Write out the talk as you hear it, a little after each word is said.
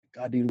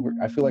God, dude,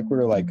 I feel like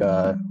we're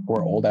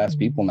old ass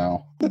people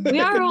now. We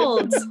are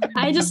old.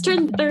 I just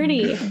turned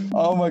 30.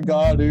 Oh my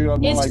God, dude.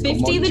 I'm Is like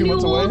 50 the new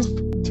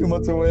old? 2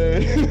 months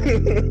away.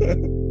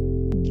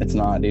 It's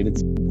not, dude.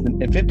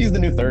 50 is the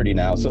new 30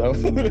 now, so.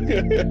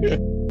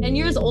 And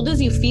you're as old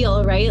as you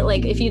feel, right?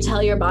 Like if you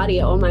tell your body,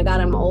 oh my God,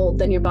 I'm old,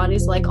 then your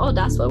body's like, oh,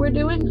 that's what we're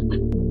doing.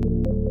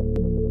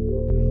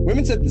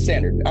 Women set the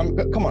standard.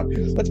 Come on,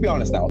 let's be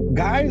honest now.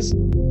 Guys,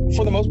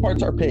 for the most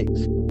part, are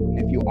pigs.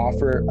 If you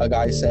offer a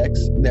guy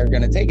sex, they're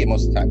going to take it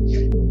most of the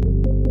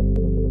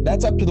time.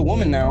 That's up to the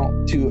woman now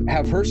to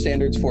have her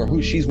standards for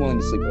who she's willing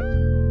to sleep with.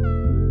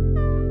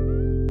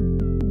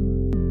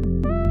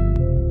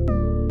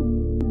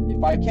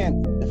 If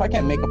I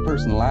can't make a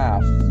person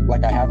laugh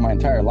like I have my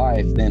entire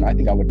life, then I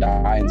think I would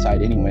die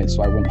inside anyway.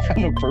 So I wouldn't have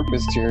no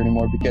purpose here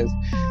anymore, because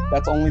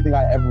that's the only thing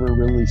I ever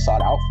really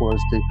sought out for,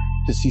 is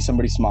to see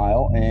somebody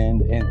smile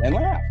and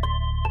laugh.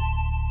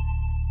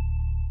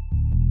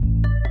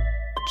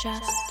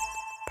 Just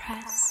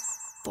press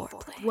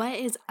foreplay. What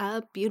is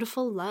up,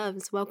 beautiful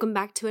loves? Welcome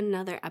back to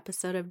another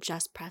episode of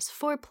Just Press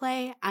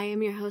Foreplay. I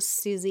am your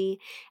host, Susie,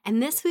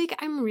 and this week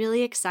I'm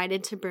really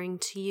excited to bring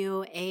to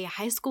you a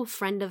high school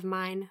friend of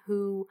mine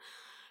who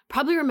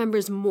probably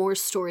remembers more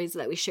stories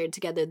that we shared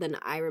together than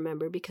I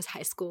remember, because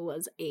high school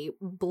was a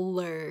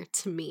blur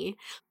to me.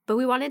 But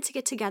we wanted to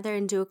get together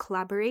and do a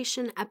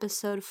collaboration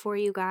episode for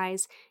you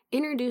guys,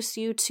 introduce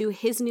you to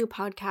his new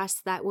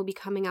podcast that will be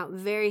coming out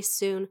very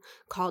soon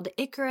called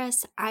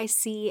Icarus,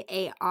 Icarus.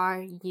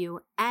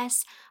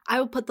 I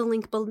will put the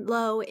link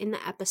below in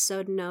the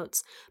episode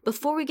notes.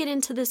 Before we get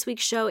into this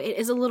week's show, it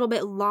is a little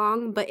bit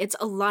long, but it's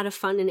a lot of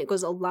fun and it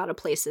goes a lot of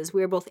places.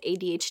 We're both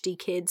ADHD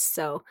kids,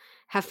 so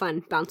have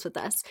fun, bounce with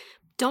us.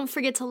 Don't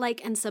forget to like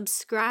and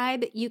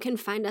subscribe. You can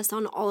find us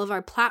on all of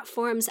our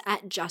platforms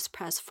at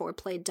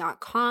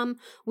justpressforeplay.com.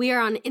 We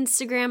are on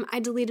Instagram. I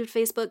deleted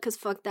Facebook because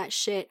fuck that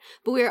shit.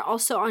 But we are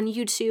also on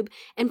YouTube.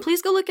 And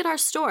please go look at our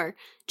store,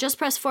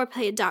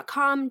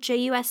 justpressforeplay.com,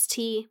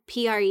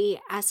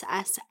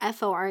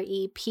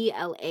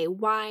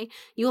 JustPressForeplay.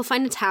 You will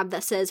find a tab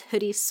that says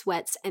hoodies,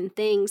 sweats, and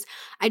things.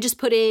 I just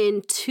put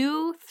in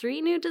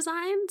 3 new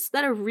designs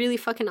that are really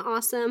fucking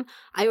awesome.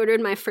 I ordered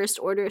my first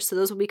order, so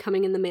those will be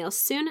coming in the mail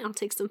soon. I'll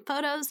take some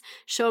photos,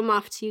 show them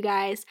off to you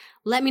guys.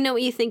 Let me know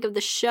what you think of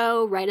the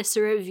show. Write us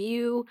a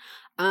review.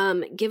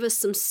 Give us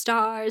some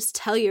stars.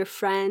 Tell your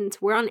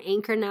friends. We're on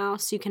Anchor now,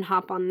 so you can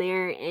hop on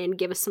there and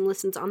give us some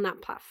listens on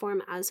that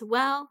platform as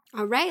well.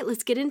 All right,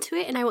 let's get into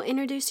it, and I will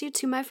introduce you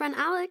to my friend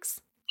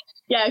Alex.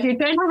 Yeah, if you're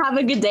trying to have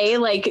a good day,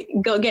 like,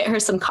 go get her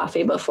some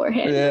coffee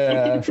beforehand.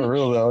 Yeah, for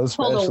real though.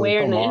 Hold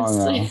awareness.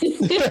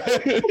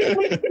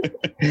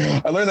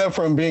 I learned that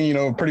from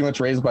being, pretty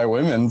much raised by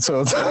women. So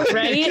it's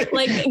right?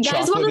 Like,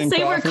 guys want to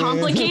say we're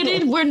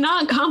complicated. We're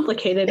not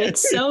complicated.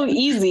 It's so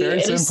easy. Very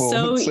it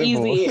simple. is so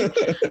easy.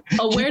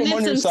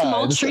 Awareness and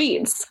small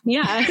treats.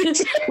 Yeah,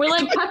 we're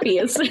like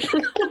puppies.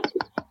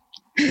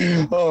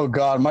 Oh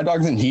God, my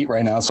dog's in heat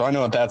right now, so I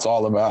know what that's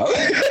all about.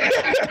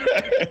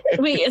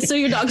 Wait, so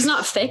your dog's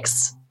not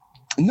fixed?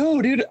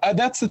 No, dude,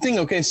 that's the thing.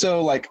 Okay,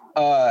 so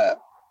I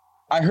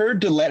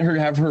heard to let her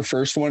have her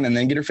first one and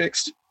then get her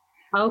fixed.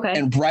 Okay.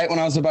 And right when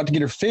I was about to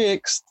get her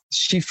fixed,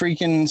 she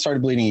freaking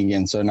started bleeding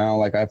again. So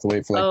now I have to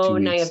wait for 2 weeks. Oh,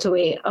 now you have to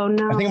wait. Oh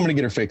no. I think I'm gonna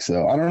get her fixed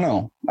though. I don't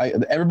know.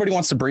 Everybody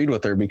wants to breed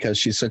with her because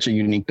she's such a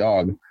unique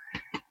dog.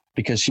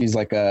 Because she's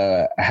like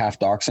a half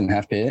dachshund,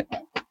 half pit,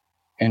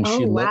 and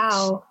she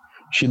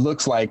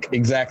looks like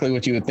exactly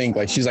what you would think.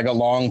 Like she's like a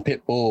long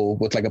pit bull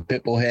with like a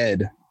pit bull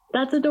head.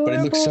 That's adorable. But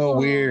it looks so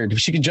weird.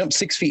 She can jump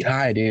 6 feet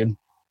high, dude.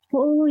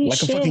 Holy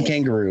shit. Like a fucking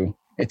kangaroo.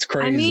 It's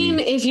crazy. I mean,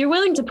 if you're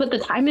willing to put the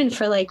time in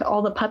for like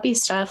all the puppy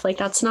stuff, like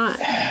that's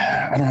not.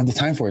 I don't have the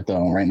time for it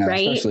though right now,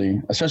 right?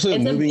 Especially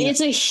moving.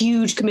 It's a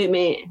huge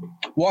commitment.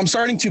 Well, I'm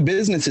starting 2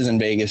 businesses in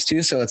Vegas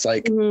too, so it's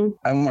like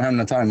I won't have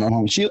enough time. I'm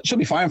home. She'll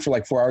be fine for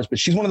like 4 hours, but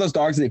she's one of those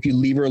dogs that if you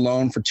leave her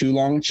alone for too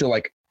long, she'll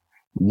like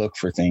look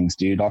for things,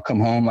 dude. I'll come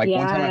home. Like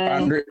one time I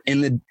found her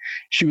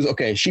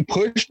she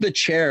pushed the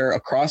chair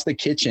across the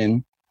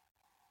kitchen,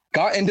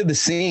 got into the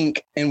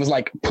sink, and was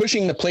like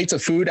pushing the plates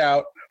of food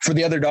out for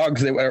the other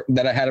dogs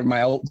that I had at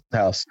my old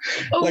house,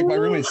 like my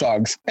roommate's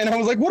dogs. And I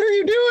was like, what are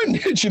you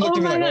doing? And she looked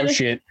at me like, oh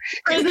shit.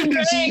 Came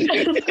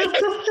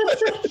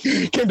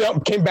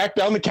back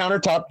down the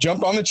countertop,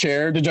 jumped on the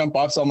chair to jump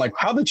off. So I'm like,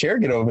 how'd the chair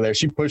get over there?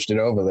 She pushed it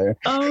over there.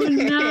 Oh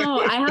no.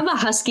 I have a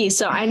husky,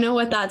 so I know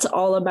what that's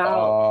all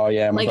about. Oh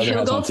yeah. Like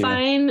he'll go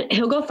find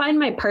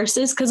my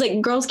purses, because like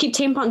girls keep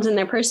tampons in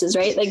their purses,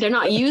 right? Like they're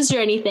not used or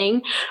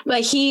anything,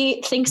 but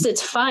he thinks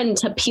it's fun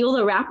to peel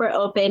the wrapper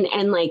open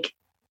and like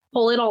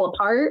pull it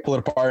apart.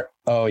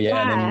 Oh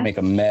yeah. And then you make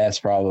a mess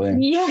probably.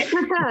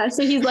 Yeah.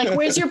 So he's like,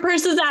 where's your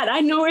purses at? I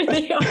know where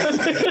they are.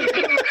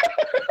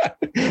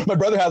 My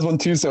brother has one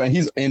too, so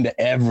he's into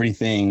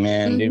everything,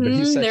 man, dude.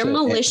 But they're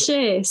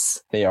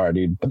malicious. They are,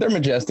 dude. But they're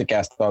majestic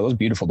ass dogs. Those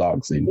beautiful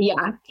dogs, dude.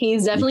 Yeah,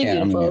 he's definitely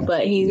beautiful,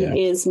 but he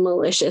is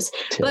malicious.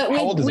 But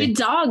with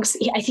dogs,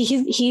 I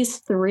think he's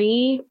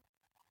 3.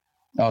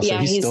 Oh, so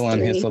he's still 3.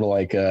 In his little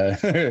like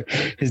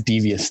his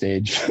devious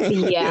stage.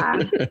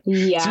 Yeah.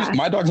 Yeah.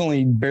 My dog's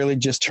only barely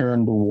just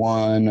turned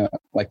 1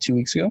 like 2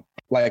 weeks ago.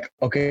 Like,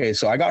 okay,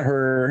 so I got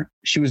her,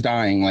 she was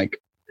dying. Like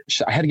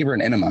I had to give her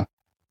an enema.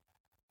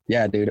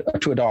 Yeah, dude,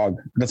 to a dog.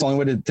 That's the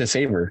only way to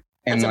save her.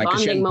 And that's like,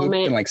 she hadn't pooped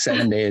in like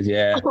 7 days.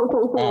 Yeah.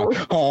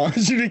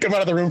 She didn't come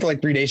out of the room for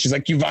like 3 days. She's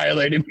like, you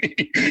violated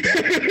me.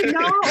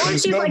 No, or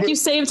she's like, you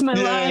saved my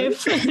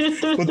life.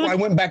 But I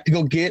went back to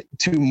go get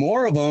 2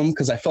 more of them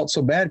because I felt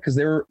so bad because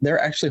they're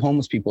actually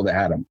homeless people that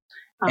had them.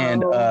 Oh.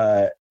 And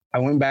I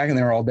went back and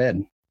they were all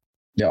dead.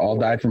 They all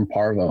died from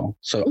parvo.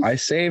 So I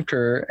saved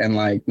her, and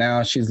like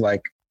now she's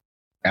like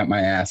at my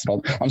ass.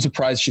 I'm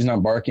surprised she's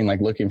not barking, like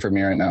looking for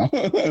me right now.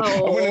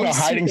 I went in a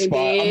hiding spot.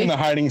 I'm in the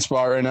hiding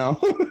spot right now.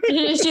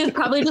 She's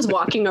probably just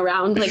walking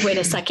around like, wait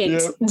a second.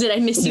 Yep. Did I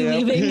miss you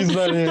leaving? He's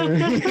not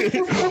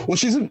here.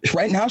 Well,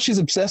 right now she's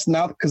obsessed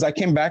now because I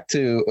came back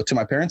to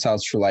my parents'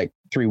 house for like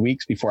 3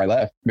 weeks before I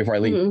leave.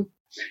 Mm-hmm.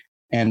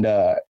 And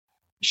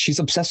she's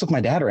obsessed with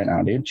my dad right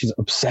now, dude. She's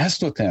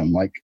obsessed with him.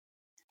 Like,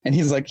 and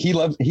he's like, he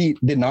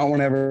did not want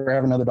to ever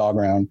have another dog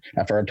around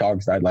after our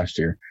dogs died last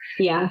year.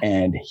 Yeah.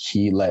 And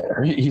he let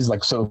her, he's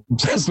like so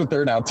obsessed with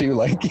her now too.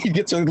 Like he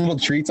gets her little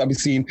treats. I'll be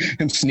seeing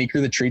him sneak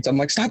her the treats. I'm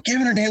like, stop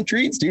giving her damn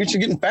treats, dude.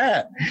 She's getting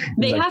fat.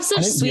 They have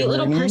such sweet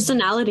little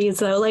personalities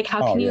though. Like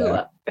how can you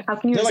They're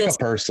resist? Like a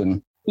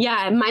person.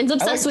 Yeah, mine's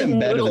obsessed with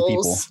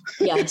noodles.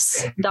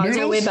 Yes, dogs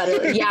are way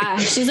better. Yeah,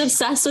 she's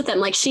obsessed with them.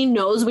 Like she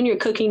knows when you're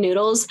cooking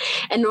noodles,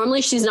 and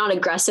normally she's not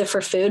aggressive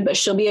for food, but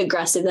she'll be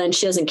aggressive then.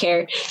 She doesn't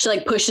care. She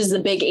like pushes the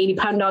big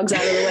 80-pound dogs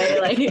out of the way,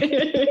 like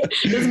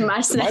just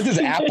messing. Mine's is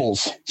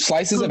apples,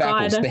 slices of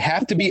apples. They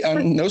have to be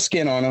no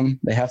skin on them.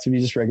 They have to be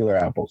just regular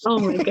apples. Oh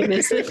my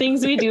goodness, the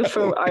things we do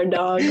for our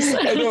dogs.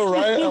 I know,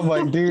 right? I'm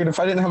like, dude,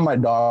 if I didn't have my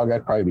dog,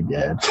 I'd probably be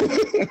dead.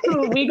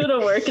 We go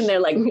to work and they're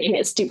like,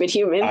 man, stupid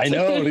humans. I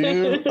know,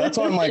 dude. That's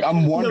why I'm like,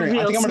 I'm wondering.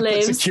 I think I'm gonna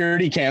put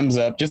security cams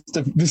up just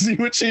to see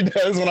what she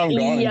does when I'm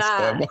gone.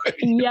 Yeah, and stuff.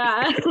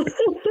 Yeah.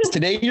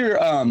 Today, you're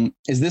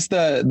is this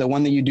the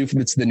one that you do for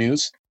the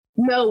news?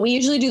 No, we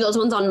usually do those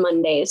ones on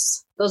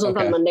Mondays. Those ones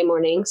on Monday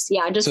mornings.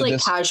 Yeah, just so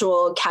like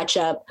casual catch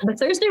up. The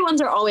Thursday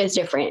ones are always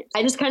different.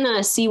 I just kind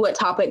of see what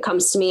topic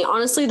comes to me.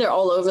 Honestly, they're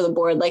all over the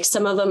board. Like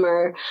some of them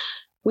are.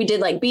 We did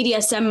like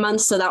BDSM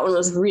month, so that one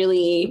was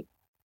really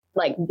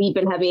like deep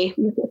and heavy.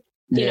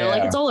 You know,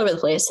 like it's all over the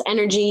place.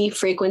 Energy,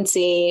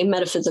 frequency,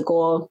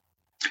 metaphysical.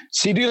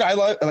 See, dude, I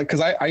love like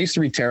because I used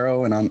to read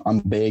tarot, and I'm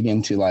big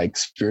into like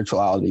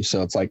spirituality.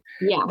 So it's like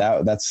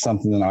that's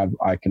something that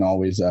I can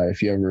always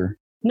if you ever.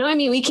 No, I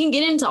mean, we can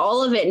get into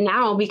all of it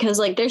now because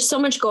like there's so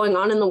much going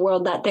on in the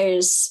world that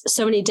there's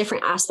so many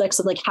different aspects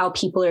of like how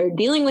people are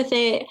dealing with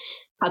it,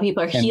 how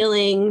people are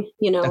healing,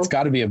 you know. That's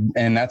got to be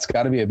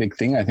a big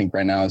thing, I think,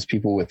 right now is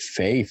people with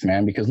faith,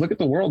 man, because look at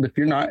the world. If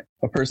you're not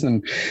a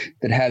person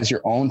that has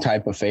your own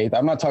type of faith,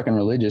 I'm not talking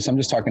religious, I'm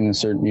just talking in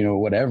certain, you know,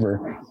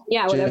 whatever.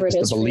 Yeah, whatever it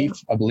is.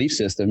 A belief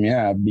system.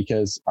 Yeah.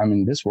 Because I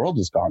mean, this world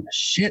has gone to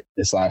shit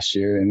this last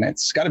year, and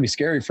that's got to be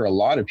scary for a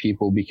lot of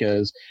people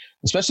because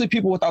especially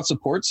people without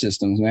support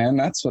systems, man.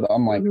 That's what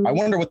I'm like. Mm-hmm. I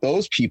wonder what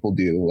those people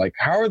do. Like,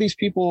 how are these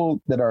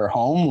people that are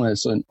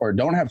homeless or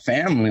don't have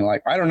family?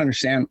 Like, I don't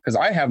understand because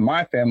I have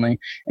my family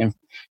and,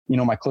 you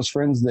know, my close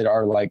friends that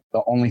are like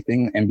the only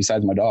thing, and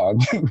besides my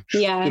dog,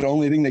 the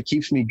only thing that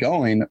keeps me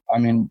going. I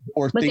mean,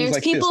 but things like this. But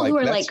there's people who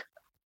are like,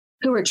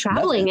 who are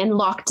traveling and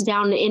locked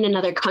down in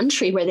another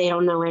country where they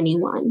don't know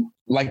anyone.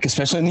 Like,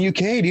 especially in the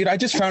UK, dude, I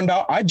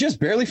just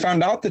barely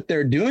found out that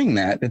they're doing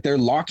that they're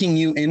locking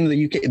you in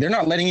the UK. They're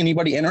not letting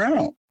anybody in or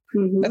out.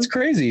 Mm-hmm. That's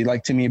crazy,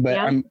 like to me.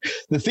 But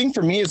the thing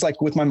for me is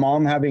like with my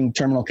mom having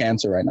terminal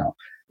cancer right now,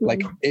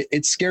 like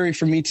it's scary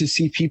for me to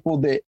see people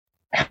that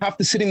have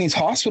to sit in these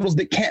hospitals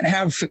that can't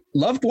have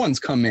loved ones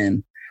come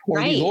in. Or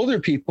these older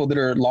people that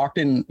are locked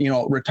in, you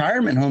know,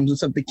 retirement homes and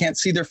stuff, they can't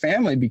see their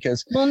family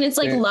because. Well, and it's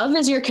like love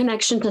is your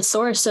connection to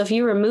source. So if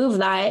you remove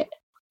that.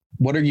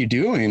 What are you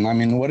doing? I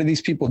mean, what are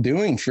these people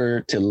doing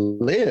to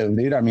live,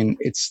 dude? I mean,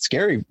 it's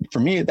scary for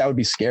me. That would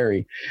be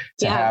scary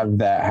to have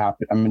that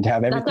happen. I mean, to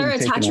have everything. That's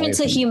their attachment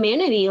to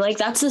humanity. Like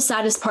that's the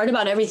saddest part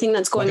about everything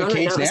that's going on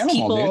right now is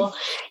people.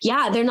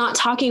 Dude. They're not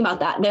talking about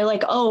that. They're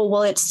like, oh,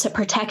 well, it's to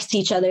protect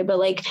each other. But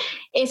like,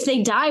 if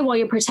they die while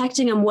you're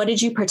protecting them, what did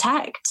you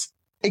protect?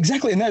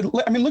 Exactly. And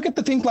I mean, look at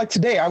the things like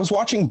today. I was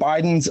watching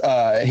Biden's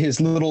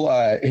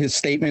his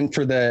statement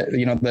for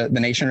the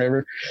nation or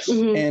whatever.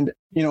 Mm-hmm. And,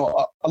 you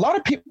know, a lot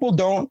of people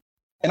don't,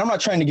 and I'm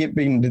not trying to get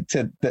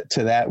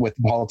to that with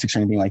politics or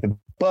anything like that.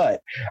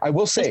 But I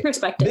will say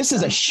this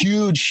is a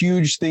huge,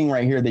 huge thing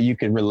right here that you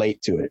could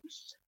relate to it.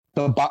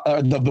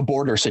 The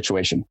border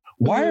situation.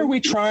 Why are we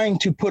trying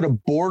to put a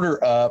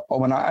border up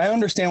when I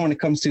understand when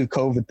it comes to the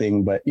COVID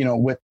thing, but, you know,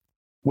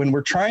 when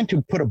we're trying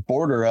to put a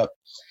border up,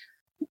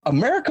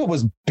 America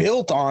was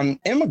built on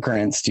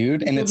immigrants,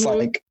 dude. And it's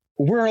like,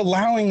 we're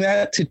allowing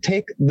that to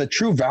take the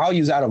true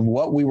values out of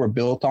what we were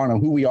built on and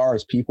who we are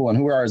as people and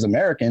who we are as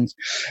Americans.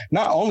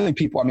 Not only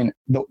people, I mean,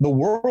 the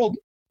world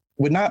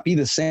would not be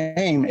the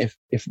same if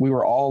we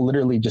were all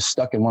literally just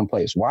stuck in one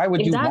place. Why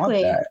would you want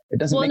that? It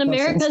doesn't make no sense.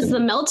 Well, America is the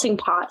melting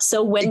pot.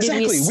 So when did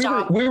we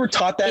stop we were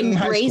taught that in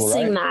high school,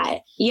 right? that?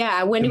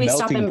 Yeah. When do we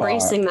stop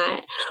embracing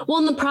that? Well,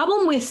 and the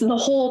problem with the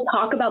whole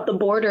talk about the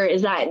border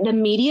is that the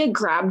media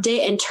grabbed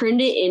it and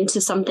turned it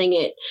into something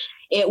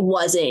it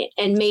wasn't,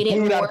 and made it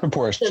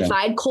more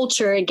divide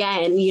culture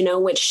again, you know,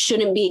 which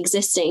shouldn't be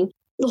existing.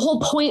 The whole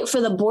point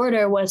for the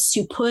border was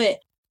to put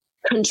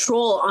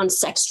control on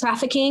sex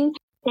trafficking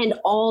and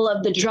all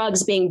of the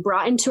drugs being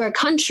brought into our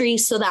country,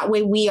 so that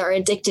way we are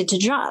addicted to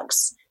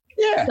drugs.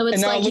 Yeah. So and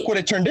now look what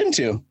it turned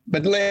into.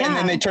 But and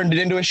then they turned it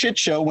into a shit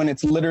show when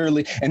it's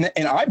literally, and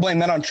I blame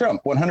that on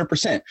Trump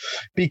 100%,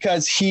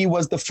 because he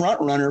was the front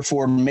runner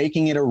for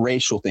making it a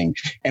racial thing.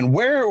 And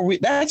where are we?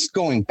 That's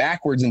going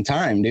backwards in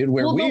time, dude.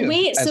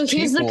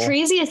 Here's the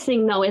craziest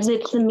thing though, is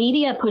it's the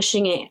media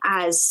pushing it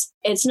as,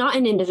 it's not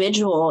an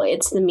individual.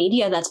 It's the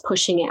media that's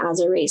pushing it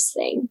as a race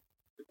thing.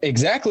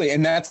 Exactly.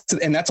 And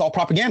that's all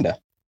propaganda.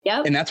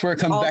 Yep. And that's where it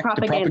comes back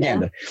to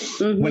propaganda.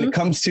 Mm-hmm. When it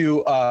comes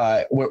to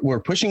we're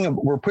pushing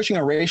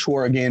a race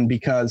war again,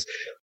 because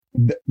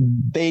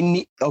they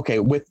need,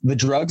 with the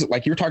drugs,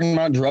 like you're talking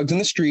about, drugs in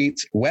the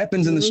streets,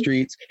 weapons in the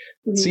streets.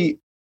 Mm-hmm. See,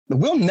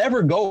 we'll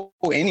never go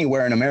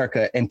anywhere in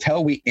America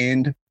until we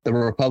end the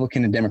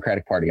Republican and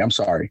Democratic Party. I'm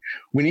sorry.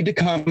 We need to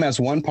come as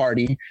one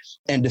party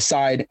and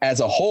decide as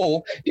a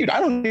whole. Dude, I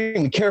don't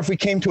even care if we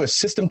came to a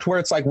system to where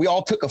it's like we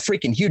all took a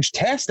freaking huge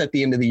test at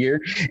the end of the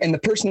year, and the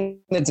person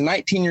that's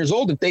 19 years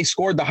old, if they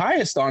scored the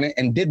highest on it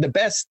and did the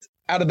best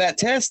out of that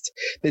test,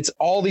 it's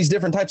all these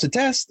different types of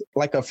tests,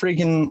 like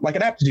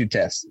an aptitude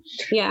test.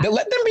 Yeah.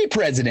 Let them be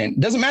president.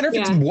 Doesn't matter if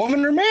it's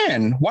woman or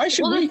man. Why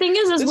should we? Well, the thing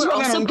is we're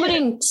also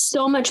putting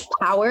so much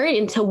power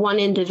into one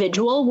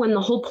individual, when the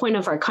whole point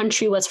of our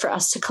country was for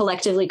us to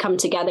collectively come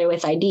together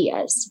with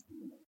ideas.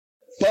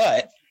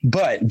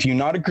 But do you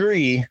not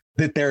agree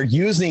that they're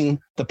using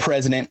the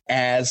president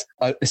as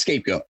a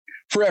scapegoat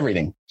for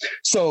everything?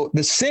 So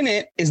the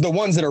Senate is the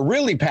ones that are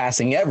really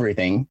passing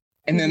everything.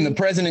 And then the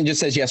president just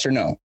says yes or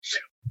no.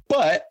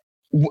 But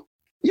you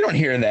don't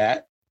hear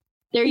that.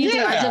 They're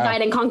using our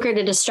divide and conquer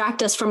to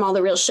distract us from all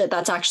the real shit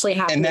that's actually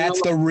happening.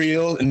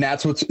 And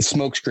that's what's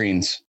smoke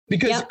screens.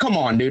 Because come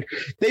on, dude,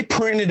 they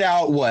printed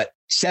out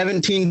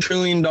 $17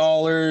 trillion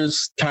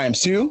times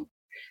 2.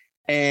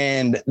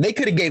 And they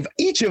could have gave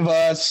each of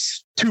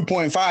us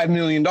 $2.5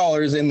 million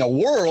in the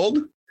world,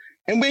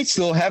 and we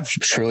still have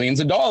trillions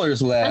of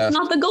dollars left. That's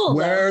not the goal.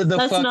 Where the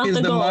fuck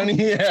is the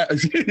money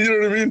at? You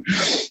know what I mean?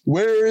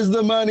 Where is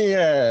the money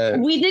at?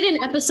 We did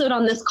an episode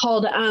on this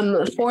called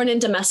Foreign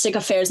and Domestic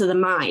Affairs of the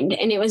Mind.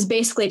 And it was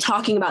basically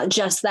talking about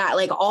just that,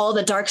 like all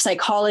the dark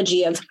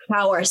psychology of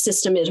how our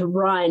system is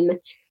run,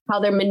 how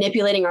they're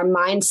manipulating our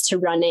minds to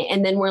run it.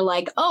 And then we're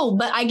like, oh,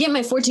 but I get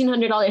my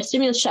 $1,400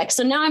 stimulus check,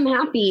 so now I'm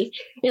happy.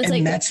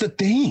 And that's the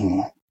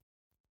thing.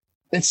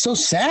 It's so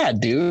sad,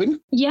 dude.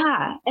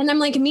 Yeah. And I'm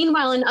like,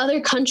 meanwhile, in other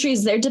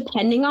countries, they're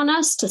depending on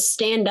us to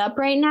stand up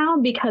right now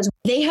because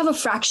they have a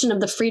fraction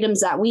of the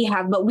freedoms that we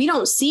have, but we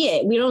don't see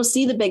it. We don't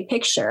see the big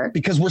picture.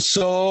 Because we're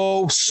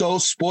so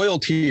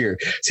spoiled here.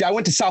 See, I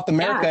went to South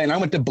America and I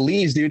went to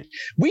Belize, dude.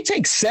 We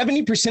take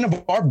 70%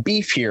 of our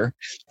beef here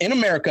in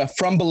America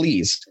from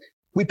Belize.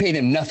 We pay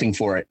them nothing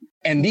for it.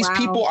 And these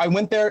people, I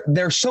went there,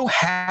 they're so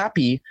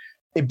happy.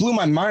 It blew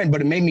my mind,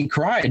 but it made me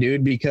cry,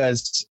 dude,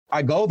 because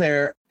I go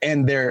there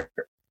and they're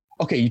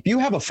okay. If you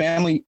have a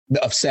family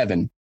of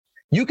 7,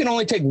 you can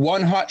only take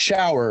 1 hot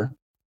shower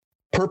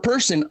per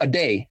person a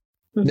day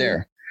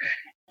there.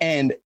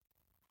 And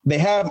they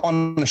have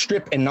on the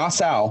strip in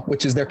Nassau,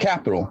 which is their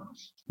capital.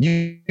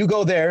 You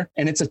go there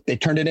and they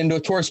turned it into a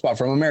tourist spot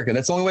from America.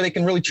 That's the only way they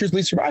can really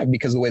truthfully survive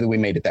because of the way that we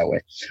made it that way.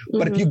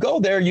 But if you go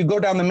there, you go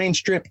down the main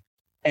strip,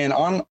 and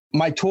on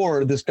my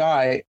tour, this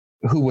guy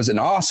who was an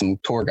awesome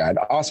tour guide,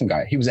 awesome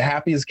guy. He was as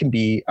happy as can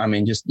be. I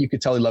mean, just, you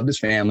could tell he loved his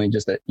family,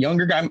 just a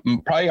younger guy,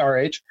 probably our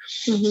age.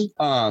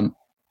 And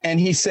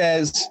he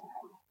says,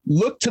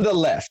 look to the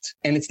left.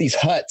 And it's these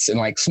huts and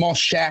like small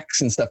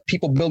shacks and stuff,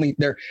 people building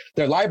their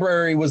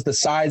library was the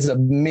size of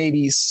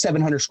maybe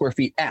 700 square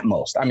feet at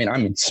most. I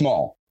mean,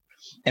 small.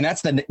 And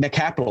that's the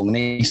capital, the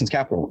nation's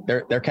capital,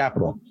 their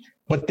capital.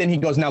 But then he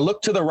goes, now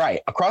look to the right.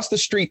 Across the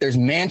street, there's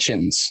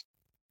mansions.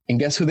 And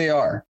guess who they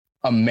are?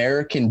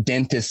 American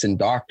dentists and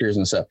doctors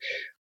and stuff.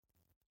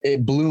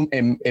 It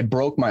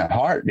broke my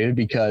heart, dude,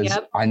 because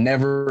I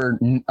never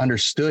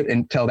understood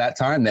until that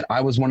time that I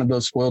was one of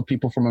those spoiled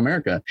people from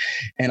America.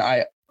 And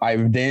I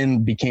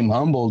then became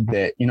humbled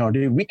that, you know,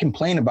 dude, we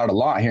complain about a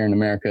lot here in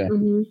America,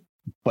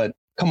 but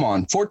come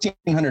on,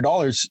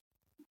 $1,400,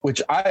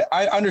 which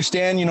I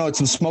understand, you know, it's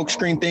a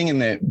smokescreen thing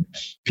and that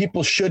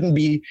people shouldn't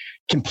be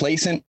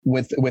complacent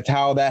with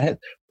how that hit.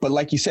 But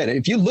like you said,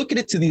 if you look at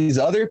it to these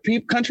other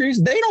countries,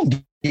 they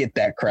don't get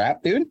that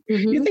crap, dude.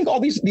 You think all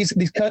these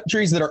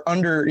countries that are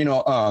under, you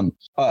know,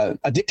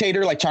 a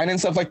dictator like China and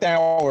stuff like that,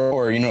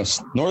 or you know,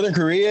 Northern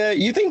Korea,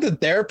 you think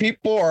that their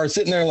people are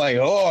sitting there like,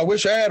 oh, I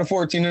wish I had a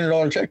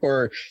 $1,400 check,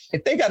 or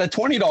if they got a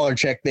 $20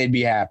 check, they'd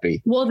be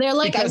happy. Well, they're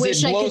like, I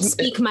wish I could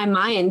speak my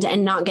mind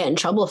and not get in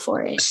trouble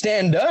for it.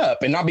 Stand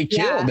up and not be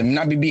killed and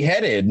not be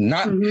beheaded,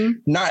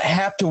 not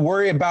have to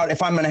worry about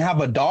if I'm going to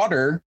have a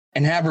daughter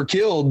and have her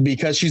killed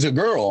because she's a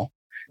girl.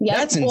 Yep.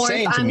 That's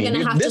insane or if to I'm me. going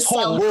to have this to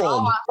sell whole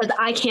world because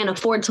I can't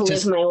afford to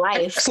live my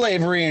life.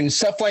 Slavery and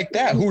stuff like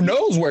that. Who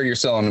knows where you're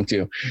selling them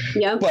to?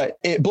 Yeah. But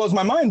it blows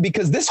my mind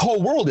because this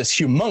whole world is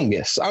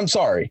humongous. I'm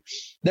sorry.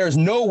 There's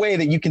no way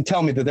that you can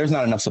tell me that there's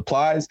not enough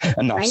supplies,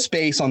 enough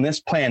space on this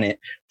planet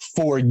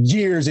for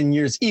years and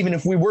years, even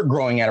if we were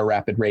growing at a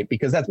rapid rate,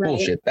 because that's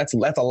bullshit. That's a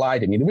lie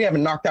to me. We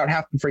haven't knocked out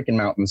half the freaking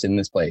mountains in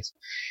this place.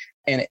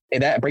 And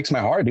that breaks my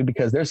heart, dude,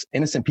 because there's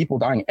innocent people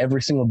dying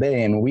every single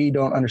day, and we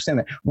don't understand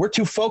that. We're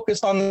too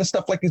focused on this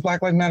stuff like these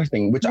Black Lives Matter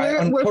thing, which we're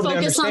totally focused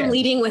understand. On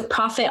leading with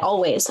profit,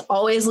 always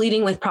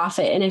leading with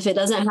profit. And if it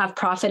doesn't have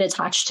profit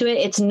attached to it,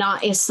 it's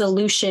not a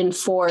solution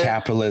for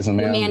capitalism,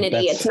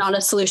 humanity. It's not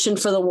a solution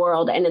for the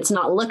world, and it's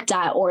not looked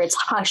at, or it's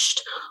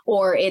hushed,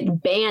 or it's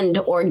banned,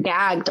 or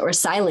gagged, or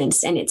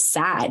silenced, and it's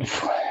sad.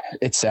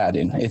 It's sad,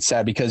 dude. It's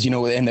sad because, you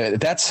know, and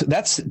that's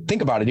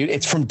think about it, dude.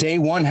 It's from day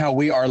one how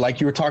we are, like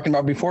you were talking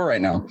about before. Right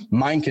now,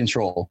 mind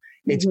control.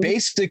 It's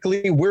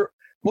basically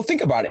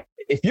think about it.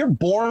 If you're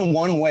born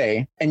one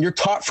way and you're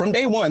taught from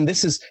day one, the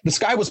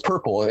sky was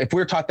purple. If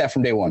we're taught that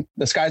from day one,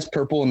 the sky's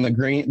purple and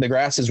the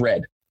grass is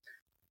red.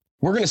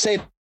 We're going to say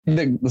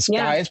the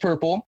sky is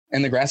purple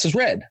and the grass is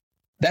red.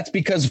 That's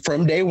because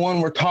from day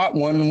one, we're taught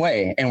one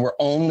way and we're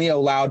only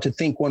allowed to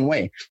think one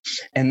way.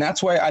 And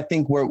that's why I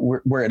think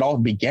where it all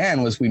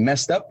began was we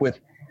messed up with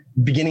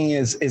beginning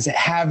is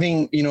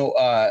having, you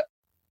know,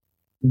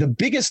 the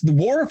biggest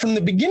war from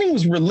the beginning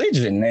was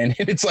religion. And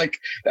it's like,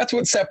 that's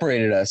what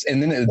separated us.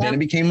 And then it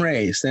became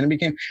race. Then it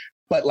became,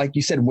 but like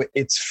you said,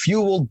 it's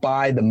fueled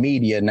by the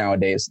media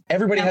nowadays.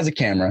 Everybody has a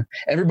camera.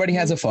 Everybody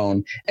has a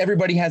phone.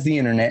 Everybody has the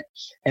internet.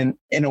 And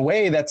in a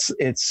way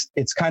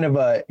it's kind of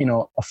a, you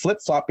know, a flip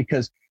flop,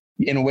 because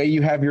in a way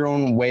you have your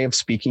own way of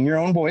speaking your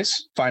own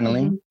voice.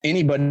 Finally,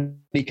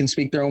 anybody can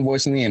speak their own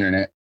voice on the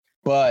internet,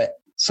 but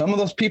some of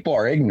those people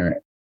are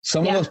ignorant.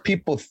 Some of those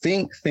people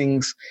think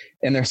things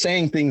and they're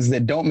saying things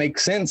that don't make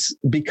sense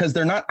because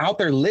they're not out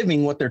there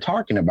living what they're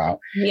talking about.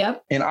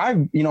 Yep. And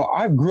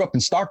I grew up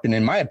in Stockton.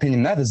 In my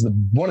opinion, that is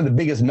one of the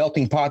biggest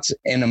melting pots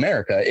in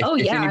America.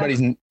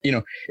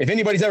 If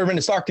anybody's ever been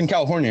to Stockton,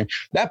 California,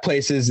 that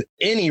place is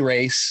any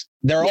race.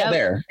 They're all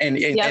there. And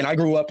I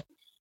grew up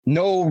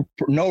no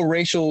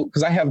racial,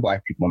 because I have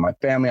Black people in my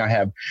family. I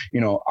have, you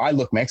know, I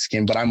look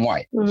Mexican, but I'm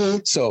white.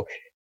 So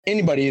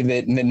anybody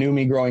that knew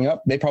me growing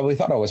up, they probably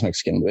thought I was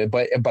Mexican,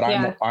 but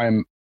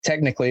I'm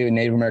technically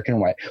Native American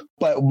and white.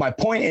 But my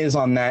point is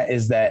on that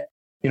is that,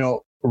 you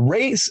know,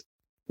 race,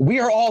 we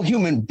are all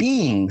human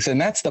beings. And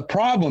that's the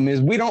problem,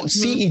 is we don't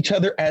see each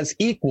other as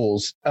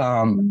equals.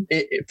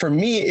 For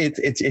me,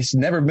 it's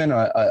never been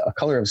a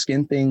color of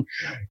skin thing,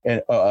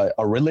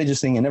 a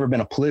religious thing, and never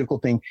been a political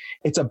thing.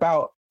 It's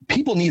about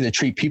people need to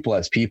treat people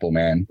as people,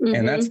 man.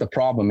 And that's the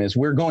problem, is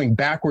we're going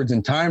backwards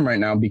in time right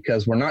now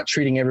because we're not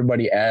treating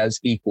everybody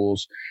as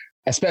equals,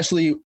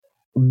 especially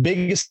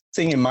biggest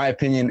thing in my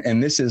opinion.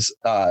 And this is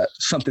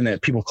something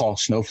that people call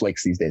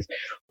snowflakes these days,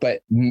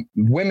 but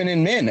women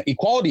and men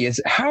equality is,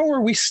 how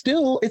are we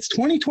still, it's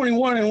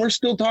 2021 and we're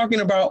still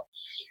talking about,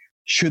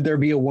 should there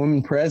be a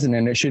woman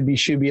president? It should be,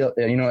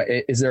 you know,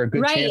 is there a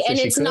good chance that and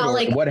she it's could? not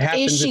like, what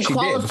happens is she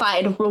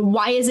qualified?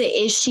 Why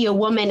is she a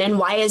woman? And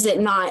why is it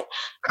not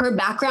her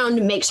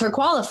background makes her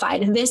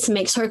qualified? This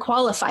makes her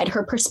qualified.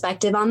 Her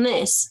perspective on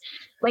this.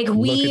 Like,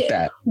 we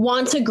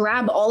want to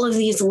grab all of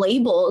these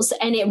labels,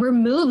 and it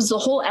removes the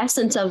whole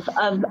essence of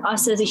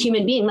us as a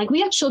human being. Like, we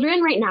have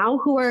children right now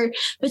who are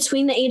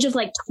between the age of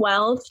like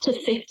 12 to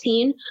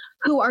 15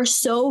 who are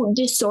so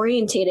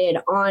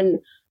disorientated on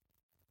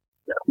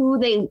who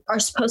they are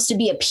supposed to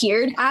be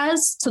appeared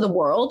as to the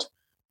world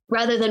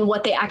rather than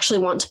what they actually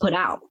want to put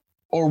out.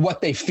 Or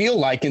what they feel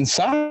like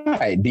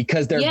inside,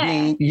 because they're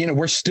being, you know,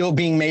 we're still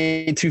being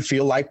made to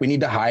feel like we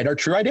need to hide our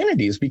true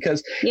identities,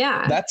 because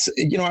that's,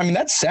 you know, I mean,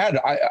 that's sad.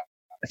 I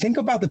think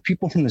about the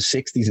people from the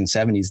 60s and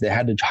 70s that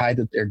had to hide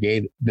that they're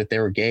gay, that they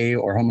were gay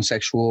or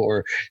homosexual,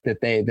 or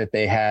that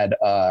they had,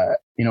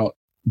 you know,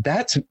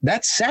 that's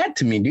sad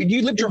to me, dude.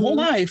 You lived your whole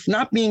life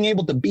not being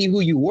able to be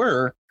who you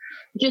were.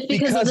 Just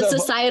because of the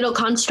societal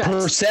constructs.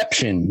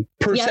 Perception.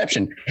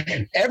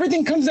 Yep.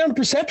 Everything comes down to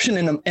perception.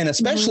 And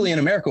especially in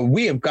America,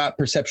 we have got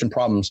perception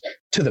problems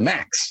to the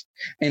max.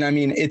 And I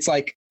mean, it's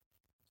like,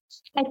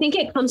 I think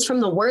it comes from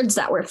the words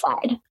that we're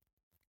fed.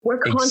 We're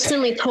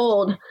constantly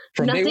told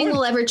nothing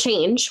will ever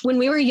change. When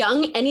we were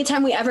young,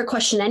 anytime we ever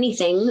question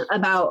anything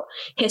about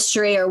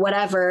history or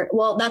whatever,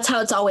 well, that's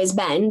how it's always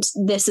been.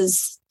 This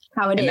is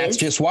how it is. And that's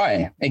just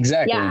why.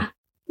 Exactly. Yeah.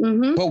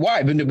 Mm-hmm. But why?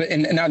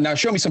 And now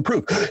show me some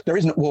proof. There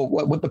isn't. Well,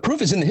 what the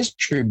proof is in the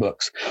history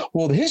books.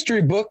 Well, the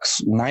history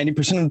books,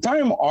 90% of the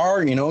time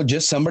are,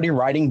 just somebody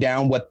writing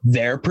down what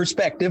their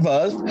perspective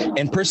of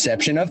and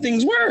perception of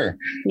things were.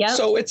 Yep.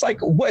 So it's like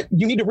what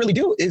you need to really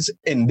do is,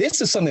 and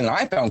this is something that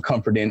I found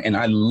comfort in, and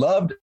I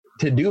loved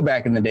to do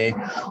back in the day,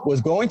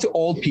 was going to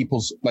old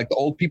people's, like the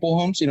old people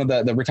homes,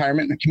 the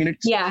retirement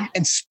communities,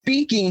 and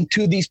speaking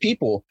to these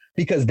people,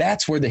 because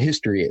that's where the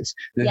history is.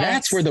 Yes.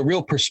 That's where the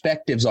real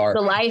perspectives are.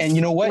 The life and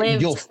you know what?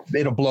 Lived.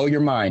 It'll blow your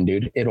mind,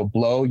 dude. It'll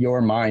blow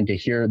your mind to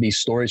hear these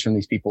stories from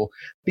these people,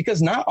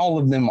 because not all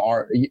of them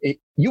are,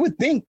 you would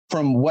think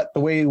from the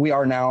way we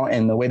are now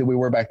and the way that we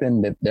were back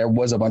then, that there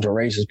was a bunch of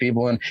racist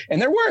people,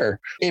 and there were.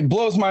 It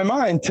blows my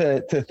mind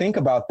to think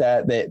about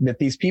that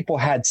these people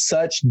had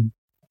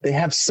they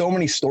have so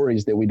many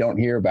stories that we don't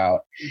hear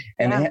about,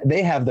 and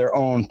they have their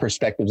own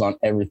perspectives on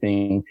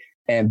everything,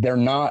 and they're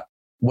not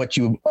what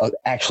you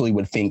actually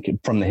would think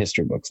from the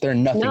history books. They're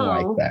nothing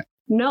like that.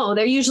 No,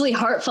 they're usually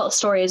heartfelt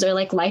stories or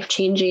like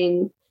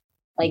life-changing,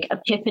 like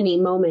epiphany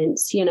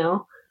moments,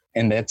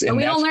 And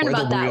we don't learn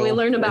about that. We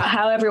learn about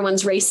how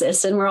everyone's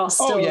racist, and we're all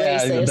still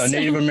racist. The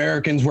Native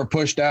Americans were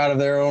pushed out of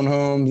their own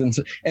homes,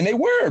 and they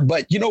were.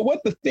 But you know what?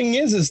 The thing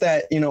is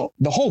that,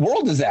 the whole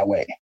world is that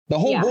way. The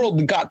whole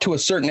world got to a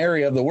certain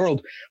area of the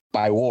world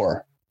by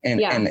war. And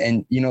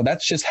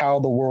that's just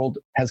how the world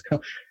has come.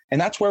 And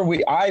that's where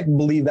I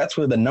believe that's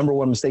where the number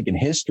one mistake in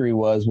history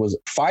was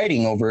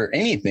fighting over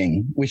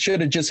anything. We should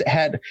have just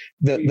had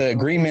the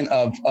agreement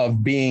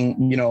of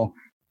being,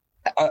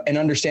 an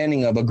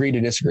understanding of agree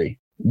to disagree.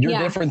 You're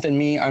different than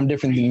me. I'm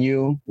different than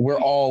you. We're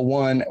all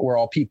one. We're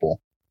all people.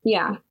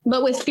 Yeah.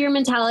 But with fear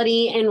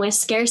mentality and with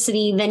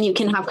scarcity, then you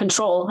can have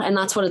control. And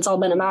that's what it's all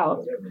been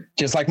about.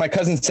 Just like my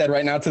cousin said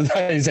right now, he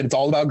said it's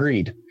all about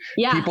greed.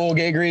 Yeah. People will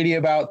get greedy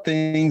about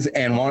things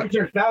and want. If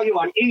there's value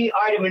on any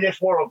item in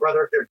this world,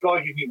 brother, there's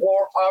going to be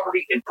war,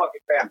 poverty, and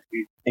fucking famine.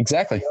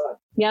 Exactly.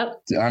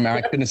 Yep. I mean, I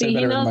couldn't have said it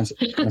better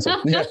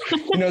myself. Yeah.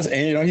 He knows,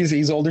 and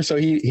he's older, so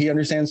he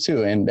understands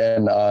too. And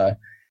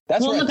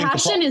that's the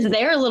passion is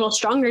there a little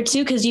stronger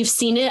too, because you've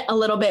seen it a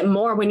little bit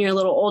more when you're a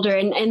little older.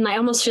 And I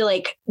almost feel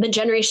like the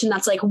generation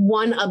that's like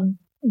one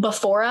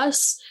before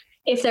us,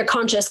 if they're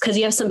conscious, because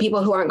you have some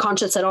people who aren't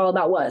conscious at all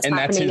about what's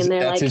happening.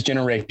 That's his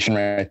generation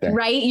right there.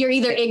 Right. You're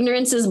either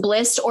ignorance is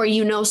bliss, or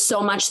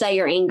so much that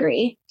you're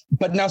angry.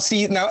 But now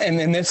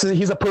and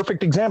he's a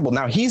perfect example.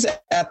 Now he's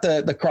at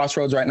the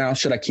crossroads right now.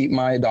 Should I keep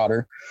my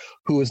daughter,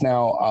 who is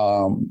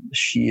now,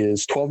 she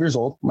is 12 years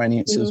old. My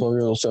niece is 12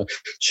 years old. So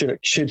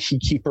should he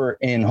keep her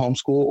in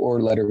homeschool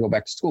or let her go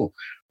back to school?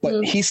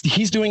 But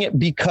he's doing it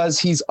because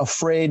he's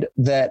afraid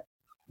that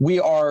we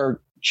are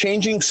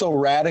changing so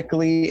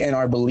radically in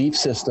our belief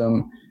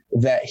system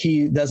that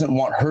he doesn't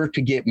want her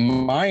to get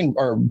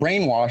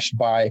brainwashed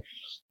by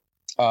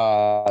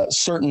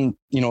certain,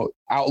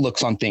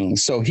 outlooks on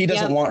things. So he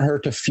doesn't want her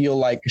to feel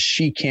like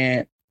she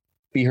can't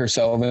be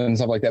herself and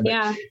stuff like that.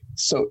 But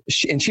so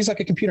she's like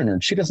a computer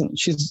nerd. She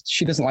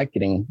doesn't like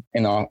getting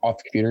off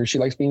the computer. She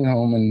likes being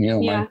home,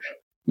 and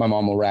my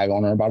mom will rag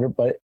on her about it,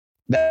 but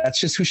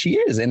that's just who she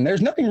is. And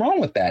there's nothing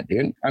wrong with that,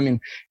 dude. I mean,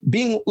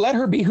 let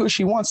her be who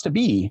she wants to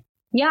be.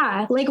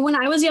 Yeah. Like when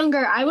I was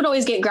younger, I would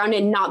always get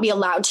grounded and not be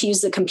allowed to use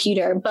the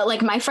computer. But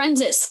like my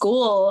friends at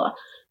school,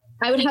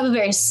 I would have a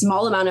very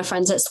small amount of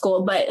friends at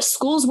school, but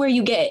school's where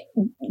you get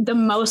the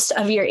most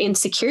of your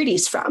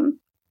insecurities from.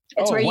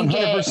 It's where you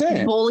 100%.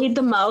 Get bullied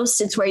the most.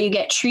 It's where you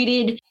get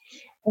treated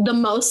the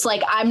most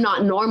like I'm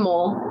not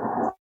normal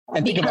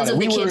because of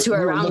the kids who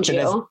are around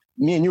you.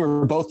 Me and you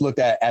were both looked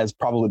at as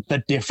probably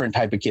the different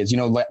type of kids,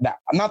 I'm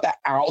not that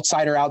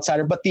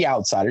outsider, but the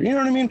outsider, you know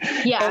what I mean?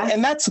 Yeah.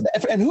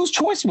 And whose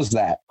choice was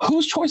that?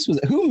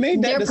 Who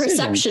made that Their decision?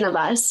 Perception of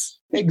us.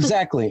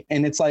 Exactly.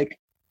 And it's like,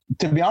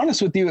 to be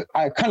honest with you,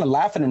 I kind of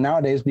laugh at it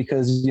nowadays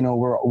because,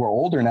 we're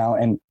older now,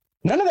 and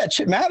none of that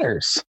shit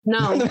matters. No,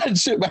 none of that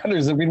shit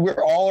matters. I mean,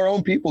 we're all our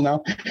own people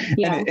now.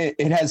 Yeah. And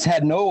it has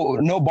had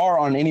no bar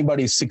on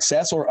anybody's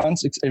success or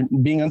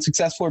being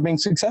unsuccessful or being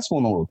successful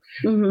in the world.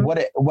 Mm-hmm.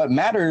 What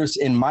matters,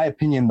 in my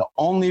opinion, the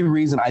only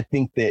reason I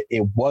think that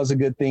it was a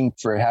good thing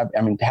to have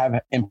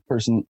in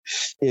person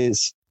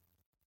is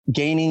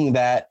gaining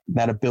that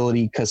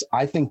ability. Cause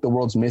I think the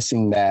world's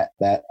missing that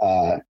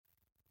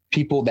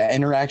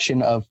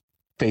interaction of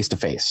face to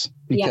face,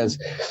 because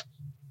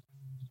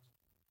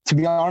to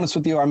be honest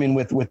with you, I mean,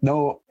 with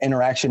no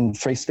interaction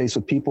face to face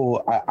with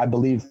people, I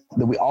believe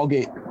that we all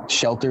get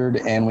sheltered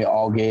and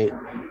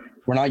we're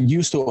not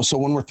used to it. So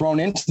when we're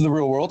thrown into the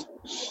real world,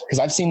 because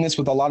I've seen this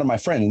with a lot of my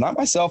friends, not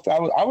myself, I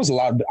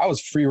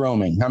was free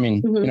roaming. I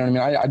mean, you know what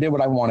I mean? I did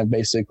what I wanted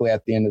basically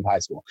at the end of high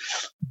school.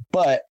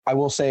 But I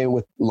will say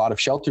with a lot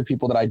of sheltered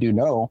people that I do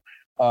know,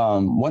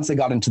 once they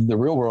got into the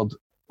real world,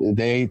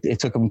 it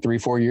took them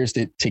 3-4 years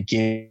to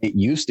get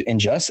used to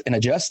and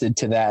adjusted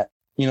to that,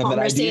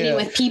 conversating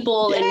with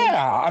people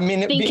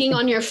and thinking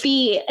on your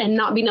feet and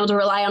not being able to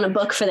rely on a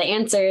book for the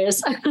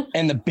answers.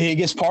 And the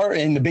biggest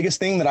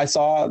thing that I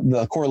saw,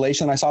 the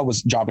correlation I saw,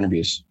 was job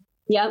interviews.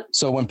 Yep.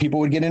 So when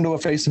people would get into a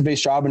face-to-face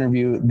job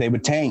interview, they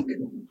would tank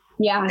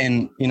Yeah.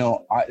 And,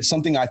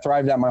 something I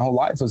thrived at my whole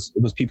life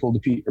was people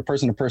to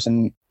person,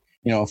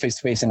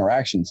 face-to-face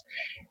interactions.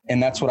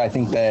 And that's what I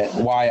think that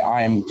why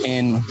I'm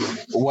in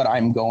what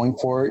I'm going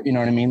for, you know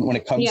what I mean? When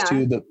it comes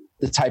to the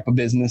type of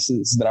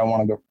businesses that I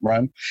want to go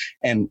run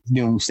and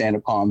doing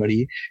stand-up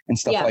comedy and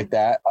stuff like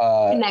that.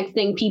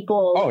 Connecting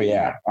people. Oh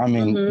yeah. I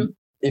mean,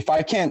 if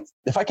I can't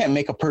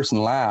make a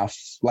person laugh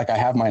like I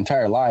have my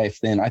entire life,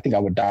 then I think I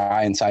would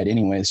die inside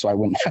anyway. So I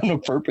wouldn't have no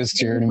purpose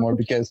here anymore,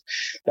 because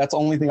that's the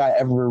only thing I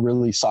ever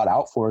really sought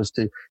out for, is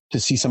to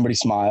see somebody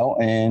smile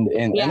and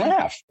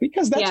laugh,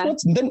 because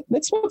that's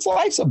what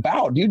life's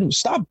about, dude.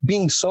 Stop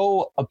being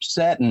so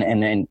upset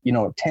and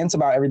tense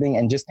about everything,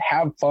 and just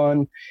have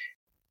fun.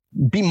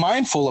 Be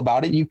mindful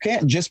about it. You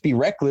can't just be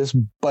reckless,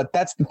 but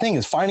that's the thing,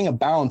 is finding a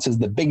balance is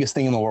the biggest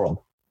thing in the world.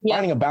 Yeah.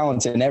 Finding a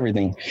balance in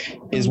everything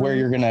is where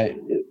you're going to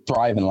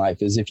thrive in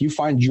life. Is if you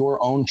find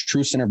your own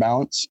true center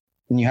balance,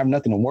 then you have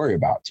nothing to worry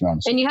about, to be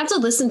honest. And you have to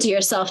listen to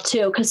yourself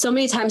too, because so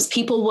many times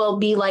people will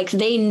be like,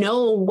 they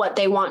know what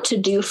they want to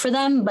do for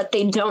them, but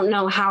they don't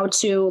know how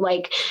to,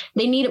 like,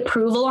 they need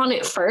approval on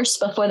it first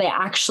before they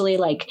actually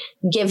like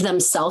give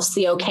themselves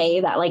the okay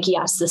that like,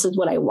 yes, this is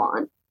what I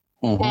want.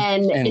 Mm-hmm.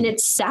 And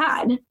it's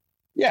sad.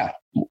 Yeah.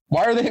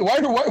 Why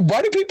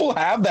do people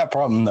have that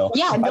problem though?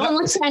 Yeah. Don't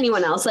listen to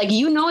anyone else. Like,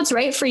 it's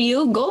right for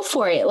you. Go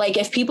for it. Like,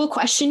 if people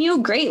question you,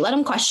 great. Let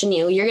them question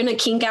you. You're going to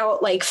kink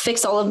out, like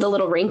fix all of the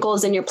little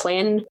wrinkles in your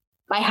plan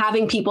by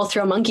having people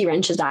throw monkey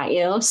wrenches at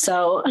you.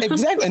 So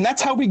exactly. And that's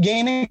how we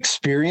gain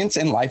experience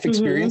and life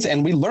experience.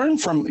 And we learn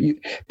from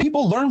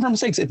people learn from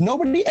mistakes. If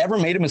nobody ever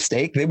made a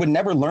mistake, they would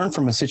never learn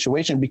from a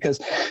situation, because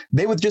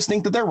they would just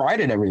think that they're right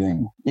at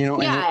everything,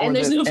 Yeah. And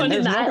there's no fun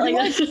in that.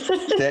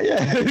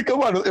 Yeah.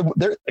 Come on.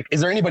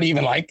 Is there anybody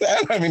even like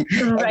that? I mean,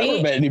 I've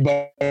never met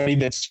anybody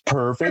that's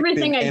perfect.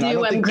 Everything I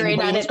do, I'm great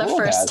at it the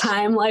first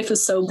time. Life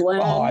is so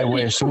bland. Oh, I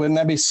wish. Wouldn't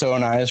that be so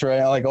nice,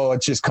 right? Like, oh,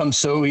 it just comes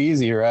so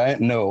easy, right?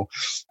 No.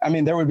 I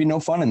mean, there would be no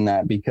fun in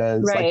that,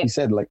 because like you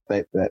said, like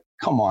that,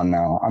 come on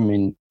now. I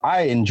mean,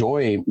 I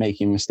enjoy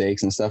making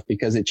mistakes and stuff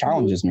because it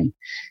challenges me.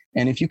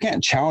 And if you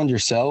can't challenge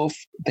yourself,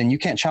 then you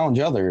can't challenge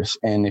others.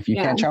 And if you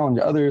can't challenge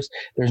others,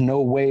 there's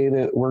no way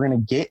that we're going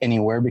to get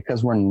anywhere,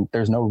 because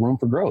there's no room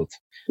for growth.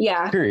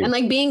 Yeah. Period. And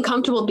like being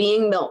comfortable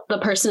being the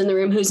person in the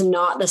room who's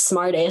not the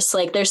smartest,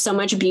 like there's so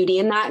much beauty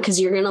in that, because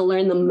you're going to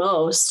learn the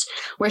most,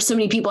 where so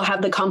many people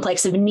have the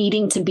complex of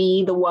needing to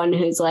be the one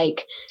who's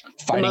like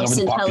fighting over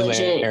the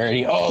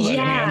popularity. Oh, look at me,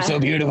 I'm so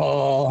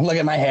beautiful. Look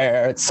at my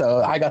hair.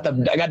 I got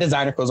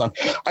designer clothes on.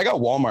 I got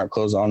Walmart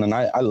clothes on, and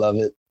I love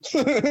it.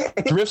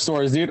 Thrift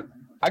stores, dude.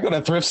 I go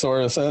to thrift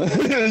stores. When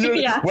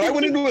I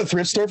went into a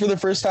thrift store for the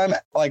first time,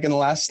 like in the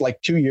last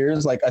 2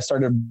 years, like I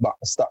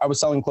was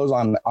selling clothes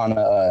on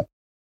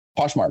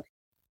Poshmark,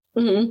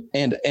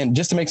 and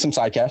just to make some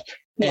side cash.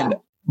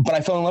 But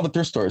I fell in love with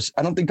thrift stores.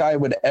 I don't think I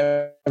would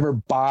ever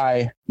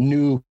buy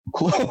new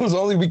clothes,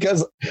 only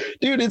because,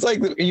 dude, it's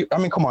like, I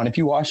mean, come on, if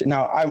you wash it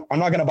now, I'm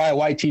not going to buy a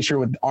white t-shirt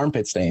with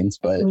armpit stains,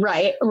 but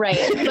right. But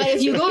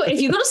if you go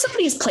to some of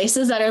these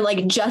places that are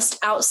like just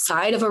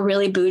outside of a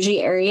really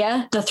bougie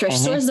area, the thrift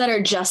stores that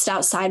are just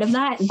outside of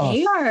that,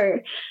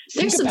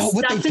 there's some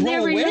stuff in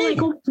there where you're like,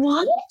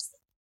 what?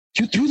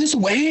 You threw this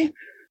away?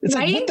 It's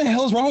like, what the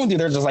hell's wrong with you?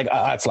 They're just like,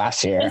 it's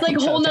last year. It's like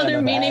a whole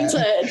nother meaning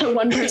to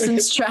one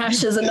person's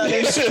trash is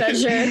another's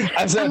treasure.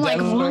 I'm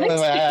like, what?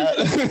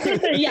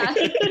 Yeah.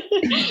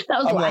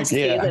 That was last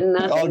season.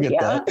 I'll get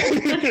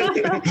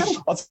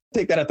that. I'll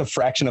take that at the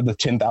fraction of the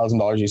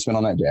 $10,000 you spent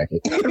on that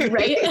jacket.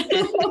 Right?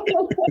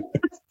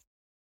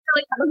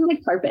 Like, that looks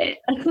like carpet.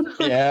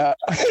 Yeah.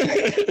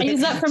 I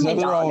use that for my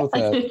dog. Wrong with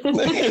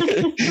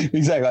that.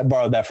 Exactly. I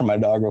borrowed that from my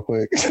dog real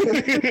quick.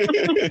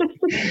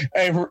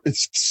 Hey,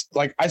 it's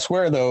like, I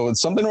swear though,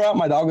 it's something about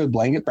my dog with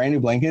brand new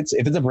blankets.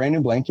 If it's a brand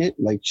new blanket,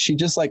 like she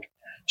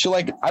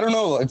I don't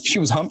know if she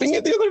was humping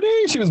it the other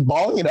day. She was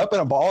balling it up in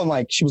a ball, and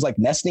like she was like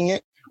nesting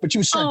it. But she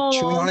was starting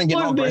chewing on it and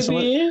getting all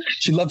aggressive.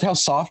 She loved how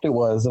soft it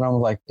was. And I was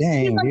like,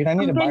 dang, dude, I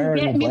need to buy her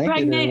a new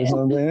blanket or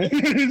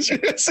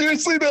something.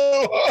 Seriously,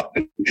 though.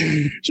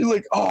 She's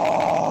like,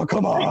 oh,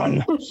 come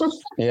on.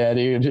 Yeah,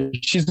 dude.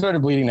 She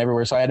started bleeding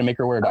everywhere, so I had to make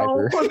her wear a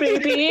diaper. Oh, poor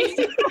baby.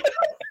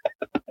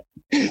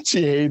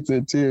 She hates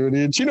it, too,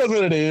 dude. She knows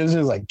what it is.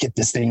 She's like, get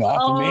this thing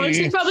off of me.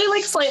 She's probably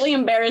like slightly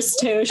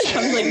embarrassed, too. She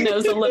probably like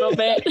knows a little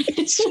bit.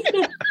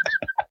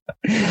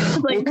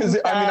 Because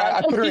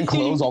I put her in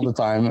clothes all the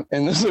time,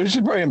 and so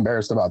she's probably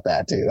embarrassed about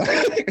that too.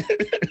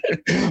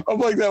 I'm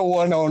like that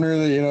one owner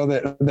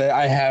that that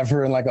I have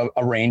her in like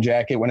a rain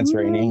jacket when it's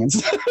raining and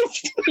stuff.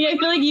 Yeah, I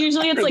feel like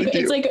usually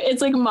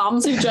it's like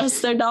moms who dress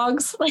their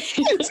dogs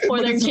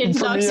or their kids'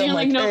 dogs. So you're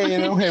like,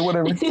 no, hey,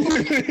 whatever. You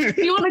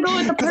want to go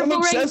with the purple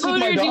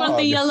raincoat, or do you want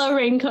the yellow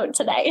raincoat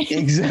today?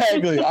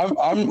 Exactly.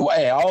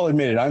 I'll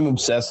admit it. I'm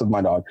obsessed with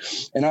my dog,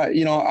 and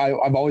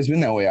I've always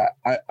been that way.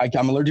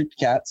 I'm allergic to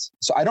cats,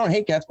 so I don't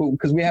hate cats, but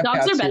because we have dogs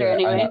cats are better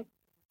here, anyway.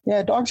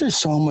 Yeah, dogs are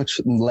so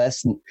much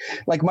less.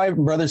 Like my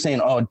brother's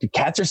saying, "Oh, the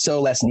cats are so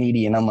less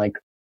needy," and I'm like,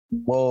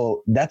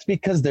 Well, that's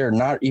because they're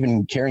not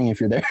even caring if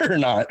you're there or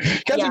not.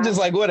 Cats are just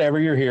like, whatever,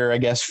 you're here, I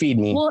guess, feed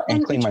me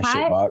and clean my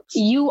shit box.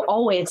 You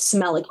always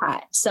smell a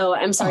cat. So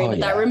I'm sorry, but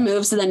that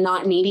removes the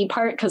not needy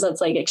part because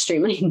it's like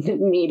extremely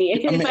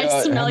needy. I mean, if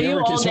I smell you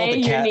all day,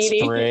 you're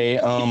needy. Spray?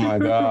 Oh my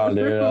God.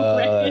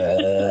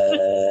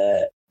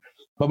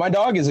 But my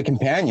dog is a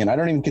companion. I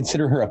don't even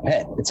consider her a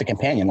pet. It's a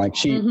companion. Like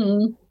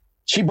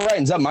she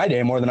brightens up my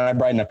day more than I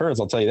brighten up hers.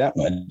 I'll tell you that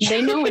much.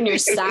 They know when you're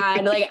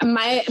sad. Like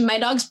my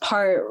dog's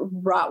part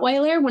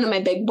Rottweiler, one of my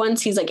big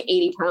ones. He's like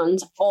 80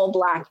 pounds, all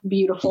black,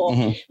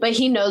 beautiful. But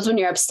he knows when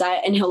you're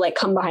upset, and he'll like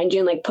come behind you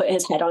and like put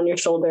his head on your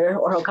shoulder,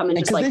 or he'll come and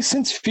just like. They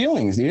sense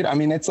feelings, dude. I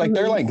mean, it's like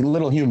they're like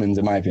little humans,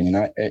 in my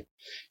opinion.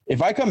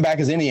 If I come back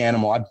as any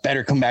animal, I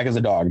better come back as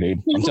a dog, dude.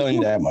 I'm telling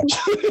you that much.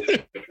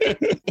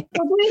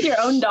 Probably with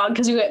your own dog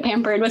because you get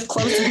pampered with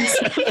clothes and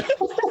stuff.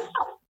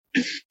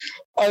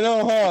 I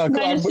know, huh? I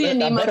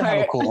better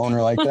have a cool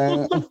owner like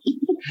that.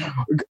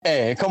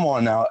 Hey, come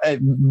on now.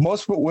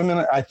 Most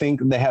women, I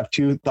think they have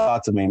two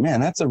thoughts of me.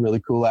 Man, that's a really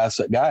cool ass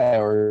guy,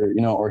 or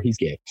or he's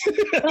gay.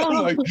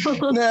 I'm like,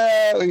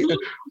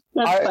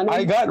 nah.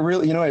 I got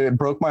really, it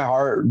broke my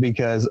heart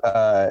because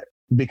I'm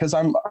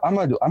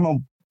a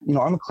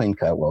clean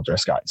cut, well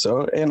dressed guy.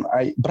 So,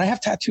 but I have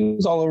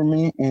tattoos all over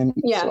me, and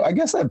so I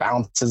guess that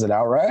balances it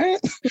out, right?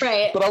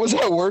 Right. But I was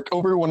at work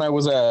over when I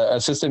was a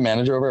assistant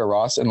manager over at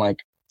Ross, and like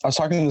I was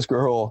talking to this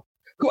girl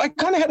who I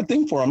kind of had a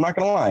thing for. I'm not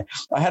gonna lie,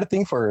 I had a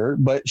thing for her,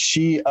 but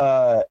she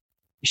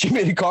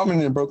made a comment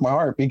and it broke my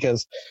heart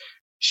because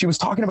she was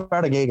talking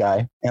about a gay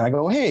guy, and I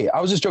go, hey,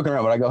 I was just joking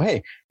around, but I go,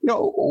 hey,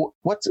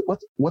 what's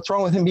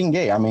wrong with him being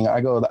gay? I mean,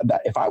 I go,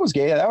 that if I was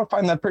gay, I would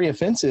find that pretty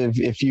offensive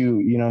if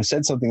you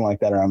said something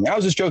like that around me. I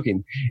was just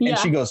joking. And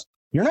she goes,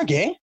 you're not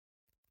gay?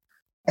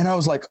 And I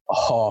was like,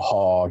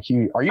 are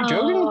you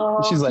joking?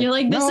 She's like, you're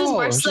like, this is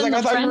worse than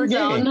the friend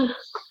zone.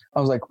 I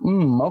was like,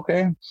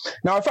 okay.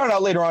 Now I found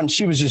out later on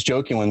she was just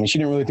joking with me. She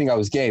didn't really think I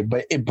was gay,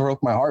 but it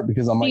broke my heart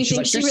because I'm like, do you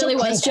think she really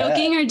was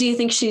joking, or do you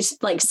think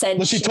she's like said?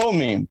 Well, she told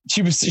me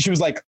she was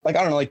like I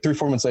don't know, like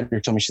 3-4 months later,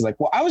 told me, she's like,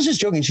 well, I was just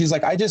joking. She's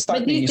like, I just thought.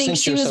 But do you think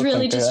she was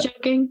really just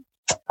joking?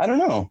 I don't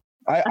know.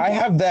 I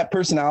have that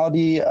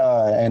personality,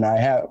 and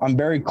I'm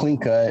very clean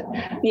cut.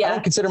 Yeah. I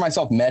don't consider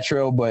myself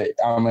metro, but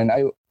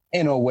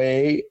in a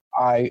way,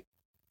 I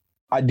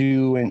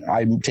do, and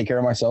I take care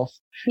of myself.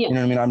 Yeah. You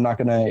know what I mean? I'm not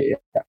gonna.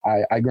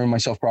 I groom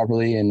myself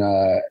properly, and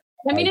I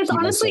mean, it's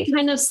honestly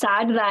kind of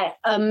sad that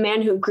a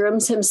man who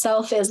grooms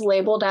himself is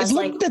labeled as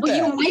like, well,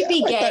 you might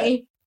be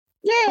gay.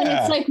 Yeah. And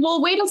it's like,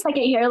 well, wait a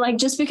second here. Like,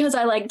 just because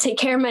I like take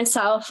care of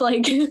myself,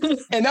 like.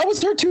 And that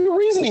was her two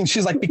reasoning.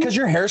 She's like, because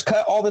your hair's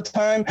cut all the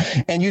time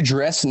and you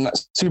dress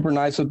super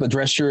nice with the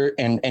dress shirt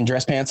and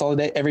dress pants all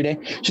day, every day.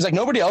 She's like,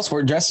 nobody else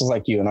dresses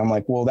like you. And I'm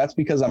like, well, that's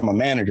because I'm a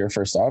manager,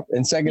 first off.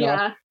 And second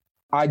off,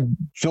 I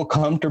feel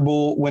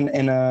comfortable when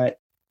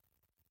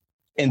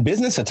in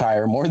business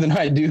attire more than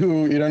I do.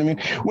 You know what I mean?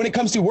 When it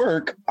comes to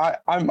work,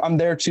 I'm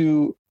there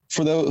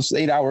for those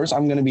 8 hours,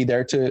 I'm going to be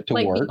there to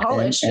like work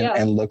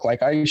and look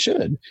like I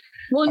should.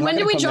 Well, when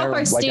do we drop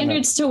our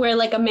standards to where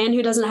like a man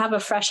who doesn't have a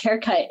fresh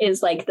haircut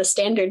is like the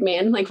standard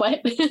man? Like what?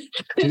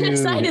 Who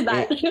decided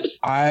that?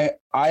 I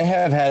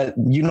have had,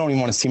 you don't even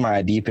want to see my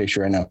ID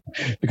picture right now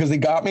because they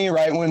got me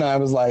right when I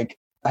was like,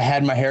 I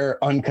had my hair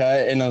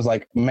uncut and I was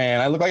like, man,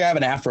 I look like I have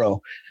an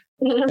afro.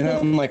 And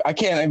I'm like, I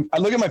can't. I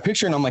look at my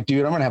picture and I'm like,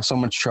 dude, I'm gonna have so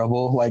much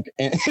trouble. Like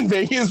in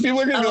Vegas, people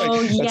are gonna be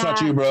like, that's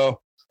not you, bro.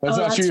 That's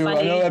not you. Funny.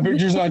 I know that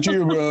picture's not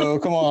you, bro.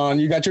 Come on.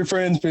 You got your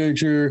friend's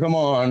picture. Come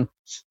on.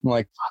 I'm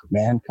like, fuck,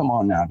 man, come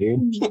on now,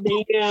 dude.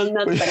 Damn,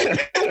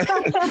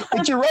 that's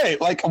but you're right.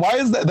 Like, why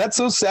is that? That's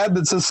so sad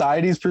that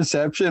society's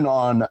perception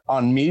on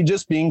me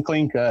just being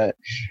clean cut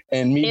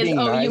and me being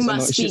nice. You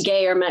must be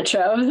gay or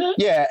metro.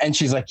 Yeah. And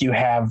she's like, you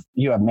have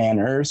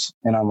manners.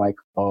 And I'm like,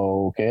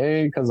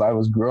 okay. Cause I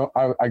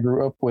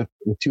grew up with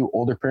two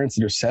older parents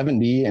that are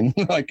 70 and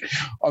like,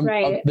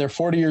 they're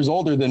 40 years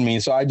older than me.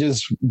 So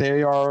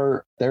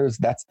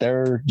that's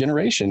their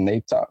generation. They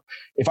talk.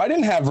 If I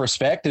didn't have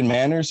respect and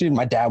manners, dude,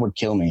 my dad would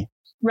kill me.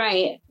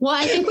 Right. Well,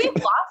 I think we've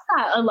lost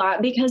that a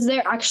lot because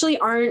there actually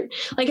aren't,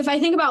 like, if I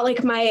think about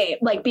like my,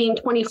 like being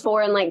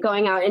 24 and like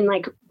going out and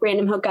like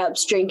random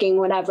hookups, drinking,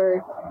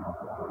 whatever.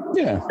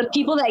 Yeah. The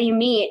people that you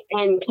meet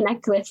and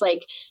connect with,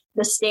 like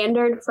the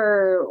standard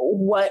for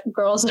what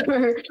girls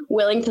are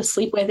willing to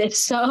sleep with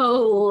is so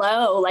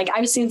low. Like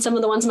I've seen some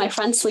of the ones my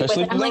friends sleep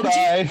with. I'm like,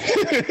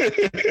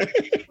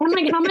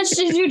 how much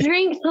did you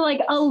drink to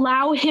like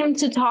allow him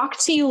to talk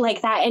to you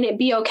like that and it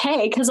be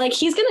okay? Cause like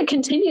he's going to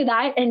continue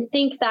that and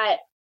think that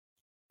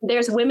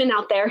there's women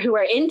out there who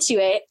are into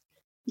it.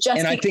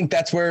 And I think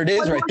that's where it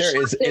is right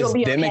there is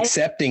them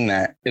accepting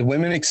that.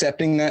 Women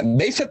accepting that.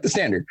 They set the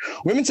standard.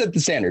 Women set the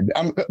standard.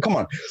 Come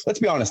on, let's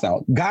be honest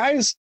now.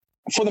 Guys,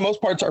 for the most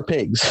part, are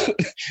pigs.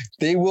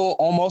 They will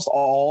almost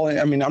all.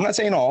 I mean, I'm not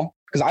saying all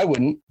because I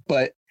wouldn't,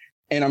 but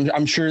and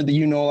I'm sure that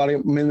a lot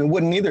of men that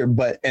wouldn't either.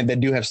 And they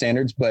do have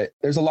standards. But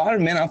there's a lot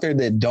of men out there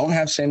that don't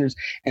have standards,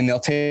 and they'll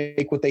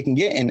take what they can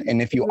get.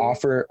 And if you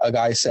offer a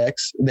guy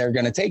sex, they're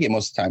going to take it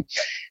most of the time,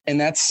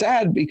 and that's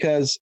sad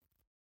because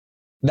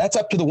that's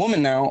up to the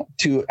woman now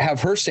to have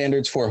her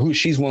standards for who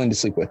she's willing to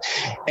sleep with.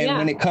 And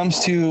when it comes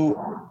to,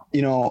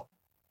 you know,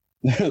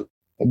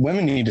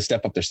 women need to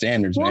step up their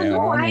standards, man.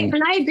 No,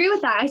 and I agree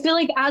with that. I feel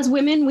like as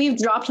women, we've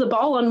dropped the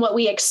ball on what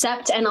we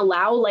accept and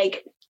allow.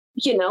 Like,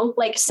 you know,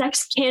 like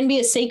sex can be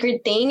a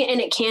sacred thing and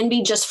it can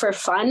be just for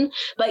fun,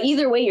 but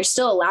either way, you're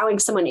still allowing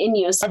someone in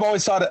you. So- I've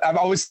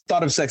always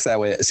thought of sex that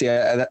way. See,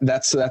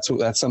 that's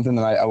something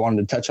that I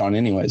wanted to touch on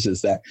anyways,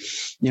 is that,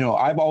 you know,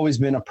 I've always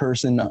been a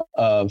person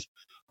of,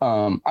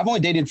 I've only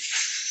dated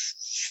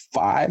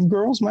 5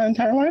 girls my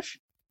entire life.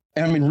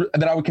 And I mean,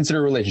 that I would consider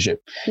a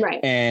relationship.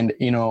 Right. And,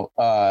 you know,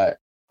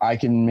 I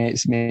can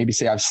maybe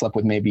say I've slept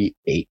with maybe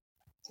 8.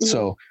 Mm-hmm.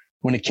 So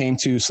when it came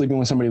to sleeping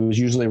with somebody, it was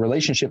usually a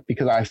relationship,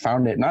 because I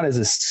found it not as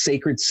a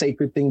sacred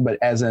thing, but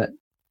as a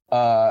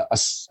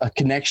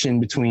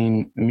connection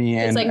between me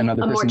and like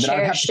another person that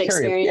I have to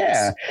carry.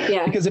 Yeah.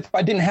 Because if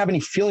I didn't have any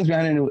feelings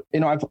behind it, you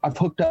know, I've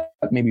hooked up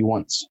maybe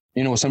once,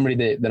 you know, with somebody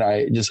that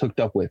I just hooked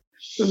up with.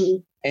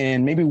 Mm-hmm.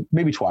 And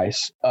maybe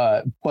twice.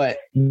 But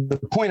the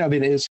point of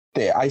it is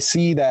that I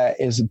see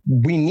that is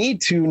we need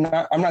to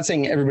I'm not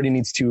saying everybody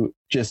needs to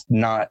just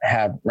not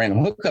have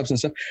random hookups and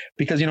stuff,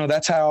 because, you know,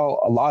 that's how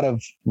a lot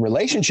of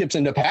relationships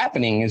end up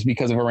happening, is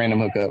because of a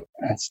random hookup.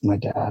 That's my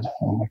dad.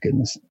 Oh my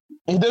goodness.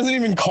 He doesn't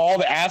even call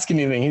to ask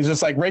anything. He's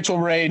just like, Rachel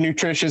Ray,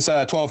 nutritious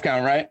 12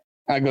 count, right?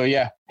 I go,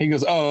 yeah. He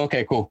goes, oh,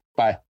 okay, cool.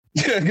 Bye.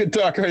 Good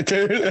talk right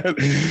there.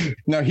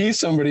 Now he's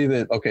somebody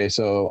that, okay,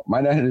 so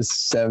my dad is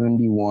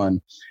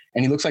 71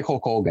 and he looks like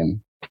Hulk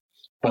Hogan,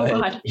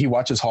 but he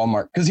watches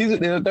Hallmark, because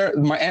they're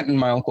my aunt and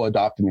my uncle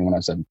adopted me when I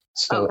was 7.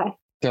 So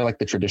they're like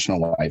the traditional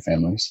white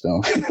family.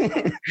 So,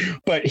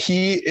 but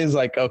he is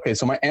like, okay,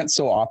 so my aunt's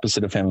so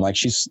opposite of him. Like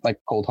she's like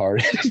cold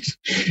hearted.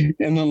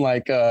 And then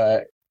like,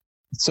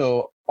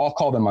 so I'll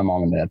call them my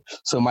mom and dad.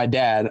 So my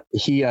dad,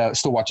 he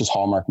still watches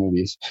Hallmark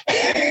movies.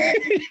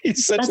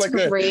 He's such like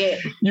great.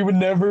 You would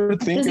never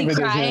think of it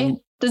as him.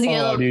 Does he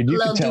get dude, you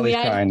can tell he's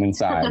crying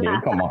inside,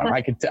 dude. Come on.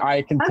 I can tell.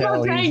 I'm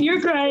not crying,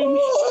 you're crying.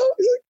 Oh,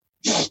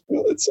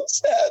 it's so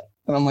sad.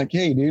 And I'm like,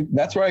 hey, dude,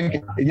 that's where I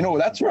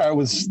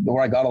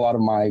got a lot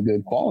of my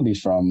good qualities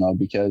from, though,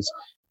 because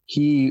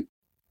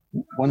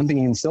one thing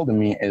he instilled in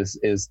me is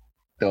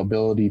the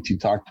ability to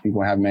talk to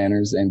people, have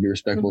manners, and be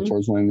respectful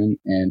towards women,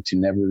 and to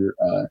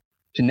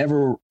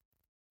never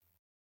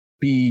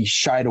be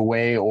shied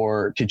away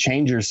or to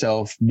change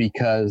yourself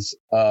because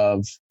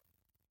of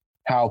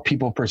how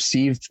people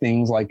perceive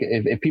things. Like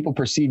if people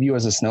perceive you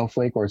as a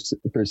snowflake or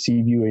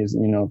perceive you as,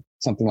 you know,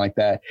 something like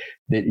that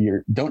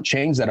don't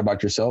change that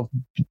about yourself.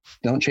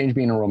 Don't change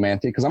being a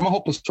romantic, because I'm a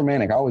hopeless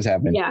romantic. I always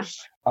have been. Yeah.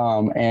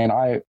 And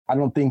I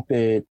don't think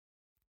that,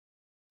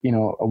 you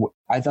know,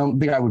 I don't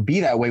think I would be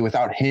that way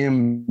without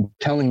him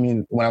telling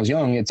me when I was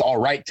young, it's all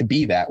right to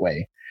be that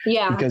way.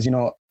 Yeah. Because, you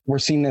know, we're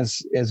seen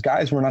as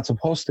guys, we're not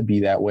supposed to be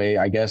that way,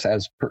 I guess,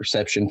 as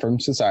perception from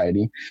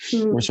society.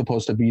 Mm-hmm. We're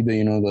supposed to be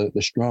the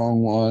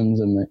strong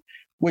ones,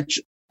 which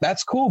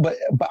that's cool. But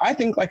I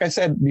think, like I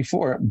said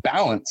before,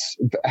 balance.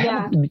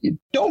 Yeah.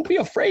 Don't be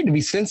afraid to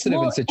be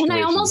sensitive in situations.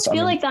 And I almost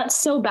feel like that's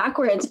so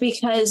backwards,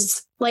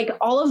 because like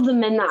all of the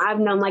men that I've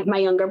known, like my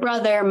younger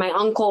brother, my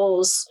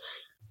uncles,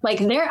 like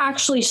they're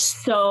actually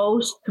so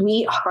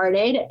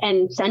sweet-hearted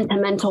and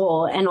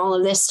sentimental and all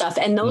of this stuff.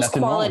 And those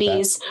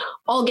qualities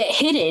all get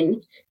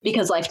hidden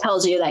because life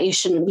tells you that you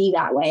shouldn't be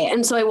that way.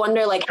 And so I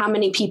wonder, like, how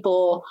many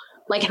people,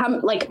 like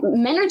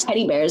men are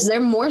teddy bears. They're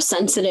more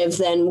sensitive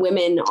than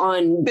women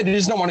on. They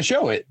just don't want to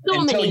show it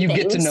until you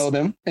get to know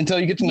them. Until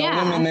you get to know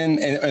them, and then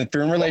if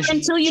you're in a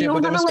relationship, until you know how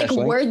to like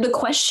word the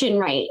question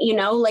right. You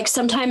know, like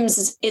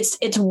sometimes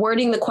it's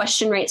wording the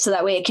question right so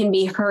that way it can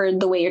be heard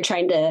the way you're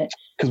trying to.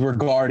 Because we're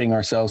guarding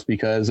ourselves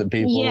because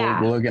people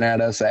are looking at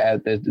us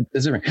at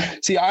this.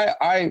 See,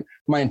 I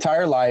my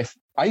entire life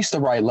I used to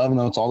write love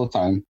notes all the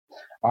time.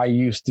 My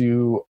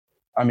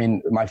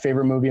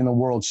favorite movie in the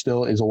world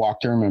still is A Walk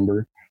to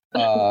Remember. You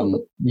know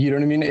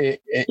what I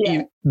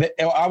mean?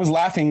 I was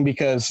laughing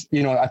because,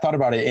 you know, I thought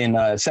about it in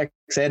sex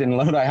ed in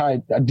Lodi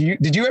High.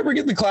 Did you ever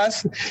get the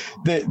class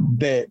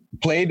that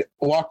played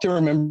Walk to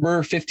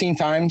Remember 15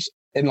 times?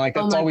 And like,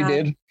 that's all we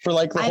did for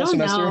like the whole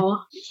semester.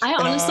 I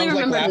honestly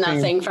remember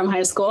nothing from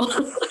high school.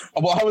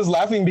 Well, I was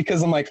laughing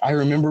because I'm like, I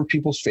remember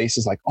people's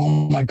faces like, oh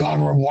my God,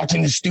 we're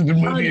watching this stupid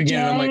movie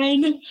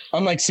again.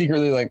 I'm like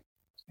secretly like,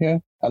 yeah,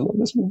 I love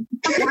this movie.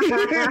 That's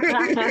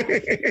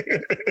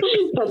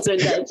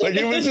fantastic. Like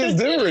it was just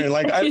different.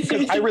 Like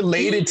I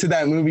related to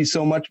that movie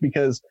so much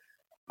because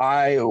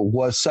I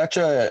was such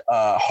a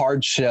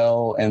hard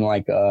shell, and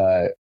like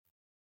I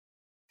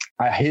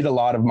hid a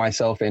lot of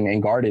myself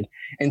and guarded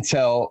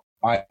until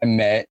I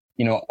met,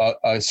 you know,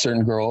 a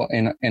certain girl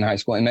in high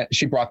school, and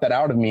she brought that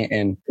out of me,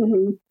 and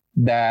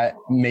that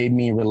made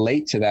me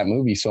relate to that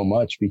movie so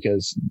much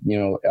because, you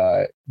know,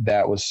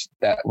 that was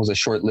a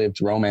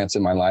short-lived romance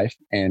in my life,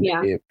 and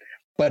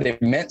but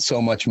it meant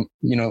so much.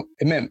 You know,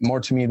 it meant more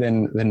to me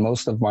than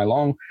most of my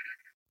long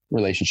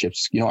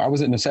relationships. You know, I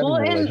was in a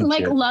 7-year relationship. And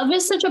like love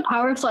is such a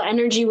powerful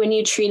energy when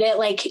you treat it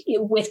like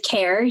with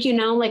care, you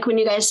know, like when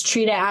you guys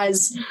treat it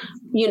as,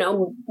 you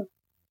know,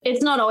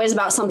 it's not always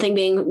about something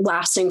being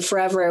lasting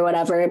forever or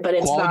whatever, but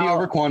it's quality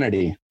over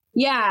quantity.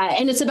 Yeah.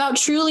 And it's about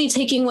truly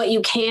taking what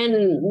you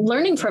can,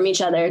 learning from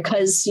each other.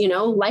 Cause you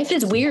know, life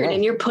is weird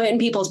and you're put in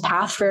people's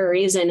path for a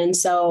reason. And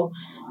so,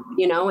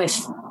 you know,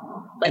 if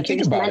like you're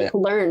just meant to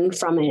learn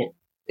from it.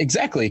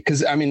 Exactly.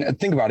 Cause I mean,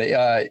 think about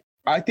it.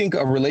 I think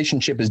a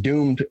relationship is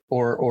doomed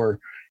or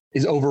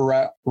is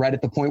over right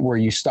at the point where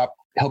you stop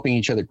helping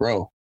each other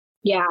grow.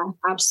 Yeah,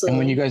 absolutely. And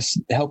when you guys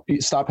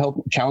stop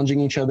challenging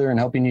each other and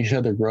helping each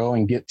other grow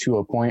and get to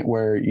a point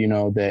where, you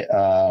know, that,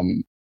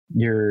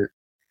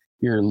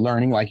 you're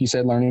learning, like you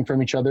said, learning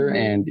from each other,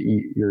 and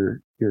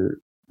you're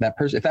that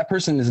person, if that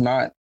person is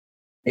not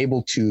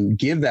able to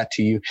give that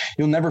to you,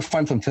 you'll never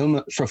find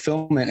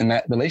fulfillment in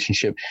that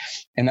relationship.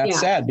 And that's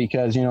sad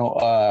because, you know,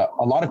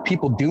 a lot of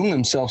people doom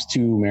themselves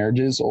to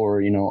marriages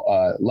or, you know,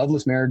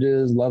 loveless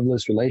marriages,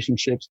 loveless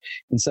relationships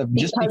and stuff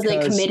because they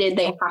committed,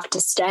 they have to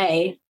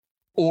stay.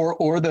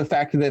 Or the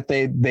fact that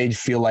they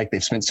feel like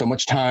they've spent so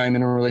much time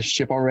in a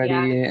relationship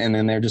already, and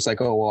then they're just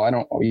like, oh, well, I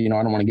don't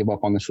want to give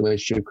up on this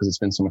relationship because it's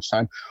been so much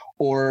time.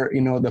 Or,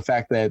 you know, the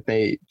fact that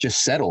they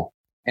just settle.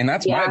 And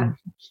that's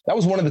that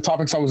was one of the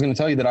topics I was going to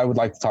tell you that I would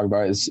like to talk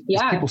about is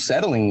people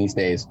settling these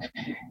days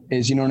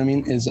is, you know what I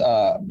mean? Is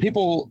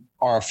people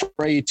are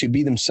afraid to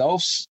be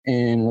themselves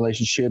in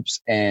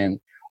relationships and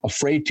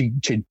afraid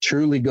to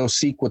truly go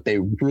seek what they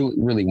really,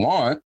 really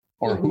want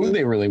or who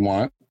they really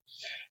want,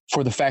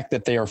 for the fact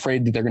that they are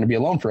afraid that they're going to be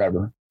alone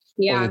forever.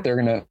 Yeah. Or that they're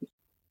going to.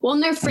 Well,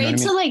 and they're afraid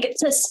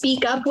to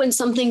speak up when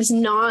something's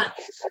not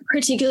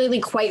particularly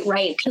quite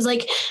right. Cause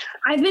like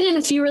I've been in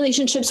a few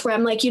relationships where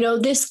I'm like, you know,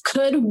 this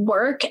could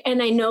work.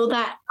 And I know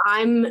that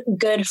I'm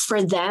good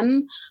for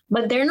them,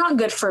 but they're not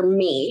good for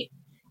me.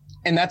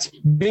 And that's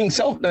being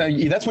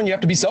that's when you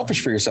have to be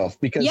selfish for yourself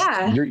because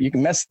you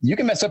can mess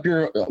up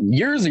your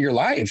years of your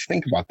life.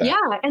 Think about that.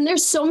 Yeah. And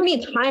there's so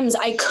many times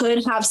I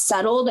could have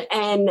settled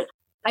and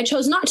I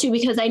chose not to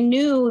because I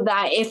knew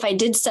that if I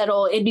did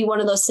settle, it'd be one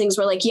of those things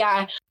where like,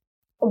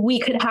 we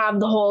could have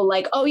the whole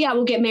like, oh yeah,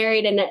 we'll get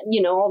married and,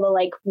 you know, all the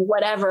like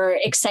whatever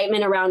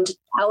excitement around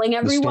telling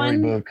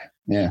everyone. The storybook.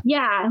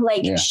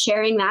 Yeah.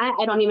 Sharing that.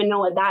 I don't even know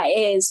what that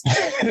is,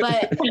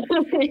 but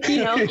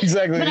you know,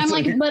 exactly. But I'm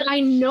like, but I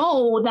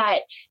know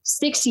that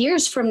 6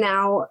 years from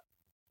now,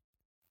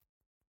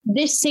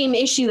 this same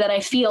issue that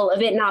I feel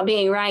of it not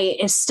being right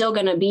is still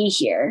going to be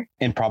here.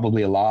 And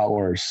probably a lot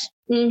worse.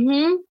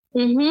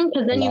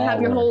 Because then you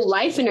have your whole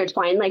life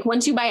intertwined. Like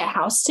once you buy a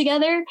house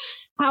together,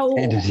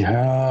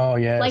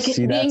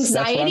 the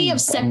anxiety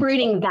of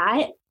separating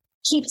that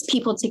keeps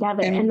people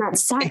together, and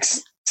that's sad.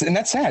 And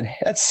that's sad.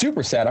 That's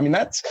super sad. I mean,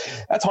 that's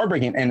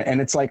heartbreaking. And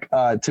it's like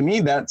to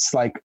me, that's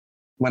like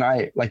when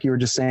like you were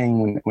just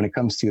saying when it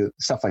comes to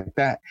stuff like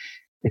that.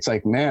 It's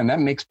like, man,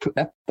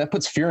 that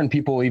puts fear in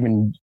people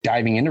even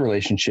diving into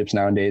relationships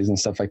nowadays and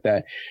stuff like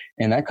that.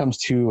 And that comes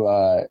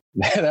to,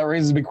 that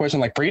raises a big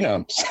question like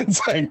prenups.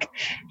 It's like,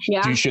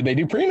 should they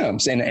do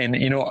prenups? And,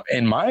 you know,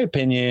 in my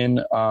opinion,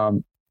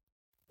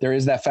 there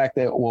is that fact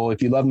that, well,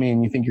 if you love me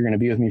and you think you're going to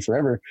be with me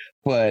forever,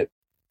 but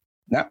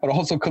it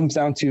also comes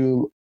down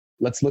to,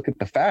 let's look at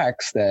the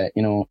facts that,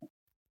 you know,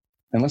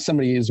 unless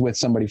somebody is with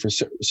somebody for a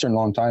certain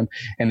long time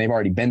and they've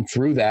already been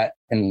through that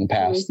in the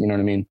past, you know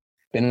what I mean?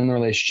 Been in a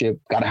relationship,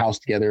 got a house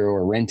together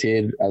or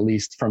rented at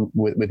least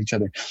with each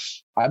other.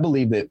 I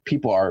believe that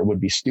people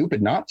would be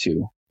stupid not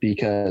to,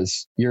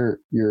 because you're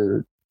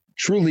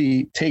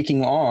truly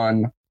taking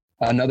on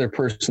another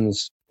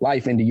person's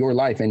life into your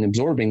life and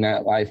absorbing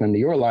that life into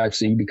your life.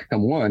 So you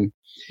become one.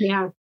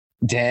 Yeah.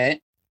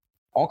 Debt,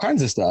 all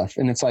kinds of stuff.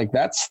 And it's like,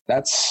 that's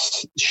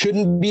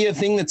shouldn't be a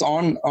thing that's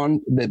on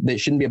that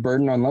shouldn't be a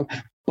burden on love.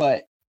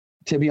 But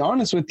to be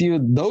honest with you,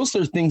 those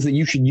are things that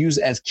you should use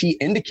as key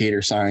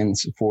indicator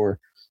signs for,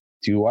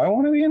 do I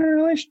want to be in a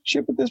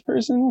relationship with this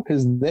person?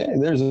 Because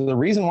there's a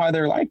reason why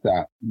they're like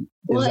that.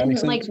 Well,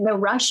 and like the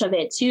rush of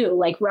it too,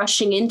 like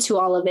rushing into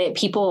all of it.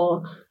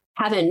 People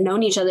haven't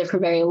known each other for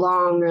very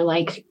long, or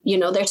like, you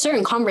know, there's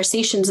certain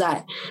conversations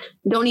that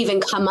don't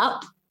even come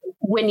up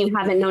when you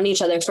haven't known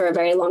each other for a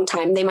very long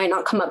time. They might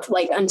not come up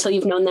like until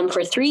you've known them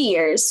for 3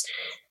 years.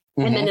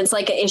 And then it's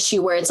like an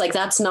issue where it's like,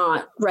 that's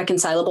not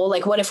reconcilable.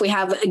 Like, what if we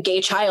have a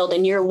gay child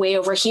and you're way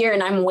over here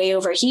and I'm way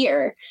over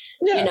here,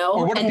 you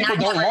know, and that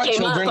never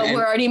came up, but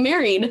we're already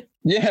married.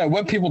 Yeah.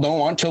 What people don't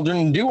want children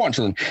and do want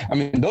children. I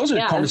mean, those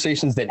are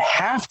conversations that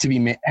have to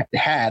be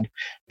had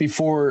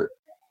before.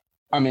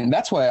 I mean,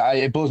 that's why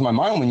it blows my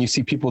mind when you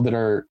see people that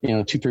are, you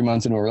know, 2-3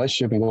 months into a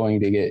relationship and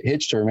going to get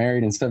hitched or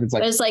married and stuff.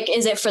 It's like,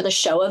 is it for the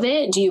show of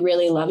it? Do you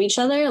really love each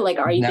other? Like,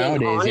 are you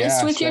being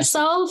honest with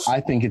yourself? I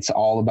think it's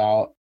all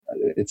about,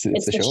 it's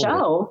the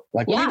show.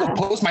 Like, when people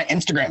post my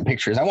Instagram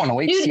pictures, I want to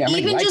wait to see how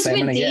many likes I'm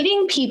gonna get. Even just with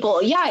dating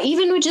people. Yeah.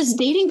 Even with just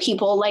dating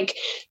people, like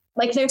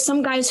there's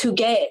some guys who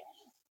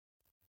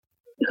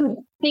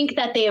think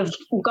that they have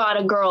got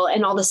a girl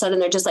and all of a sudden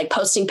they're just like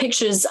posting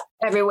pictures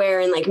everywhere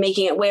and like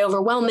making it way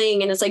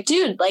overwhelming. And it's like,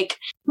 dude, like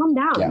calm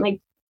down. Yeah.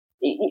 Like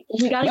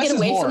we got to get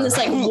away from this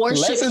like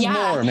worship.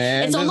 More,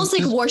 man. It's almost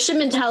like worship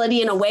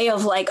mentality in a way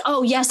of like,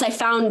 oh yes, I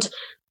found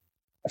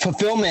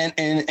fulfillment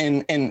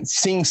and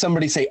seeing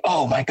somebody say,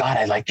 "Oh my God,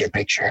 I like your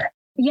picture."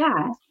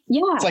 Yeah.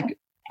 It's like,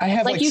 I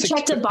have like you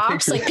checked a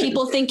box, pictures. Like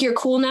people think you're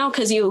cool now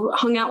because you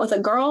hung out with a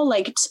girl.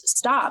 Like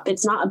stop.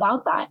 It's not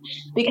about that,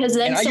 because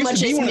then so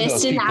much is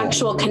missed in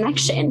actual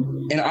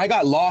connection. And I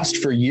got lost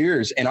for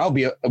years, and I'll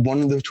be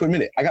one of the to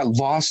admit it. I got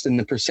lost in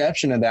the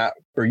perception of that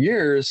for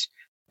years,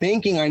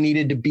 thinking I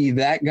needed to be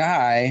that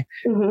guy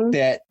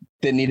that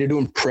needed to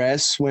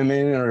impress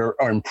women or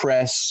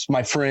impress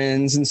my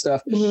friends and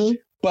stuff.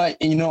 But,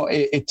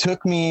 it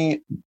took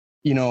me,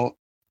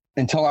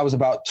 until I was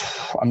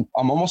I'm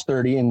almost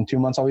 30. In 2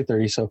 months, I'll be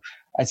 30. So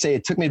I'd say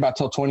it took me about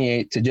till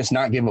 28 to just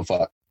not give a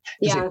fuck.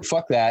 Yeah. Say,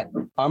 fuck that.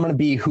 I'm going to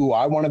be who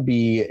I want to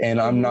be.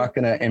 And I'm not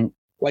going to, and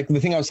like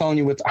the thing I was telling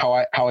you with how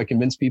I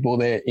convinced people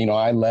that,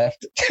 I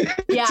left.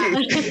 Yeah.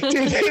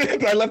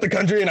 I left the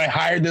country and I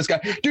hired this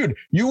guy. Dude,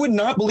 you would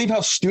not believe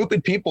how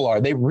stupid people are.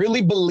 They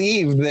really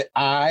believe that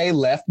I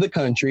left the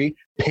country,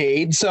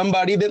 paid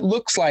somebody that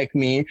looks like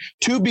me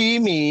to be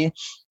me.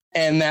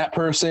 And that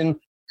person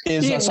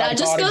is a psychotic, that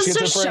just goes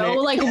to show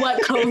like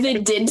what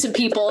COVID did to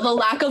people, the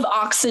lack of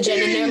oxygen.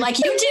 And they're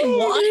like, you did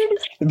what?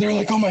 They're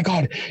like, oh my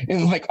God.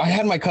 And like, I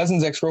had my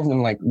cousin's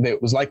ex-girlfriend, like,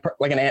 that was like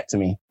an aunt to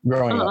me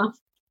growing up.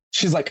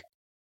 She's like,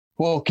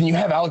 well, can you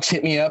have Alex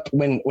hit me up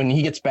when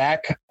he gets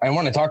back? I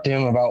want to talk to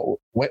him about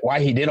why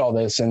he did all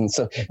this. And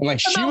so, and like,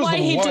 she was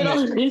the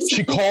one that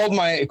she called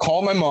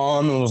my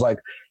mom and was like,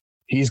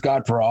 he's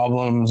got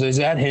problems. Is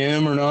that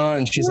him or not?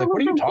 And she's like,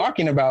 what are you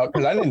talking about?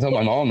 Because I didn't tell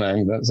my mom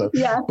that. So,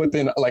 yeah. But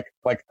then like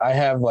I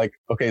have like,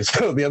 okay,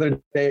 so the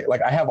other day,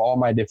 like I have all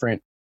my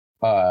different,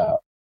 for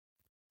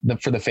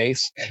the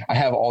face, I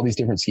have all these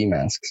different ski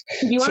masks.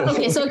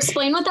 So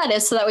explain what that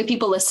is so that way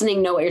people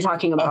listening know what you're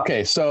talking about.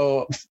 Okay.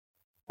 So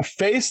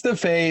face to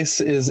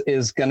face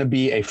is going to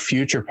be a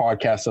future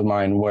podcast of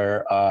mine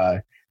where,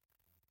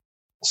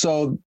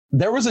 so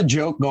there was a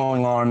joke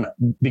going on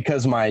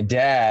because my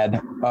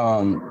dad,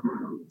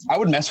 I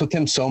would mess with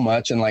him so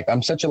much. And like,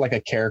 I'm such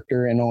a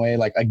character in a way,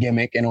 like a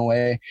gimmick in a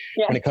way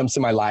when it comes to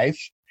my life.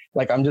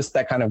 Like, I'm just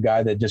that kind of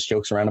guy that just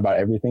jokes around about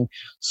everything.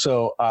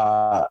 So,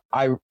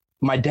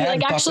 my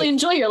dad actually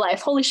enjoy your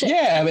life. Holy shit.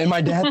 Yeah. And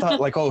my dad thought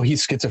like, oh,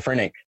 he's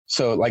schizophrenic.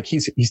 So like,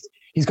 he's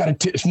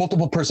got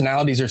multiple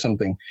personalities or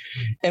something.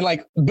 And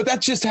like, but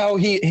that's just how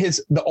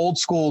the old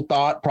school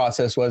thought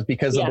process was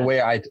because of the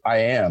way I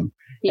am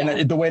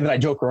and the way that I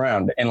joke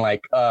around. And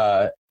like,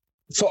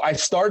 so I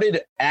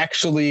started I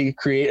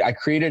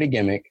created a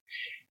gimmick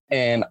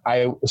and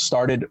I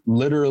started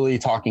literally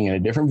talking in a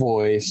different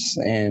voice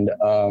and,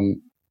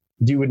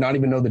 you would not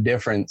even know the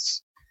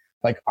difference.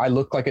 Like I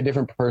look like a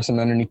different person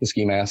underneath the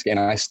ski mask and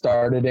I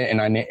started it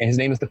and his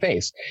name is The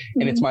Face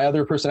and it's my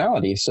other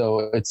personality.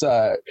 So it's,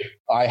 I'm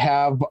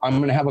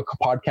going to have a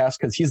podcast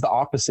because he's the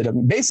opposite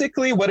of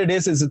basically what it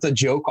is it's a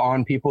joke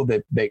on people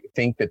that they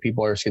think that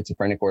people are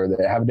schizophrenic or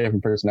that have a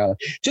different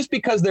personality just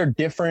because they're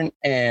different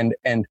and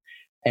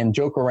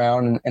joke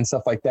around and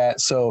stuff like that.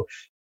 So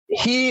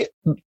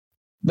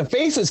The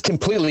Face is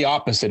completely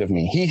opposite of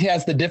me. He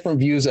has the different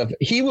views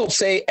he will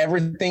say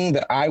everything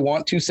that I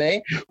want to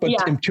say, but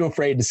I'm too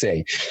afraid to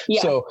say.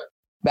 Yeah. So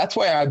that's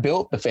why I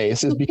built The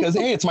Face is because,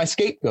 hey, it's my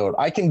scapegoat.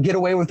 I can get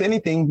away with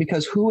anything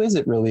because who is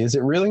it really? Is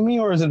it really me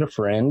or is it a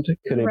friend?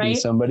 Could it be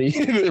somebody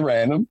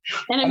random?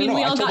 And I mean,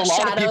 we all got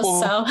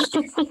shadows, so.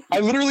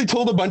 I literally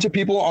told a bunch of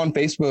people on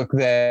Facebook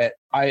that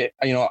I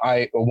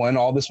won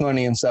all this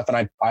money and stuff. And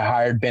I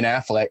hired Ben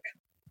Affleck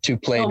to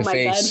play The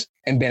Face. God.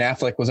 And Ben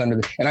Affleck was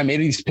and I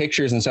made these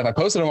pictures and stuff. I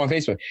posted them on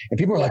Facebook and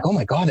people were like, oh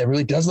my God, that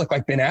really does look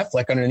like Ben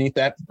Affleck underneath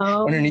that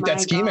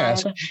ski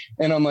mask.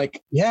 And I'm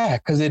like, yeah,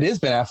 cause it is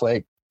Ben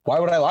Affleck. Why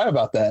would I lie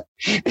about that?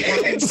 But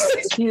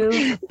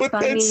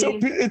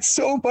it's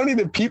so funny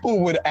that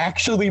people would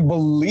actually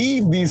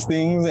believe these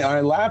things. And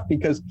I laugh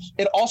because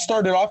it all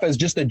started off as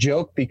just a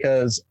joke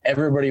because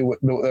anybody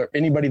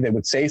that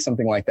would say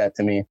something like that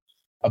to me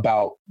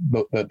about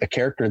the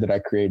character that I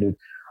created,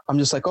 I'm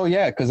just like, oh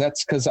yeah, because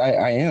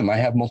I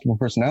have multiple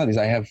personalities.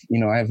 I have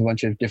a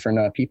bunch of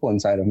different people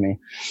inside of me.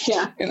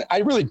 Yeah. And I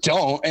really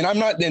don't. And I'm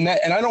not in that.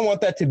 And I don't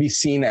want that to be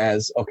seen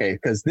as, okay,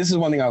 because this is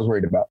one thing I was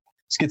worried about.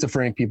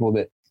 Schizophrenic people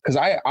because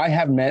I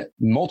have met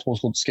multiple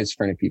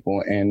schizophrenic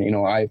people and,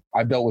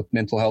 I've dealt with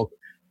mental health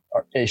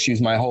issues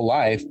my whole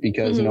life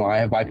because, I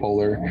have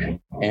bipolar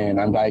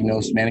and I'm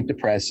diagnosed manic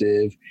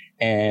depressive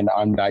and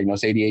I'm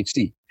diagnosed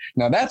ADHD.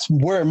 Now that's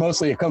where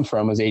mostly it comes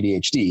from is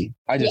ADHD.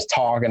 I just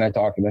talk and I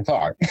talk and I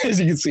talk, as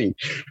you can see.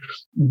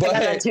 But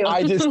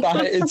I just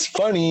thought it's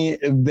funny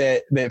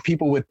that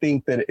people would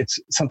think that it's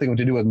something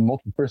to do with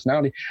multiple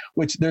personality,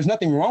 which there's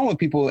nothing wrong with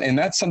people. And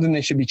that's something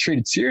that should be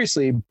treated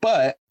seriously.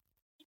 But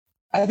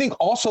I think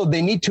also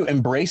they need to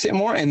embrace it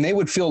more and they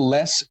would feel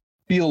less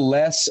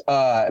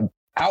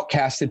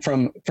outcasted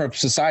from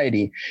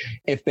society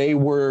if they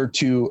were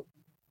to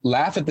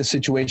laugh at the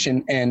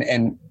situation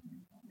and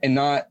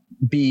not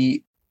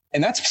be.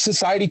 And that's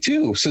society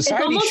too.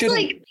 Society should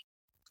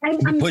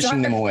I'm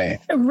pushing them away.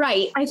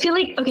 Right. I feel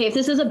like, okay, if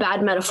this is a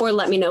bad metaphor,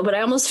 let me know. But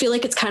I almost feel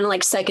like it's kind of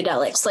like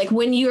psychedelics. Like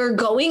when you're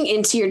going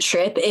into your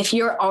trip, if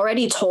you're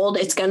already told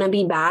it's going to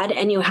be bad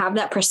and you have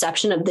that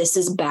perception of this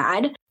is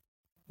bad,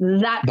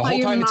 that's how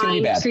your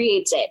mind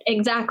creates it.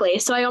 Exactly.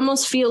 So I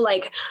almost feel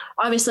like,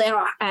 obviously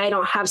I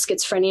don't have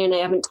schizophrenia and I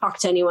haven't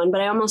talked to anyone,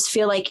 but I almost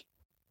feel like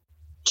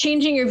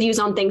changing your views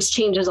on things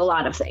changes a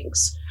lot of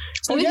things.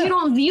 So if you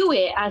don't view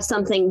it as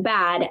something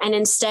bad, and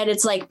instead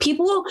it's like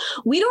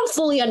we don't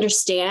fully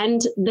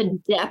understand the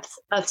depth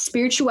of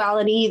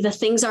spirituality, the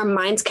things our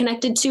mind's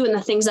connected to and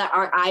the things that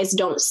our eyes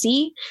don't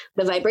see,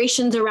 the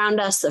vibrations around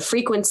us, the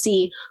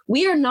frequency.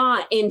 We are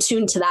not in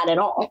tune to that at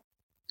all.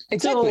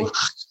 Exactly. So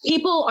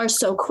people are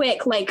so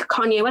quick, like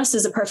Kanye West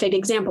is a perfect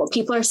example.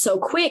 People are so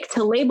quick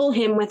to label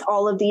him with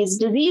all of these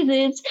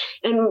diseases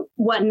and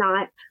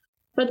whatnot.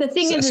 But the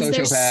thing is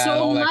there's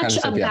so much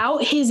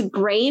about his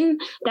brain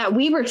that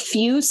we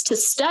refuse to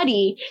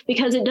study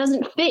because it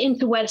doesn't fit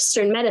into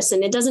Western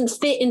medicine. It doesn't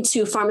fit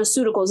into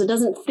pharmaceuticals. It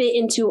doesn't fit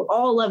into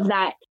all of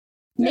that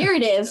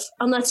narrative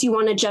unless you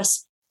want to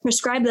just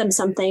prescribe them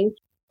something.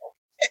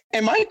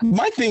 And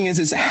my thing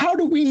is how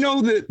do we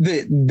know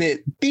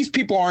that these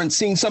people aren't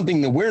seeing something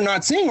that we're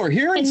not seeing or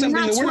hearing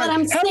something that we're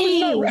not? How do we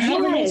know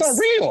it's not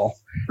real?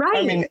 Right.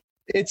 I mean,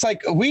 it's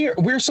like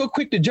we're so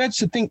quick to judge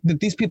to think that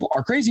these people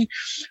are crazy.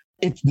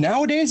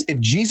 If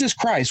Jesus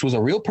Christ was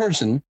a real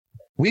person,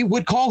 we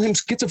would call him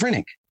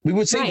schizophrenic. We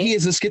would say he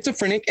is a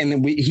schizophrenic, and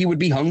then he would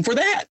be hung for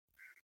that.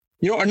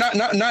 Or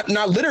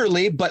not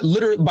literally, but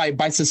literally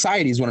by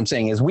society is what I'm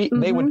saying is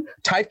they would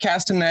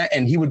typecast him that,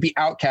 and he would be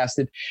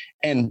outcasted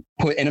and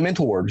put in a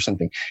mental ward or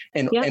something.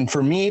 And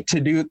for me to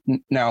do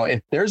now,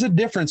 if there's a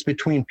difference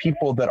between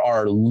people that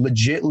are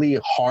legitly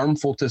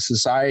harmful to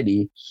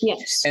society,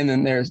 and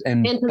then there's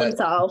to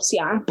themselves,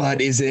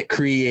 but is it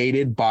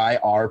created by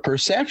our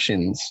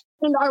perceptions?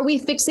 And are we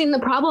fixing the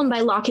problem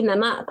by locking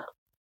them up?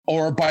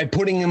 Or by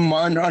putting them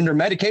under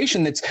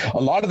medication that's a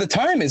lot of the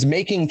time is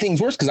making things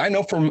worse. Because I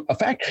know from a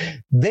fact,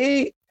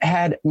 they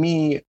had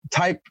me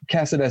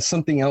typecasted as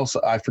something else.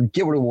 I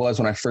forget what it was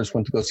when I first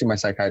went to go see my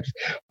psychiatrist.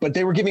 But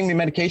they were giving me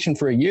medication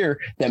for a year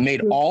that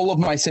made all of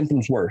my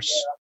symptoms worse.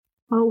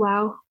 Oh,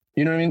 wow.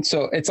 You know what I mean?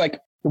 So it's like,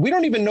 we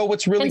don't even know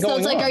what's really going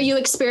on. So it's like, are you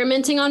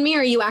experimenting on me? Or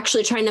are you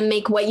actually trying to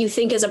make what you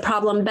think is a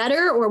problem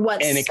better? Or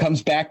what's... And it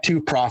comes back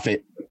to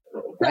profit.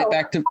 So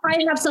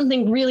I have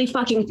something really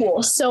fucking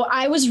cool. So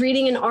I was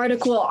reading an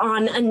article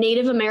on a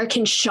Native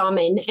American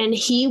shaman, and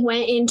he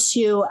went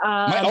into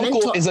my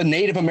uncle is a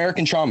Native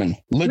American shaman,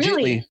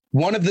 legitimately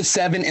one of the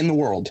 7 in the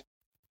world.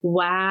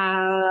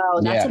 Wow,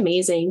 that's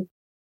amazing.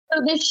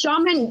 So this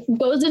shaman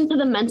goes into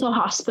the mental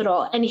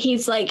hospital, and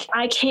he's like,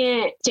 I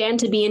can't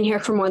stand to be in here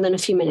for more than a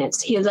few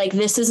minutes. He's like,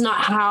 this is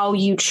not how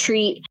you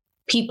treat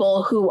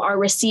people who are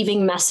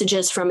receiving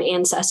messages from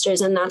ancestors.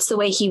 And that's the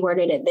way he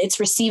worded it. It's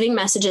receiving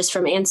messages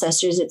from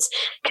ancestors. It's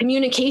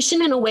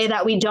communication in a way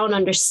that we don't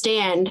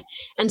understand.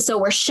 And so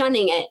we're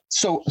shunning it.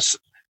 So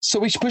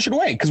we should push it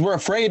away because we're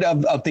afraid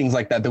of things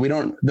like that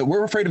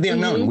we're afraid of the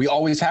unknown. We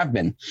always have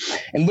been.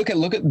 And look at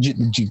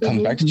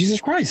comes back to Jesus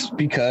Christ,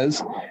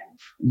 because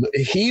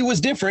he was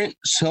different.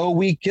 So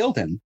we killed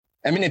him.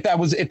 I mean,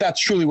 if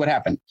that's truly what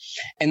happened.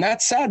 And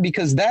that's sad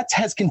because that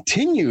has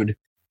continued.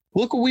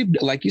 Look what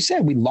like you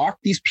said, we lock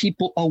these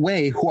people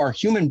away who are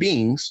human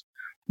beings.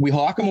 We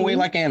lock them away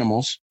like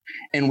animals,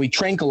 and we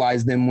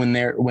tranquilize them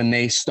when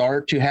they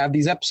start to have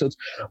these episodes.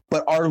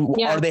 But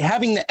are they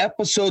having the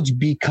episodes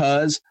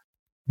because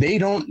they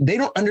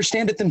don't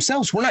understand it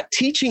themselves? We're not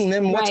teaching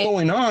them what's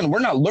going on. We're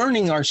not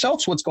learning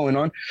ourselves what's going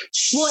on.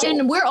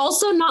 And we're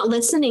also not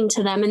listening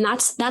to them. And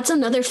that's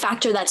another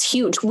factor that's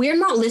huge. We're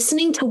not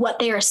listening to what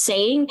they are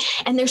saying.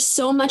 And there's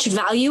so much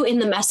value in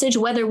the message,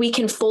 whether we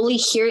can fully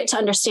hear it to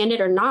understand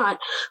it or not.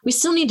 We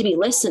still need to be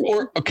listening.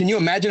 Or can you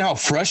imagine how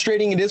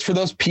frustrating it is for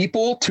those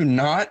people to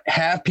not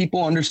have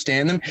people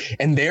understand them,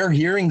 and they're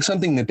hearing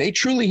something that they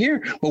truly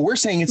hear, but we're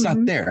saying it's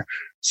not there.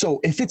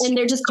 So and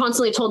they're just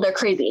constantly told they're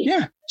crazy.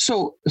 Yeah.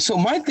 So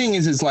my thing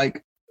is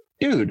like,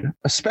 dude,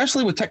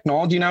 especially with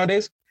technology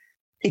nowadays,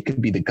 it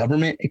could be the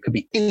government. It could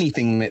be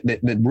anything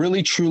that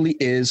really truly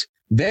is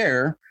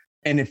there.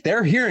 And if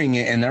they're hearing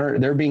it and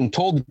they're being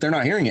told that they're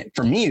not hearing it,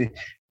 for me,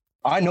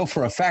 I know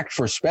for a fact,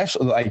 for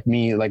especially like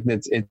me, like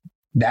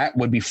that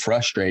would be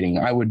frustrating.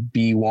 I would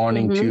be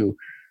wanting to,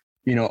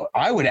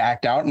 I would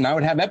act out and I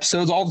would have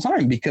episodes all the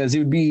time because it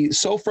would be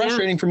so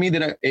frustrating for me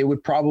that it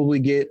would probably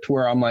get to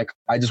where I'm like,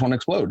 I just want to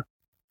explode.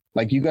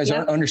 Like, you guys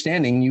aren't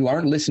understanding. You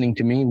aren't listening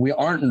to me. We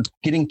aren't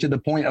getting to the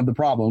point of the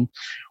problem.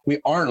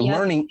 We aren't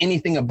learning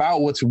anything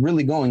about what's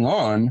really going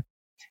on.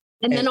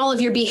 And then all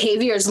of your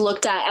behavior is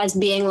looked at as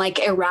being like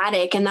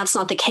erratic, and that's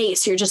not the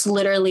case. You're just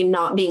literally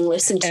not being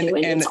listened to.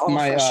 And it's all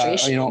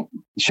frustration.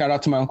 Shout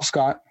out to my Uncle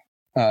Scott.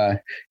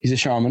 He's a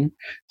shaman.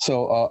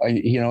 So,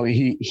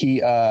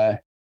 he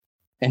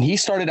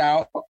started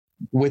out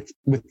with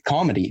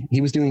comedy.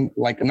 He was doing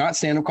like not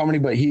stand-up comedy,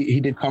 but he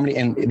did comedy,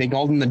 and they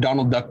called him the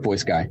Donald Duck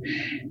voice guy.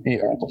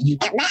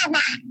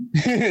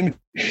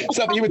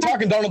 So he would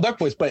talk in Donald Duck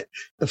voice. But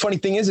the funny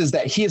thing is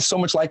that he is so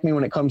much like me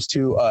when it comes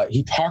to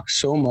he talks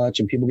so much,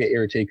 and people get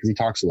irritated because he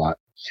talks a lot.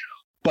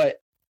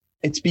 But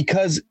it's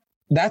because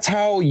that's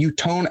how you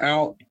tone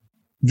out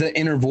the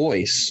inner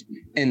voice,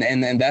 and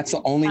that's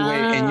the only way.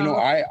 And you know,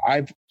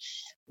 I've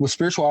with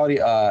spirituality,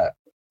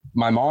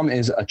 my mom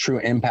is a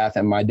true empath,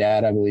 and my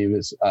dad, I believe,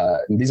 is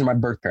these are my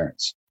birth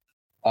parents,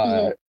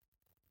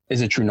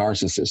 is a true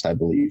narcissist, I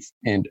believe.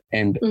 And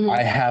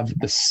I have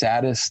the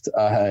saddest,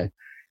 I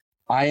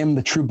am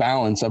the true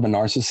balance of a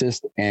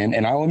narcissist,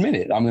 and I'll admit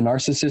it, I'm a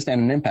narcissist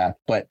and an empath.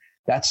 But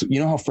that's, you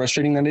know how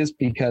frustrating that is,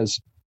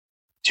 because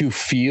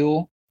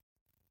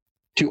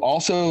to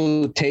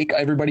also take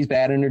everybody's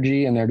bad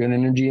energy and their good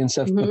energy and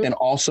stuff, but then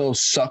also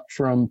suck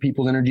from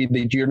people's energy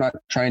that you're not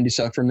trying to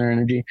suck from their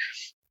energy.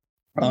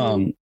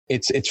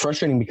 It's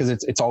frustrating because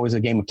it's always a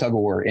game of tug of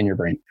war in your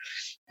brain,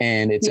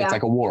 and it's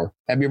like a war.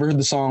 Have you ever heard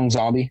the song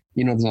Zombie?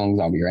 You know the song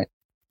Zombie, right?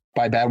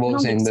 By Bad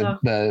Wolves and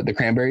the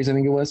Cranberries, I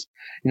think it was.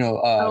 You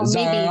know,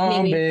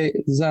 maybe.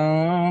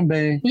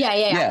 Zombie.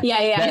 Yeah.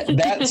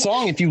 That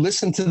song, if you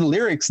listen to the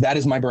lyrics, that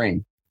is my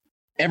brain.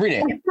 Every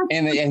day.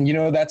 And you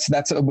know,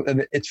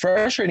 it's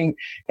frustrating.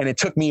 And it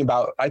took me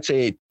about, I'd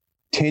say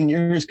 10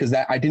 years, because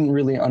I didn't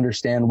really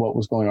understand what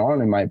was going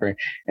on in my brain.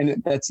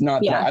 And that's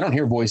not, I don't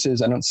hear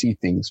voices, I don't see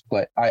things,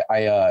 but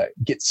I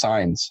get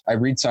signs. I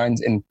read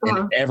signs in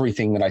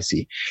everything that I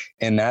see.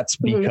 And that's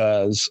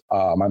because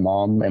my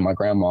mom and my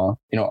grandma,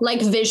 you know,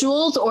 like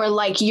visuals, or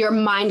like your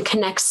mind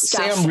connects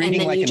stuff. Say I'm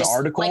reading like an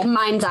article, like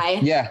mind's eye.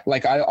 Yeah.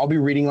 Like I'll be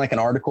reading like an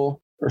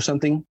article or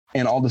something,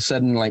 and all of a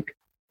sudden, like,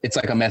 it's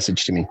like a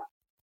message to me.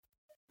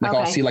 Like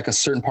I'll see like a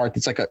certain part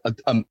that's like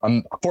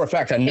for a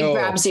fact, I know it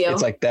grabs you.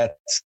 It's like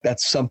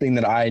that's something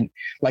that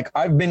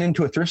I've been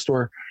into a thrift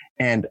store,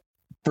 and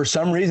for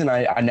some reason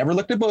I never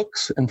looked at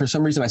books, and for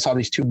some reason I saw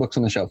these 2 books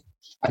on the shelf.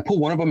 I pull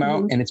one of them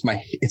out, and it's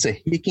a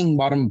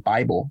Hickingbottom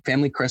Bible,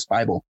 Family Crest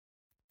Bible,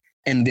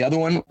 and the other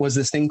one was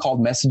this thing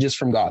called Messages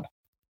from God.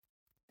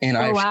 And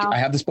I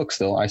have this book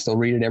still. I still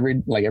read it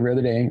every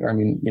other day, or I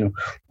mean, you know,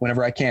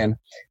 whenever I can,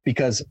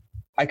 because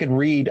I could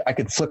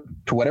flip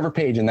to whatever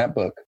page in that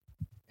book,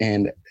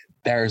 and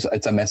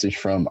it's a message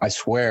from, I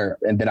swear,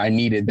 and that I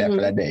needed that for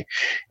that day.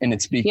 And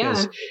it's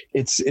because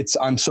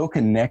I'm so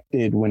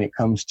connected when it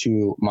comes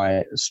to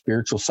my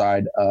spiritual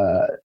side.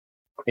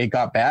 It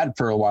got bad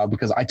for a while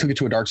because I took it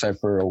to a dark side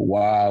for a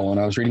while. When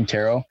I was reading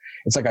tarot,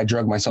 it's like I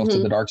drug myself to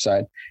the dark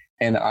side,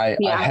 and I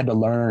had to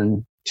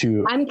learn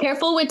to. I'm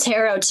careful with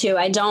tarot too.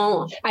 I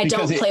don't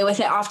play with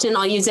it often.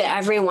 I'll use it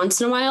every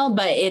once in a while,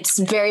 but it's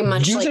very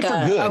much like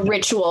a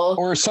ritual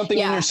or something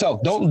in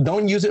yourself.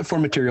 Don't use it for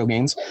material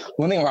gains.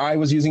 One thing I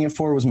was using it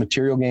for was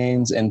material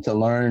gains, and to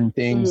learn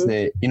things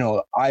that, you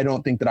know, I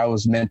don't think that I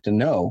was meant to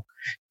know.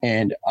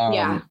 And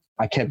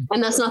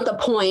and that's not the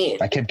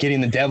point. I kept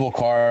getting the devil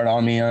card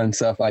on me and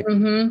stuff like,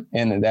 and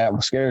that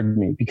scared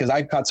me because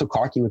I got so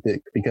cocky with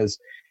it, because,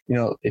 you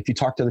know, if you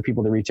talk to other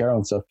people that read tarot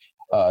and stuff,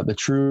 the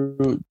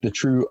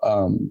true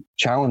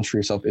challenge for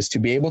yourself is to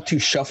be able to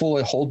shuffle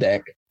a whole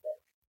deck,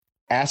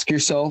 ask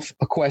yourself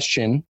a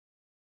question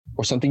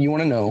or something you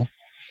want to know,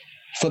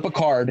 flip a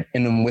card,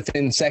 and then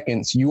within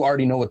seconds, you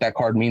already know what that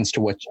card means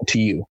to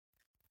you.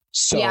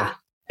 So,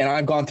 and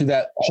I've gone through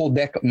that whole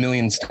deck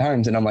millions of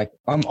times, and I'm like,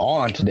 I'm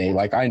on today.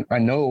 Like I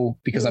know,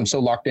 because I'm so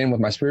locked in with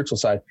my spiritual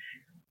side.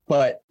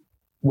 But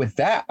with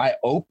that, I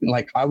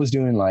was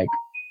doing like,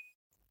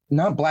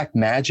 not black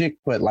magic,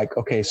 but like,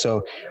 okay,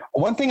 so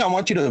one thing I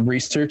want you to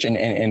research,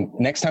 and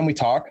next time we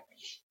talk,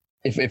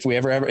 if you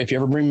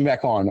ever bring me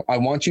back on, I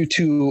want you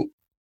to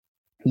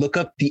look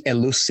up the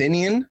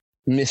Eleusinian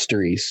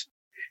mysteries.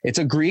 It's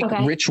a Greek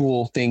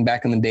ritual thing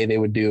back in the day they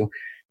would do.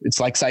 It's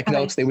like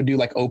psychedelics. They would do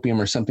like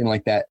opium or something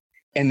like that.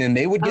 And then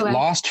they would get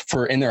lost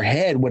in their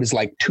head, what is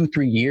like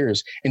 2-3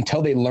 years,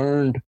 until they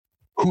learned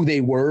who they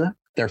were,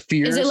 their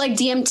fears. Is it like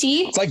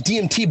DMT? It's like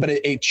DMT, but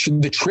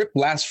the trip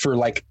lasts for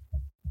like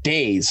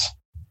days.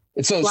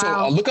 And so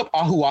look up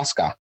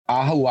ayahuasca.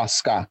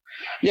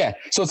 Yeah.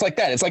 So it's like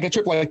that. It's like a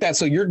trip like that.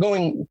 So you're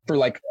going for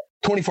like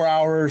 24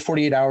 hours,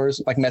 48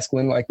 hours, like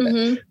mescaline, like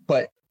that.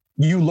 But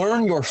you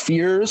learn your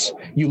fears,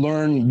 you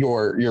learn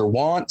your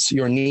wants,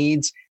 your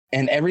needs,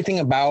 and everything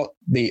about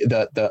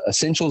the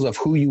essentials of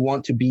who you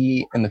want to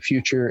be in the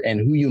future and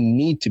who you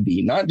need to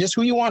be, not just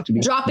who you want to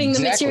be. Dropping the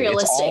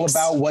materialistics. It's all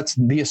about what's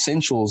the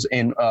essentials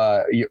and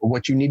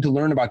what you need to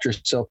learn about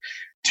yourself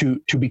to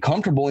be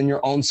comfortable in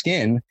your own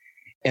skin.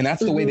 And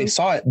that's the way they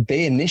saw it.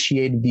 They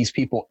initiated these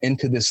people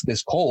into this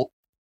cult,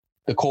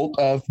 the cult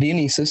of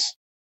Dionysus,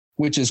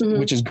 which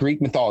is Greek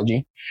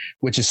mythology,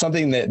 which is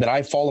something that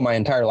I follow my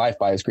entire life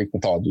by, is Greek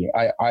mythology.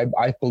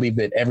 I believe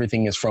that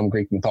everything is from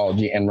Greek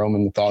mythology and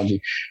Roman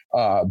mythology,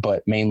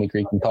 but mainly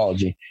Greek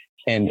mythology.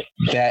 And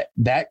that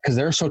because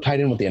they're so tied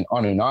in with the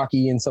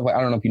Anunnaki and stuff like,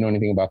 I don't know if you know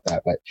anything about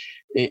that, but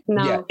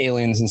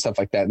aliens and stuff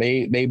like that.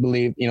 They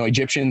believe, you know,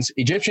 Egyptians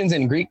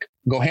and Greek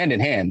go hand in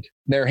hand.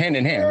 They're hand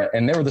in hand,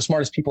 and they were the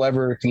smartest people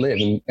ever to live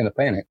in the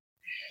planet.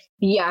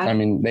 Yeah. I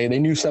mean, they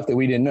knew stuff that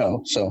we didn't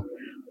know. So,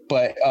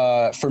 but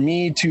for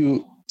me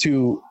to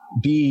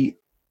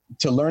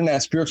learn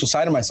that spiritual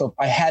side of myself,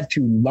 I had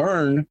to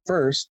learn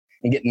first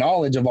and get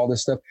knowledge of all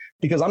this stuff,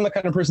 because I'm the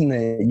kind of person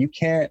that you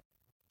can't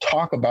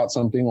talk about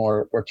something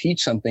or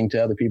teach something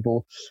to other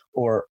people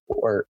or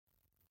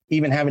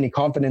even have any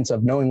confidence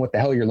of knowing what the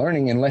hell you're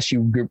learning unless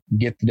you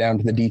get down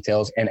to the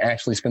details and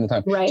actually spend the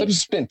time. Right. So I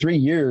just spent 3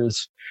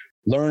 years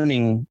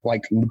learning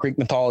like Greek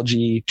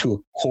mythology to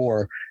a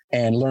core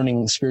and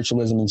learning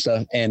spiritualism and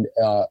stuff. And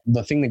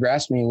the thing that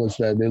grasped me was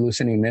the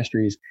Eleusinian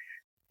mysteries.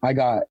 I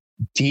got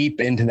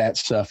deep into that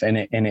stuff and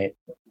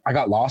I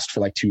got lost for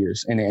like 2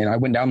 years and I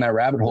went down that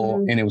rabbit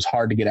hole and it was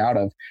hard to get out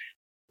of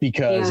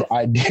because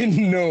I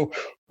didn't know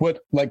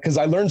because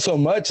I learned so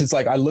much. It's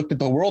like, I looked at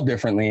the world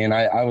differently and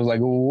I was like,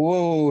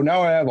 whoa,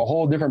 now I have a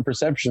whole different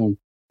perception.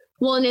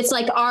 Well, and it's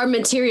like our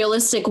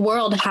materialistic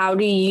world. How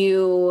do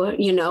you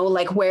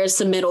like, where's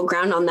the middle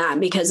ground on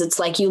that? Because it's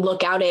like, you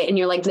look out it and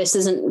you're like, this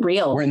isn't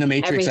real. We're in the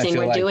Matrix. Everything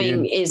we're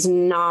doing is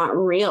not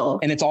real.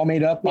 And it's all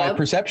made up by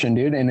perception,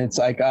 dude. And it's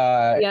like,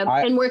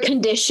 and we're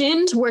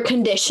conditioned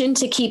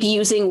to keep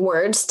using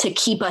words to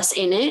keep us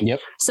in it. Yep.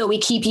 So we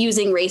keep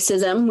using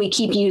racism. We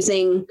keep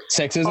using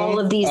sexism, all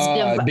of these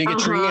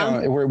bigotry.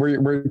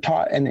 We're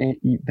taught, and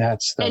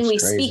that's and we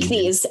crazy, speak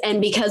these,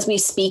 and because we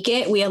speak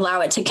it, we allow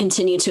it to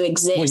continue to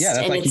exist. Well, yeah,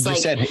 that's like you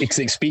just said,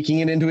 it's speaking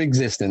it into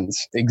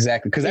existence.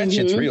 Exactly. Because that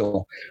shit's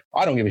real.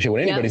 I don't give a shit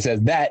what anybody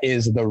says. That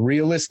is the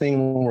realest thing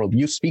in the world.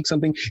 You speak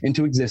something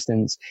into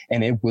existence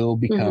and it will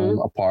become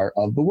a part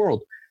of the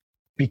world,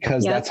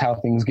 because that's how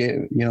things get,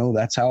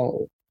 that's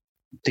how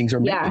things are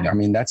made. I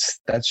mean, that's.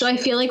 So I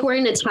feel like we're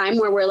in a time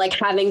where we're like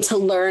having to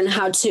learn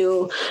how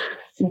to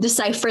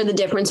decipher the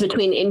difference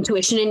between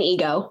intuition and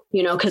ego,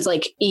 because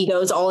like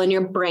ego's all in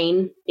your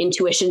brain,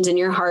 intuition's in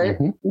your heart,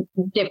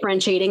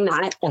 differentiating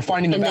that. Or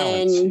finding the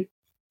balance.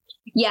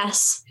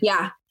 Yes.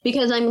 Yeah.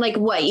 Because I'm like,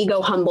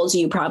 ego humbles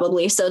you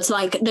probably. So it's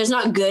like, there's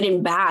not good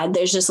and bad.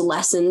 There's just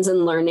lessons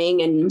and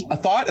learning and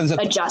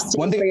adjusting.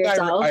 One thing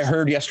I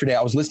heard yesterday,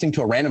 I was listening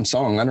to a random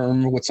song. I don't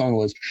remember what song it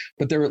was,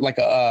 but there were like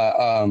what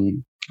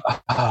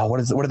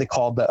are they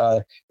called?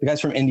 The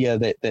guys from India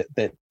that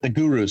the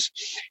gurus.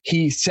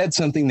 He said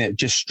something that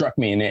just struck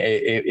me and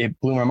it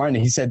blew my mind.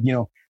 And he said,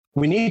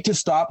 we need to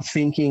stop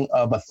thinking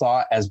of a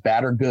thought as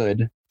bad or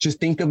good. Just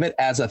think of it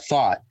as a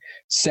thought.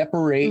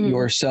 Separate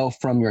yourself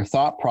from your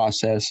thought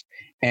process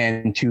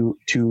and to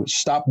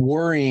stop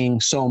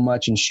worrying so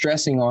much and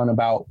stressing on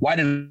about why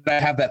did I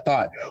have that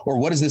thought, or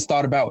what is this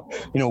thought about?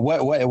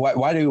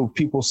 Why do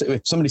people say,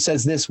 if somebody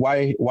says this,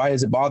 why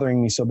is it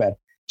bothering me so bad?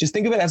 Just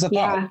think of it as a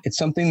thought. It's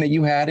something that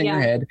you had in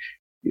your head.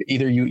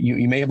 Either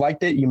you may have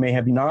liked it, you may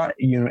have not,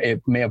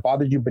 it may have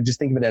bothered you, but just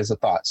think of it as a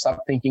thought. Stop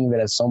thinking of it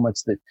as so much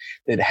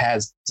that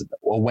has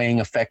a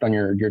weighing effect on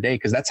your day.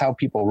 Cause that's how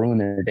people ruin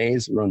their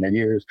days, ruin their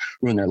years,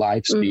 ruin their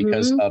lives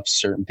because of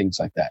certain things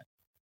like that.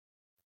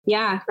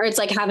 Yeah. Or it's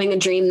like having a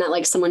dream that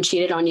like someone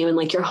cheated on you and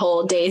like your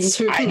whole days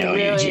ruined. I know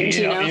you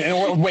cheated on me.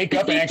 And wake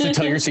up and actually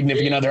tell your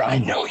significant other, I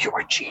know you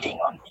were cheating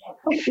on me.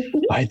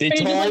 They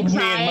told me in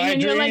my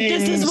dreams. Like,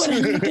 this is what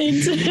happened.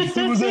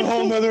 It was a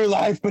whole nother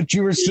life, but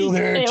you were still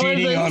there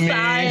cheating on me.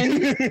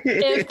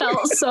 It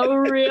felt so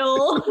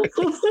real.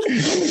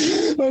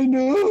 I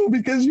know,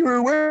 because you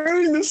were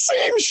wearing the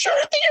same shirt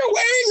that you're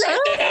wearing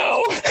right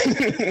now.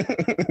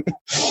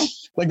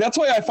 Like, that's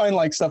why I find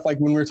like stuff like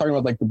when we were talking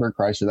about like the Bert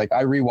Kreischer, like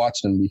I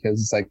rewatched him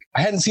because it's like,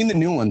 I hadn't seen the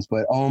new ones,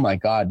 but oh my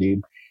God,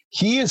 dude,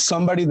 he is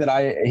somebody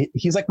that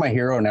he's like my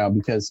hero now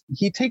because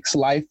he takes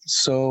life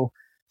so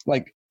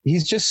like,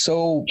 he's just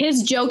so.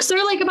 His jokes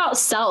are like about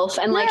self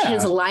and like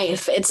his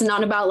life. It's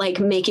not about like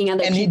making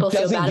other people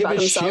feel bad about themselves. And he doesn't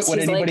give a shit what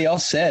anybody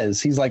else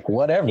says. He's like,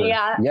 whatever.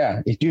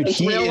 Yeah. Dude, like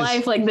real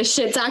life, like the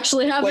shit's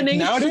actually happening.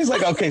 Like nowadays,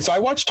 like, okay, so I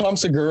watch Tom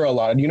Segura a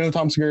lot. Do you know who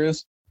Tom Segura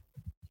is?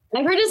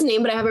 I've heard his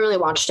name, but I haven't really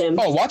watched him.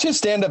 Oh, watch his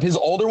stand up. His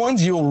older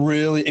ones, you'll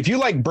really, if you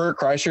like Bert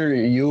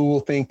Kreischer, you will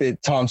think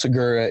that Tom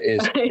Segura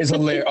is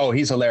hilarious. Oh,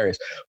 he's hilarious.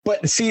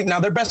 But see, now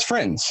they're best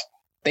friends.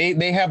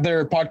 They have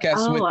their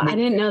podcast with I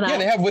didn't know that. Yeah,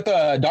 they have with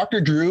Dr.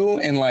 Drew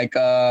and like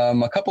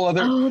a couple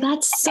other. Oh,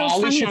 that's so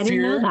Ali funny. Shafir. I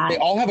didn't know that. They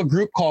all have a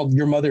group called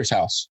Your Mother's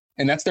House,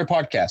 and that's their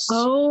podcast.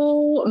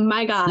 Oh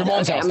my God. Your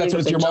Mom's House. That's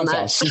what it's Your Mom's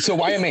House. So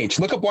YMH.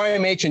 Look up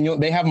YMH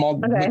and they have them all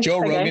with Joe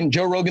Rogan.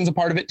 Joe Rogan's a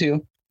part of it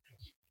too.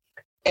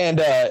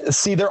 And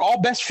see, they're all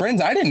best friends.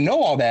 I didn't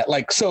know all that.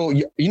 Like, so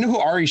you know who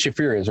Ari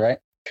Shafir is, right?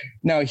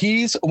 Now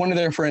he's one of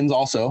their friends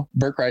also,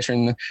 Bert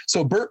Kreischer.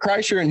 So Bert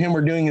Kreischer and him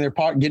were doing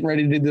getting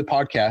ready to do the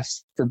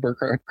podcast for Bert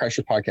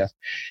Kreischer's podcast.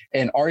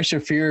 And Ari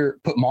Shafir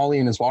put Molly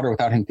in his water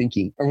without him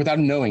thinking or without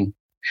him knowing.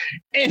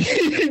 And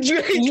he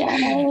drank.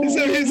 Yes.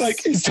 So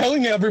he's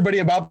telling everybody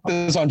about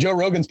this on Joe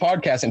Rogan's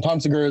podcast, and Tom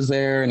Segura's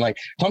there, and like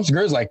Tom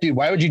Segura's like, dude,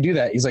 why would you do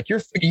that? He's like,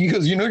 he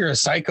goes, you're a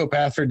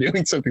psychopath for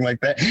doing something like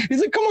that.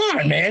 He's like, come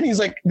on, man. He's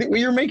like,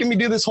 you're making me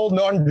do this whole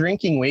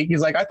non-drinking week. He's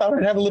like, I thought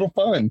I'd have a little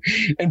fun.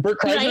 And Bert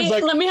Kreischer's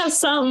like, let me have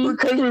some. Bert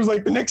Kreischer was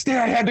like, the next day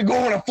I had to go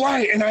on a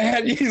flight, and I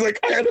had a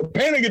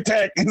panic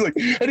attack. He's like,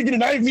 I had to get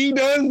an IV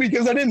done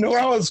because I didn't know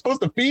how I was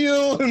supposed to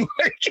feel, and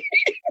like.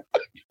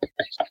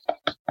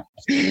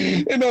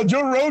 And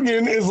Joe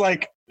Rogan is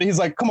like, he's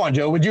like, come on,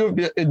 Joe, would you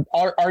have,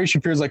 Ari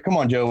Shaffir's like, come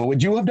on, Joe,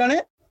 would you have done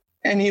it?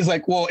 And he's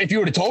like, well, if you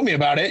would have told me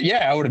about it,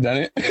 yeah, I would have done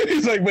it.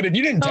 He's like, but if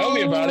you didn't tell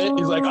me about it,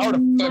 he's like, I would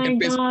have fucking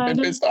been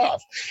pissed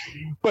off.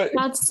 But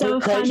that's so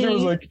Kreischer funny.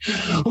 was like,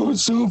 I'm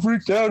so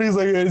freaked out. He's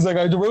like,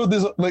 I rode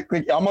this, like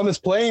I'm on this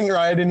plane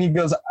ride, and he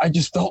goes, I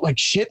just felt like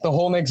shit the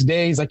whole next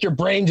day. He's like, your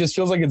brain just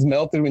feels like it's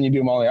melted when you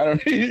do Molly. I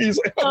don't know. He's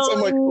like,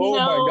 I'm like, oh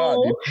my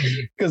God, dude.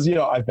 Because, you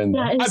know, I've been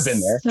there. I've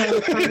been there. So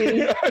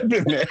funny. I've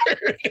been there.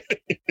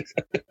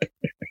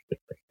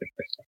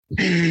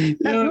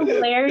 That's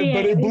hilarious.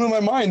 But it blew my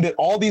mind that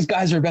all these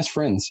guys are best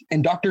friends.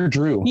 And Dr.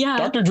 Drew,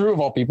 Dr. Drew of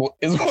all people,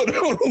 is one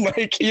of them.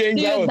 Like, he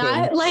hangs out with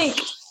them. Like,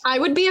 I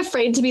would be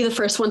afraid to be the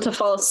first one to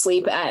fall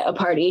asleep at a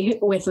party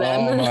with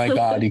them. Oh my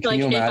God. Can like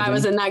you imagine? if I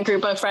was in that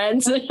group of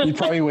friends. You'd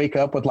probably wake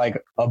up with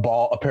like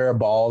a pair of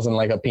balls and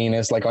like a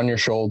penis like on your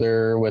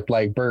shoulder with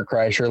like Bert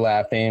Kreischer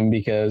laughing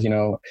because, you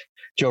know,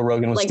 Joe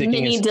Rogan was like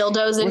sticking mini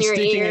dildos in your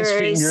ears,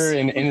 his finger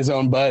in his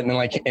own butt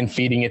and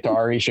feeding it to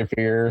Ari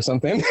Shaffir or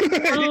something.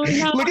 Oh,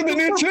 no. Look at the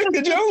new trick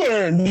that Joe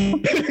learned.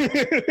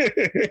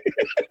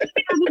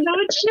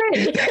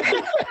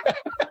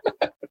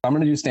 I'm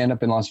going to do stand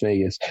up in Las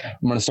Vegas. I'm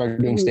going to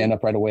start doing stand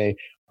up right away.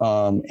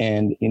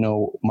 And you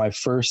know, my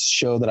first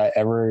show that I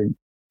ever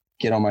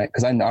get on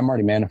because I'm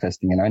already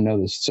manifesting and I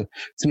know this. So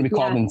it's going to be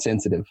called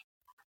Insensitive.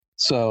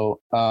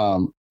 So,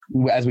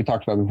 as we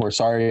talked about before,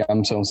 sorry,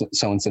 I'm so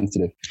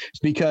insensitive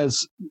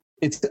because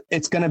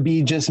it's going to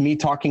be just me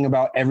talking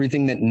about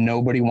everything that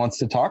nobody wants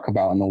to talk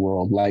about in the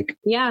world. Like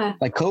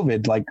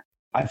COVID, like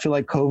I feel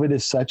like COVID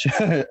is such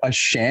a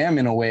sham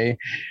in a way.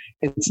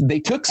 They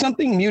took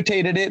something,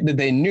 mutated it that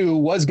they knew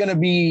was going to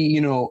be,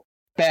 you know,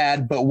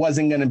 bad, but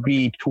wasn't going to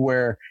be to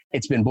where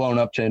it's been blown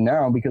up to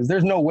now, because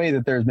there's no way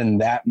that there's been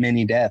that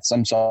many deaths.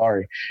 I'm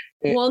sorry.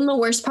 Well, and the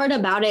worst part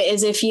about it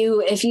is if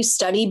you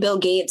study Bill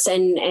Gates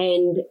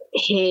and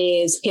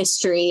his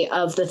history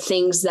of the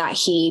things that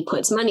he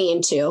puts money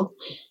into,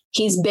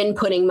 he's been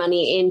putting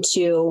money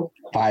into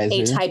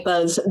Pfizer, a type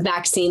of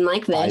vaccine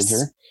like this.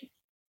 Pfizer.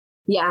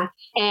 Yeah.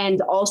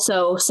 And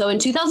also, so in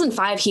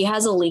 2005, he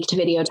has a leaked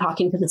video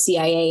talking to the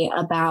CIA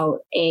about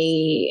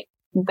a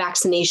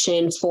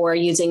vaccination for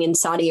using in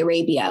Saudi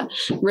Arabia,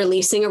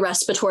 releasing a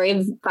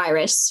respiratory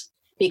virus,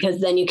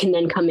 because then you can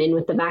then come in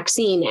with the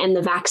vaccine, and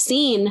the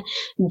vaccine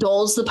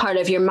dulls the part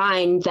of your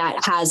mind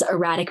that has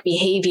erratic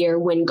behavior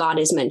when God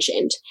is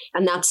mentioned.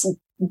 And that's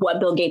what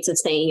Bill Gates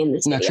is saying in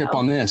this video. Trip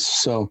on this.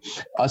 So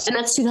and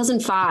that's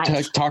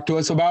 2005. Talk to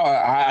us about,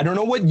 I don't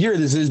know what year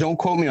this is. Don't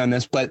quote me on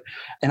this,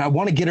 and I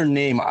want to get her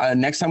name.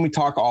 Next time we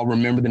talk, I'll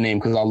remember the name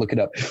because I'll look it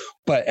up,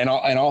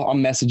 I'll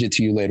message it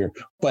to you later.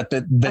 But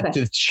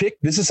the chick,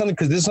 this is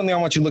something I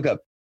want you to look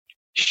up.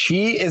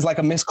 She is like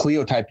a Miss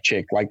Cleo type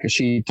chick. Like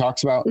she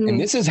talks about, and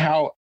this is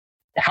how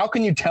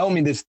can you tell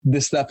me this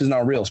stuff is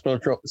not real?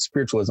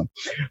 Spiritualism,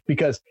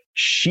 because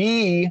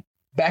she,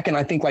 back in,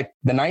 I think like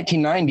the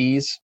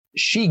 1990s,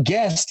 she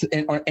guessed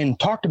and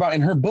talked about in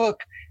her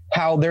book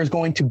how there's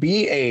going to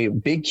be a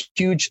big,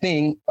 huge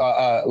thing,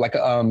 like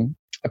a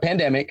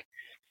pandemic.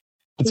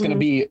 It's going to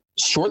be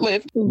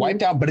short-lived,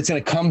 wiped out, but it's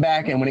going to come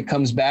back. And when it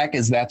comes back,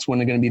 that's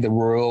when it's going to be the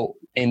real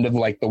end of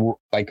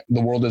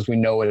the world as we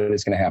know it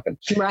is going to happen.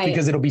 Right.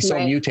 Because it'll be so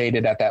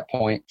mutated at that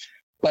point.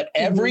 But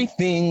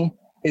everything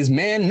is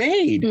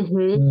man-made.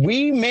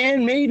 We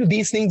man-made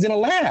these things in a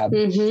lab.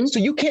 So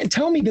you can't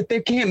tell me that they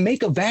can't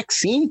make a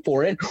vaccine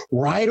for it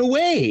right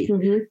away.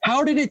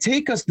 How did it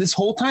take us this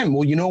whole time?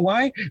 Well, you know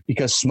why?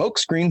 Because smoke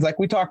screens, like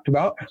we talked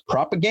about,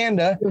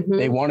 propaganda,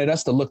 they wanted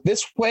us to look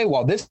this way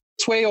while this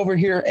way over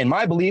here. In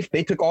my belief,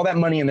 they took all that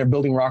money and they're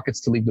building rockets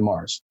to leave to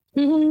Mars.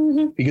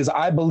 Because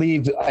I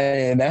believe,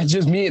 and that's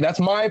just me, that's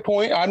my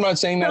point. I'm not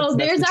saying that. No,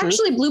 there's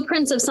actually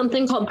blueprints of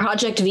something called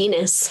Project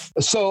Venus.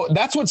 So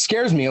that's what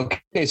scares me.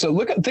 Okay, so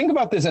think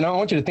about this, and I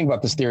want you to think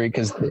about this theory,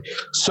 because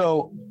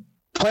so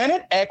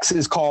Planet X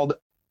is called,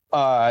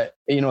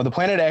 the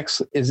Planet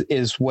X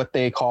is what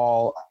they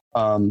call,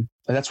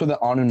 that's where the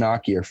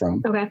Anunnaki are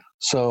from. Okay.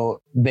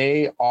 So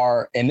they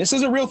are, and this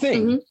is a real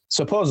thing,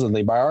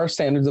 supposedly by our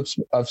standards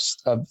of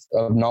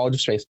knowledge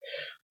of space.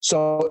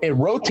 So it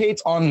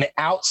rotates on the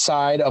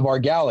outside of our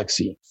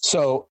galaxy.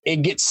 So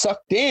it gets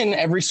sucked in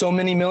every so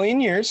many million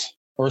years,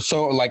 or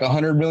so, like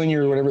 100 million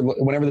years,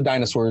 whenever the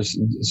dinosaurs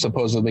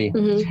supposedly.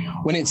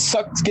 When it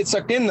gets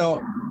sucked in,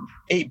 though,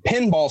 it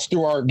pinballs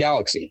through our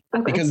galaxy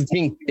because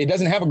it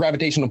doesn't have a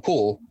gravitational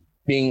pull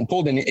being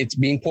pulled in. It's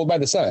being pulled by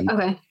the sun.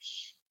 Okay.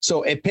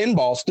 So it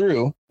pinballs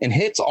through and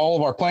hits all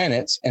of our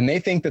planets, and they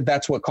think that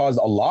that's what caused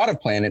a lot of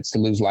planets to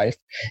lose life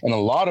and a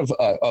lot of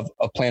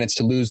planets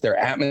to lose their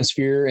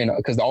atmosphere, and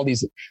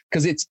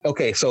because it's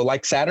okay. So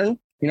like Saturn,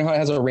 you know how it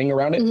has a ring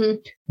around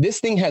it? This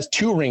thing has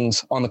 2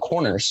 rings on the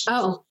corners.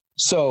 Oh,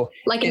 so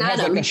like it has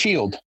like a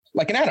shield,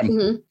 like an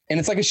atom, and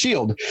it's like a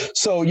shield.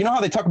 So you know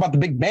how they talk about the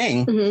Big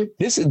Bang?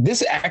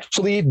 This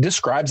actually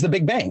describes the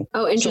Big Bang.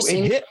 Oh, interesting.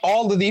 So it hit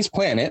all of these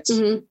planets.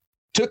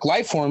 Took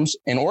life forms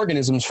and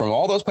organisms from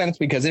all those planets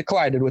because it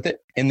collided with it.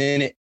 And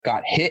then it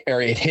got hit, or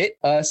it hit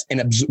us,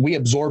 and we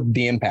absorbed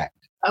the impact.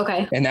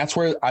 Okay. And that's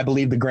where I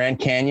believe the Grand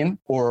Canyon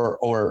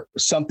or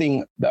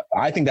something that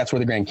I think that's where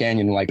the Grand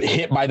Canyon like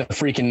hit by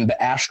the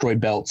asteroid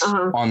belts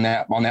on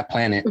that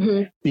planet.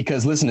 Mm-hmm.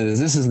 Because listen to this.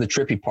 This is the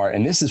trippy part.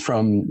 And this is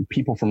from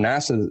people from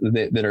NASA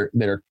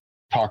that are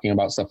talking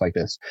about stuff like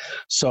this.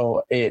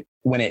 So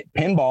when it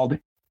pinballed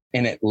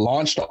and it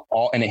launched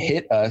and it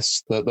hit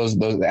us,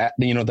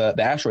 the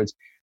asteroids,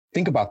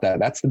 think about that.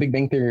 That's the Big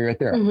Bang Theory right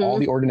there. Mm-hmm. All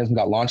the organisms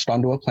got launched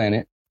onto a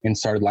planet and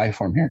started life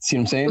form here. See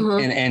what I'm saying?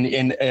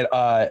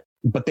 Mm-hmm.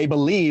 But they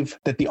believe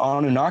that the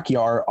Anunnaki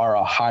are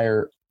a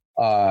higher,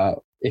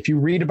 if you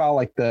read about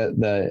like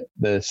the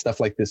stuff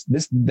like this,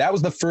 that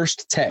was the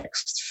first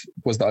text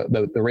was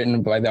the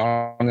written by the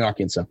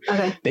Anunnaki and stuff.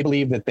 Okay. They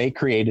believe that they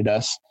created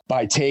us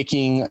by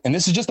taking, and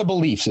this is just a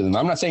belief system.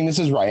 I'm not saying this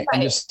is right.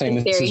 I'm just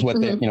saying this is what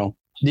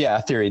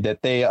theory that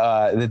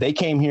they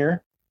came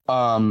here.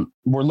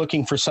 We're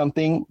looking for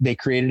something. They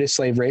created a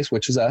slave race,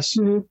 which is us.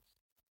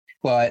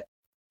 Mm-hmm.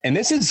 And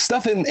this is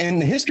stuff in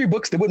the history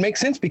books that would make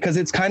sense because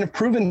it's kind of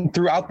proven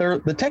throughout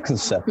the text and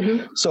stuff.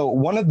 Mm-hmm. So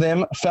one of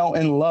them fell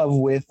in love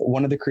with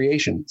one of the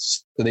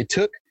creations. So they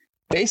took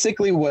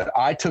basically what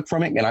I took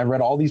from it, and I read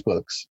all these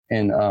books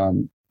and,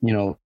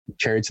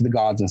 Chariots of the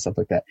Gods and stuff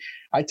like that.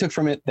 I took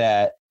from it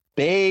that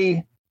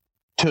they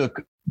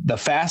took the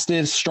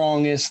fastest,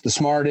 strongest, the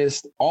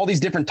smartest, all these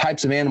different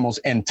types of animals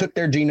and took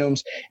their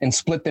genomes and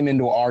split them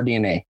into our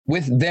DNA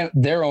with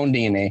their own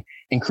DNA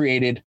and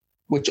created,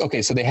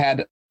 so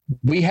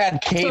we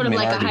had cavemen, sort of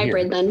like a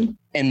hybrid then,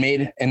 and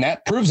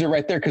that proves it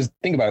right there. Because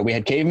think about it, we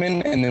had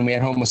cavemen, and then we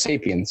had Homo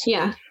sapiens,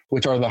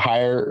 which are the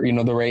higher,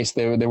 the race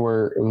they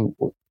were,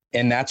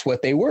 and that's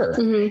what they were.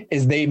 Mm-hmm.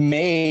 Is they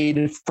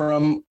made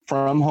from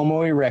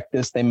Homo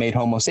erectus, they made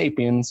Homo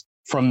sapiens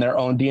from their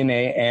own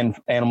DNA and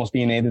animals'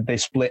 DNA that they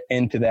split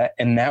into that,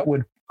 and that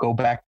would go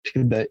back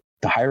to the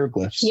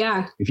hieroglyphs.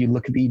 Yeah. If you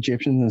look at the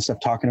Egyptians and stuff,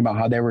 talking about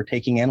how they were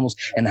taking animals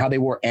and how they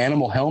wore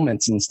animal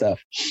helmets and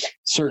stuff,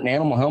 certain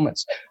animal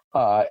helmets.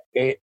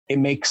 It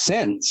makes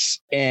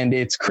sense. And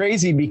it's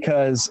crazy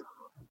because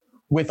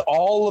with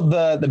all of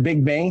the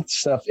Big Bang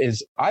stuff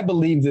I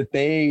believe that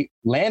they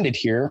landed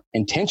here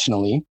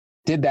intentionally,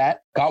 did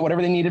that, got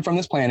whatever they needed from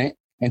this planet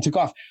and took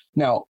off.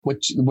 Now,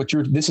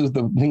 this is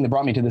the thing that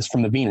brought me to this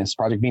from the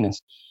Project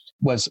Venus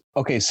was,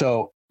 okay,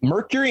 so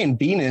Mercury and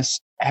Venus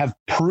have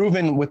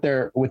proven with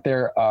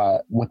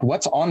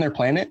what's on their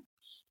planet.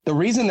 The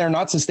reason they're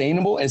not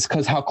sustainable is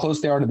because how close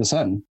they are to the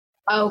sun.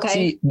 Okay.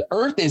 See, the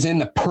Earth is in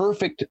the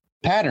perfect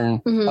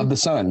pattern of the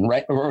sun,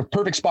 right? Or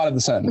perfect spot of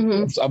the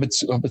sun of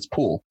its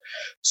pool.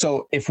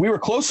 So if we were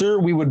closer,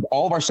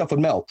 all of our stuff would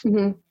melt,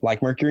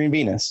 like Mercury and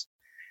Venus.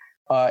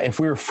 If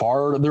we were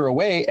farther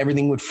away,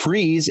 everything would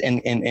freeze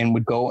and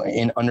would go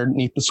in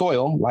underneath the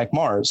soil, like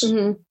Mars.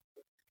 Mm-hmm.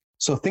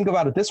 So think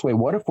about it this way: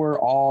 what if we're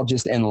all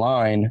just in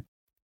line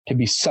to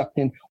be sucked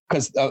in?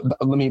 Because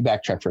let me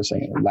backtrack for a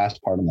second.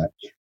 Last part on that.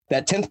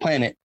 That 10th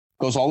planet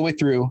goes all the way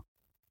through.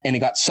 And it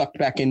got sucked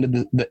back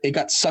into it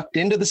got sucked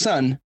into the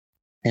sun,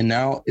 and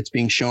now it's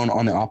being shown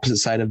on the opposite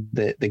side of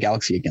the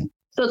galaxy again.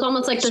 So it's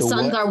almost like the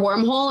sun's our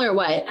wormhole, or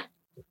what?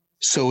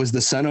 So is the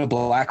sun a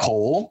black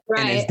hole?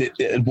 Right. And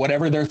is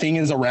whatever their thing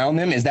is around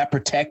them, is that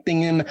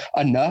protecting them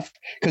enough?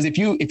 Because if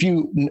you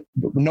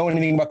know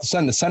anything about the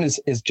sun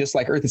is just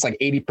like Earth. It's like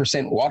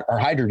 80% water or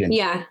hydrogen.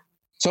 Yeah.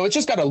 So it's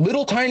just got a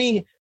little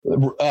tiny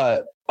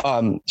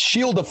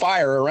shield of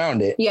fire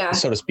around it,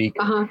 so to speak.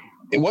 Uh-huh.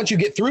 And once you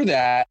get through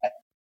that,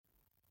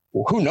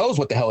 who knows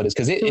what the hell it is?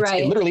 Because it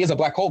literally is a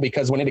black hole,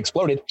 because when it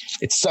exploded,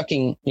 it's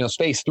sucking,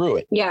 space through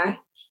it. Yeah.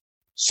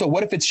 So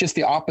what if it's just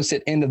the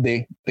opposite end of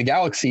the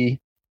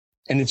galaxy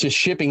and it's just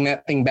shipping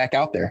that thing back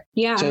out there?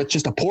 Yeah. So it's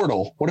just a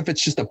portal. What if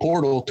it's just a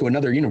portal to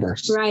another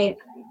universe? Right.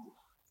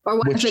 Or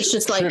what if it's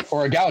just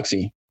or a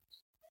galaxy?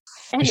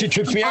 And she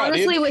trips me out.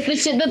 Honestly, with the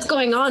shit that's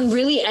going on,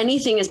 really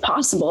anything is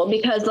possible,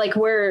 because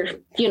we're,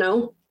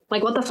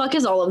 what the fuck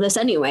is all of this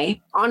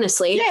anyway?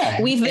 Honestly, yeah.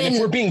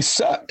 We're being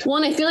sucked. Well,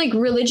 and I feel like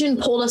religion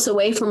pulled us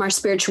away from our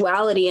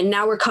spirituality, and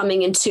now we're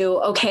coming into,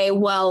 okay,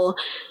 well,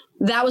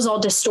 that was all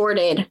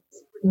distorted,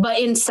 but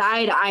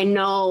inside I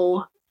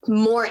know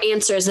more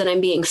answers than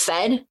I'm being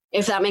fed,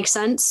 if that makes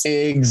sense.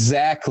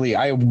 Exactly.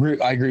 I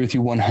agree with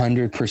you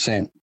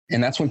 100%.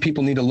 And that's when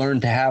people need to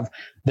learn to have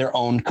their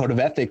own code of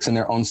ethics and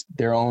their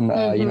own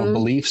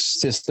belief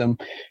system.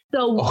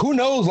 So who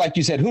knows, like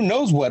you said, who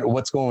knows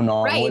what's going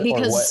on, right?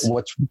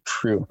 What's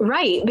true.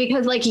 Right.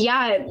 Because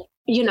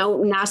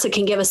NASA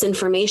can give us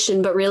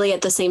information, but really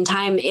at the same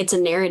time, it's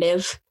a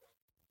narrative.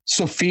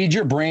 So feed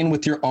your brain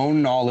with your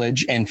own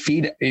knowledge and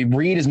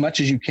read as much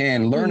as you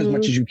can, learn as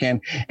much as you can,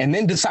 and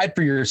then decide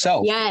for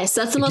yourself. Yes,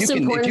 that's the most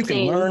important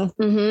thing.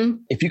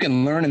 If you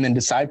can learn and then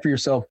decide for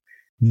yourself,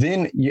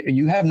 then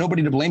you have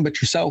nobody to blame but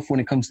yourself when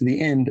it comes to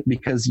the end,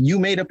 because you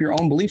made up your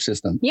own belief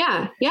system.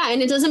 Yeah. Yeah. And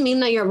it doesn't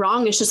mean that you're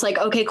wrong. It's just like,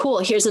 okay, cool.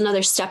 Here's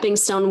another stepping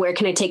stone. Where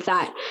can I take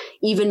that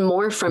even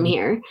more from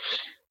here?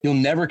 You'll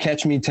never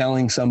catch me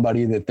telling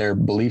somebody that their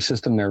belief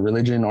system, their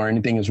religion or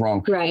anything is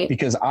wrong. Right.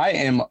 Because I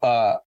am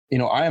a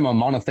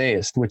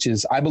monotheist, which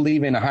is I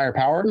believe in a higher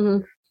power,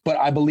 but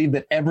I believe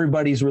that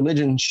everybody's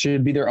religion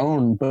should be their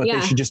own, but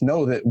they should just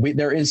know that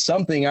there is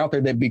something out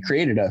there that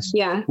created us.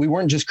 Yeah. We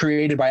weren't just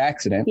created by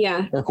accident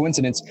or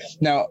coincidence.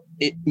 Now,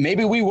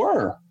 maybe we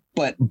were,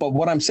 but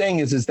what I'm saying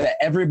is that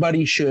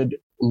everybody should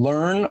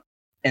learn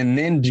and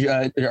then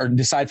or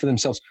decide for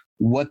themselves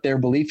what their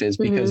belief is,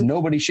 because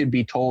nobody should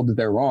be told that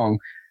they're wrong,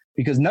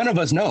 because none of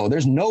us know.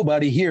 There's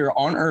nobody here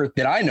on earth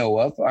that I know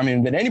of. I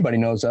mean, that anybody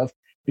knows of,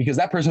 because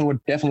that person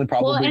would definitely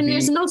probably and be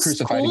there's no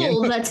crucified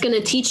school again. that's going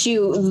to teach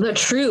you the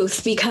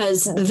truth,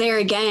 because there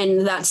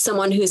again, that's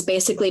someone who's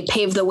basically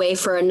paved the way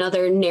for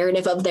another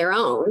narrative of their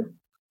own.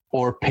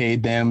 Or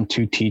paid them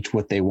to teach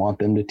what they want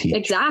them to teach.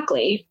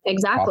 Exactly.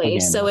 Propaganda.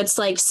 So it's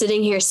like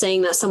sitting here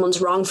saying that someone's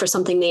wrong for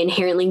something they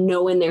inherently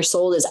know in their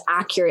soul is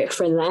accurate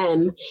for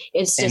them.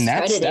 It's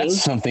discrediting. And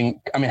that's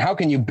something. I mean, how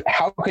can you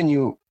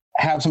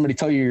have somebody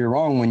tell you you're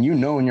wrong when you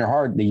know in your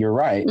heart that you're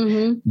right?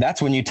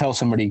 That's when you tell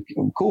somebody,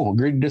 cool,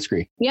 agree to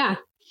disagree. Yeah.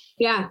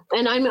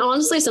 And I'm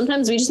honestly,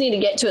 sometimes we just need to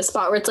get to a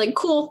spot where it's like,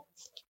 cool,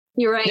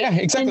 you're right. Yeah,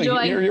 exactly. You're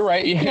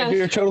right.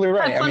 You're totally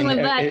right. I mean,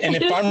 and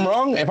if I'm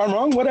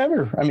wrong,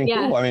 whatever. I mean,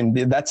 cool. I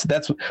mean, that's,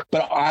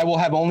 but I will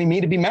have only me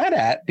to be mad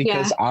at,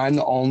 because I'm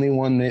the only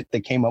one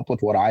that came up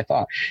with what I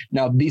thought.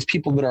 Now, these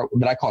people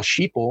that I call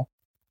sheeple,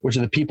 which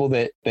are the people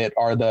that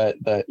are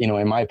the, you know,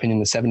 in my opinion,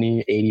 the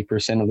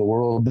 70-80% of the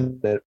world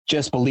that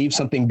just believe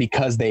something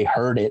because they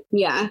heard it.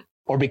 Yeah.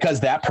 Or because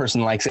that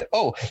person likes it.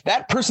 Oh,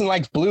 that person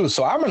likes blue,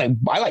 so I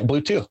like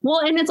blue too. Well,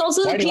 and it's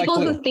also the people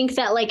who think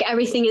that like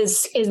everything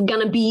is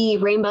gonna be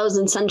rainbows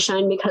and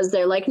sunshine, because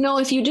they're like, no,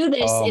 if you do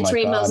this, it's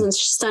rainbows and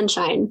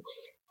sunshine.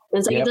 And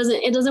it's like, it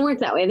doesn't work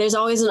that way. There's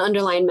always an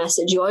underlying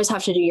message. You always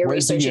have to do your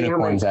research. Where's the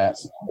unicorns at?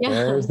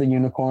 There's the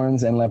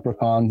unicorns and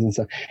leprechauns and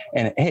stuff.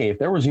 And hey, if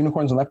there was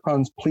unicorns and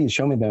leprechauns, please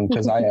show me them,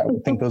 because I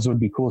think those would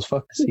be cool as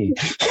fuck to see.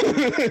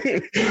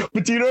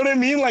 But do you know what I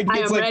mean? Like,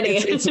 it's like, ready.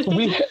 It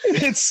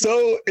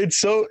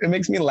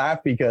makes me laugh,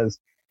 because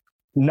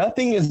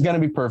nothing is going to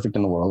be perfect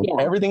in the world.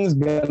 Everything's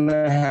going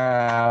to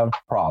have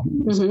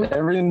problems.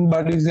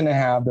 Everybody's going to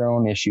have their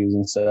own issues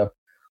and stuff.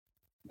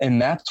 And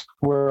that's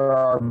where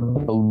our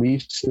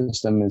belief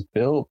system is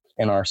built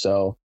in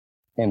ourselves.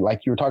 And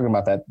like you were talking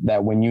about,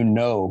 that when you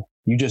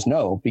just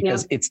know,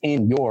 because it's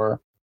in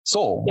your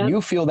soul.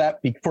 You feel that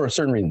for a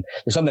certain reason.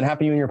 There's something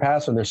happened to you in your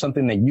past, or there's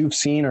something that you've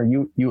seen or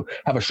you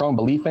have a strong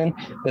belief in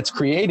that's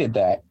created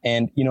that.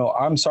 And, you know,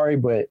 I'm sorry,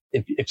 but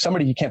if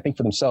somebody you can't think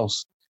for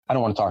themselves, I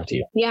don't want to talk to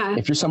you. Yeah.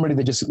 If you're somebody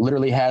that just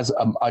literally has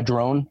a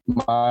drone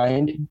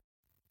mind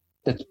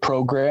that's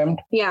programmed.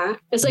 Yeah.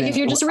 It's like, if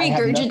you're just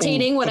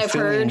regurgitating what I've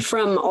heard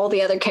from all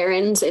the other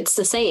Karens, it's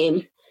the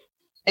same.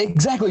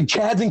 Exactly.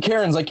 Chads and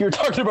Karens, like you were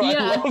talking about.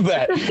 I love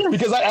that,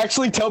 because I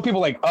actually tell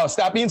people like, oh,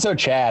 stop being so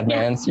Chad,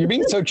 man. You're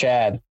being so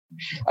Chad.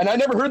 And I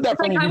never heard that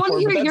from you before. I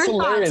want to hear your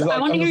thoughts. I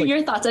want to hear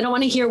your thoughts. I don't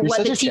want to hear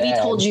what the TV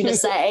told you to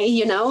say,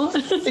 you know?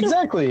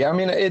 Exactly. I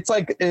mean, it's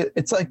like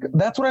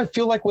that's what I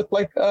feel like with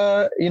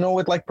you know,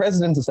 with like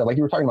presidents and stuff, like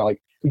you were talking about,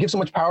 like we give so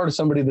much power to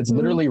somebody that's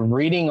literally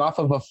reading off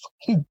of a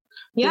thing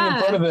in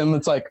front of them.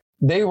 It's like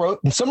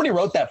somebody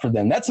wrote that for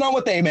them. That's not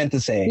what they meant to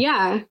say.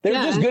 Yeah. They're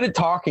just good at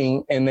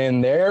talking, and then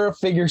they're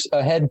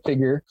a head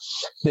figure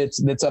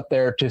that's up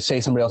there to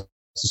say somebody else's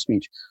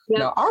speech.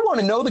 Now I want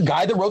to know the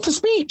guy that wrote the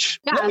speech.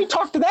 Let me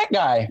talk to that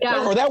guy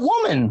or that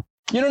woman.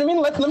 You know what I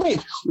mean? Let me,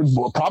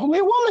 probably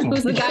a woman.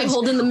 Who's the guy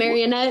holding the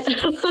marionette?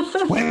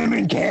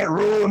 Women can't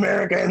rule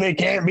America, and they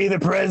can't be the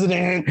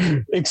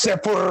president,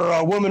 except for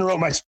a woman wrote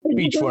my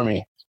speech for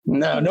me.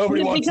 No,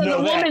 nobody wants to know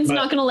that. Because a woman's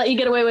not going to let you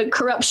get away with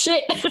corrupt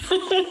shit.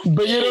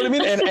 But you know what I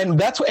mean? And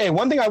that's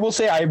one thing I will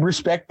say, I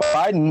respect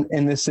Biden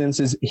in this sense,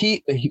 is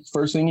he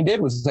first thing he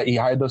did was that he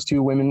hired those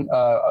two women,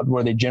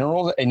 were they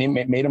generals, and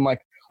it made them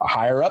like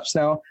higher ups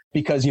now,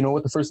 because you know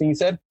what the first thing he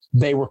said?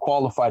 They were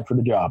qualified for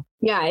the job.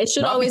 Yeah, it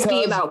should always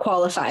be about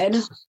qualified.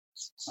 It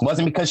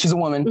wasn't because she's a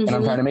woman, and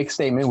I'm trying to make a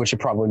statement, which it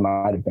probably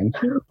might have been,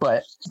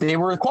 but they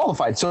were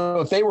qualified. So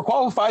if they were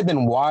qualified,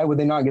 then why would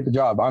they not get the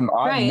job?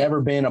 I've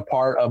never been a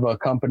part of a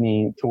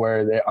company to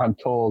where I'm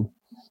told,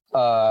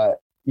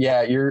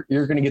 you're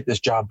going to get this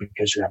job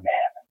because you're a man.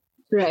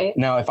 Right.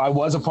 Now, if I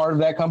was a part of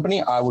that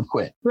company, I would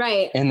quit.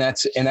 Right. And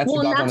that's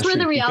where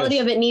the reality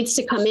of it needs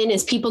to come in,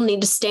 is people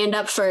need to stand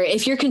up for,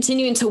 if you're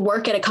continuing to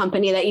work at a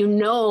company that you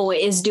know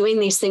is doing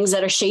these things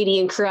that are shady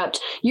and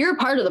corrupt, you're a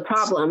part of the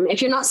problem.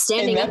 If you're not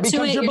standing up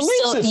to it, you're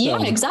still,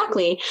 yeah,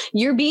 exactly.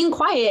 You're being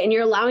quiet and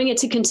you're allowing it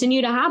to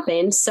continue to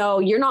happen. So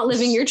you're not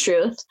living your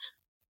truth.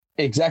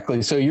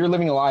 Exactly. So you're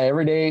living a lie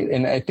every day.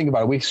 And I think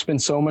about it. We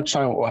spend so much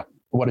time,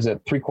 what is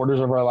it,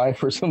 3/4 of our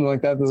life or something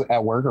like that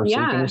at work or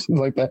sleeping or something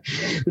like that.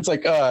 It's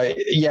like,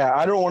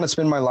 I don't want to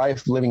spend my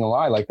life living a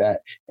lie like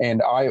that.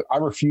 And I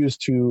refuse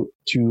to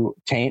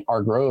taint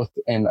our growth.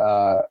 And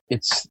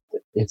it's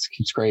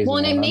crazy. Well,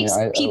 and it makes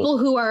people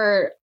who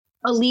are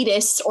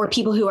elitists, or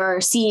people who are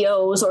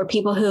CEOs, or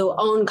people who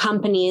own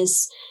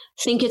companies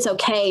think it's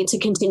okay to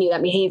continue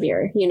that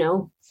behavior, you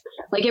know?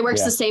 Like it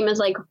works the same as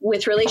like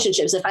with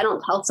relationships. If I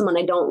don't tell someone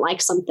I don't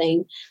like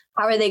something,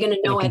 how are they going to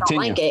know I don't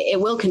like it?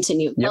 It will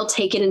continue. Yep. They'll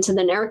take it into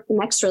the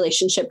next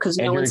relationship because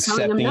no one's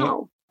telling them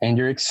no. and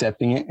you're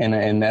accepting it.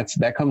 And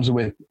that comes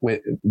with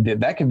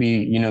that could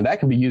be, that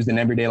could be used in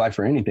everyday life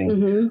for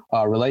anything,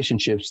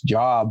 relationships,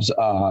 jobs,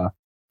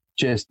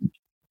 just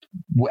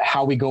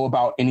how we go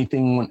about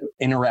anything,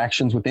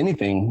 interactions with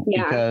anything.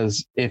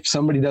 Because if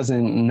somebody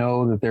doesn't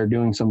know that they're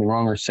doing something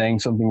wrong or saying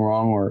something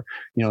wrong, or,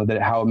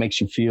 that how it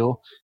makes you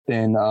feel,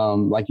 then,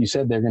 like you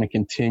said, they're going to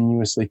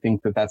continuously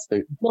think that that's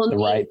the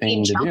right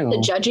thing to do. We jump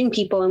to judging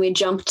people, and we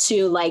jump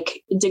to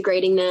like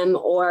degrading them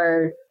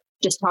or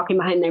just talking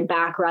behind their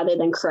back rather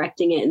than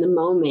correcting it in the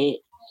moment.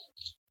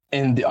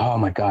 And oh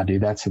my God,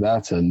 dude, that's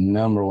a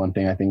number one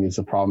thing I think is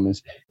the problem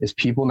is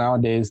people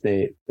nowadays,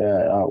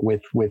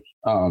 with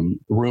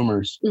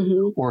rumors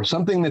or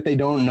something that they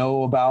don't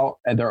know about,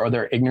 or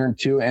they're ignorant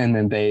to, and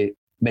then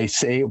they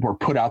say or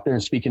put out there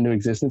and speak into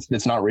existence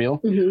that's not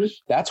real.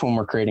 That's when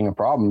we're creating a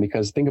problem,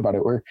 because think about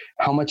it,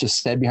 how much is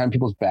said behind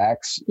people's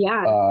backs,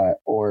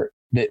 or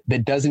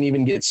that doesn't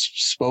even get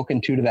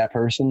spoken to that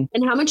person,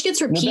 and how much gets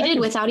repeated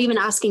without even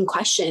asking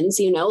questions,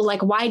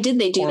 like why did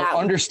they do that,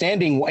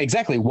 understanding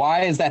exactly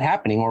why is that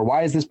happening, or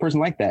why is this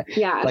person like that.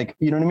 Like,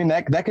 you know what I mean?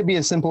 That could be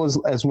as simple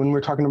as when we were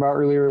talking about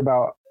earlier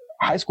about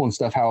high school and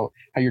stuff, how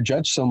you're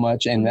judged so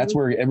much, and that's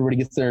where everybody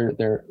gets their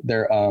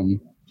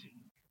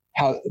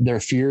how their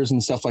fears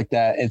and stuff like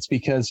that. It's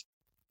because,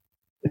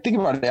 think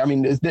about it. I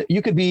mean,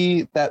 you could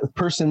be that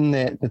person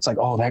that's like,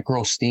 oh, that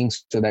girl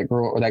stinks, or that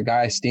girl or that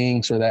guy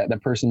stinks, or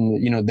that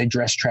person, they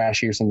dress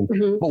trashy or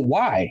something. But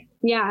why?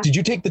 Did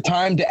you take the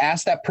time to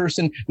ask that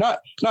person?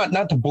 Not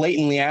to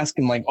blatantly ask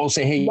him, like, oh,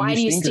 say, hey, why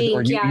you stink,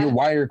 or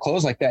why are your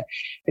clothes like that?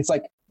 It's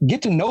like,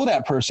 get to know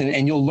that person,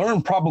 and you'll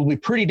learn probably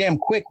pretty damn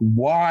quick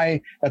why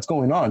that's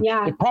going on.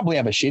 They probably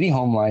have a shitty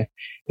home life.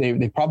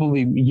 They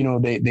probably,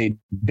 they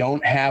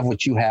don't have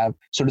what you have.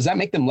 So does that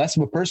make them less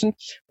of a person?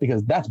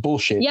 Because that's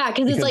bullshit. Yeah,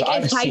 because it's like,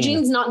 if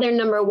hygiene's not their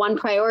number one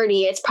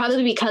priority, it's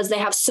probably because they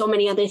have so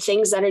many other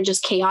things that are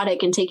just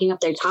chaotic and taking up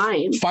their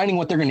time. Finding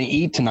what they're going to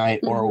eat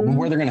tonight, or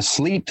where they're going to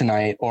sleep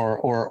tonight,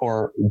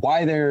 or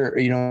why they're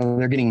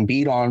getting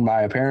beat on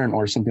by a parent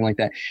or something like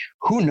that.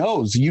 Who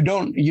knows? You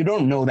don't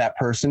know that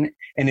person.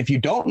 And if you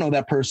don't know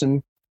that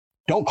person,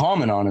 don't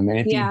comment on them. And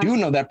if you do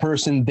know that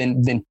person,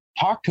 then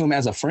talk to him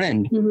as a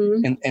friend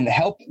and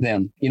help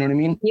them. You know what I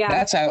mean?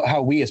 That's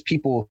how we as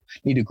people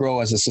need to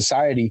grow as a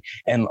society,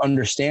 and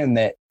understand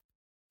that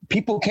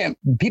people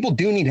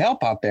do need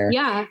help out there.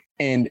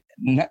 And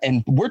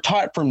we're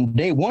taught from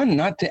day one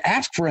not to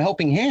ask for a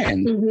helping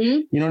hand.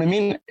 You know what I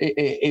mean?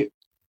 It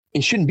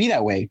shouldn't be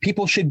that way.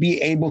 People should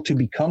be able to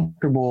be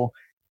comfortable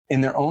in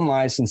their own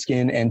lives and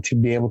skin, and to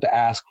be able to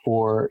ask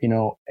for,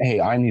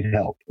 hey, I need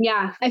help.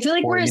 I feel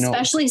like we're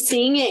especially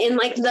seeing it in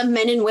like the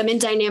men and women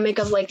dynamic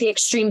of like the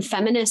extreme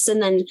feminists,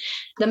 and then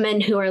the men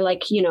who are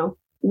like,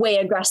 way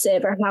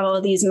aggressive or have all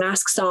of these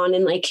masks on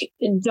and like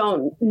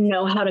don't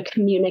know how to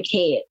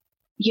communicate,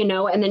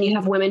 and then you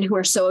have women who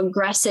are so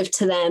aggressive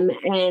to them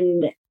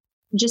and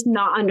just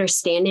not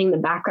understanding the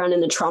background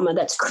and the trauma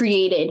that's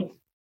created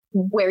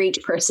where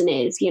each person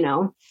is,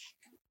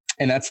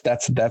 And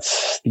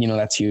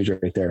that's huge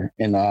right there.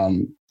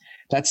 And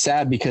that's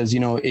sad, because,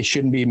 it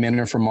shouldn't be men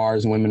are from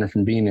Mars and women are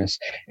from Venus.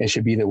 It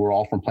should be that we're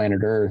all from planet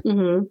Earth,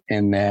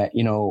 and that,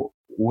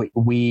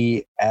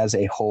 we as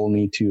a whole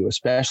need to,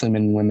 especially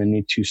men and women,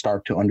 need to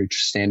start to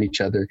understand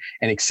each other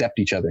and accept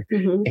each other.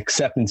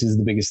 Acceptance is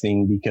the biggest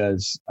thing,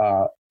 because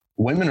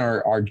women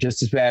are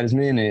just as bad as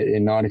men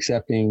in not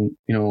accepting,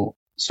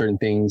 certain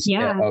things.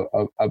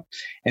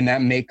 And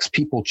that makes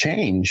people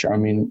change. I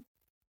mean,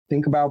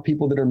 think about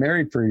people that are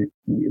married for,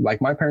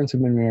 like my parents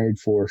have been married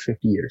for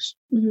 50 years.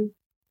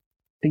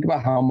 Think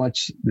about how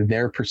much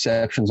their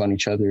perceptions on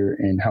each other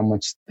and how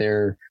much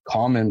their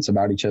comments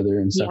about each other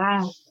and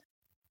stuff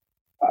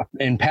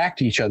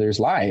impact each other's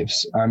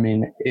lives. I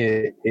mean,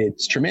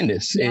 it's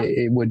tremendous.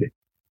 It would.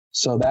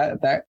 So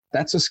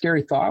that's a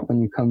scary thought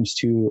when it comes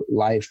to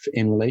life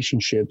in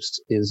relationships,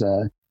 is,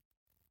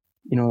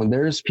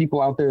 there's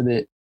people out there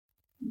that,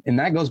 and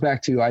that goes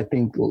back to, I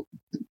think,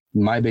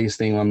 my biggest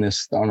thing on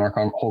our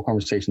whole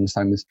conversation this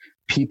time is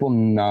people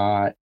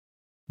not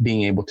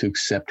being able to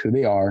accept who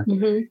they are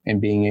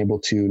and being able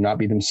to not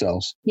be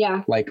themselves.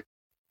 Like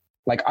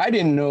I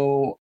didn't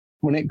know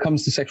when it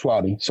comes to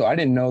sexuality. So I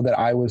didn't know that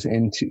I was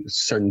into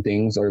certain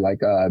things, or like,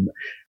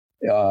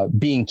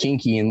 being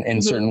kinky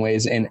in certain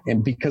ways. And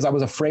because I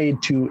was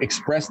afraid to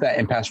express that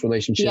in past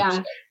relationships.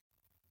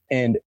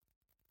 And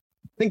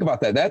think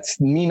about that.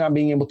 That's me not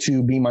being able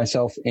to be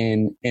myself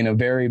in a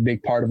very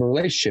big part of a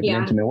relationship,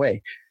 an intimate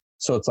way.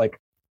 So it's like,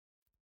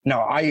 no,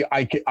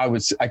 I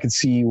could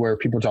see where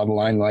people draw the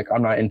line. Like,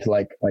 I'm not into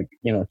like,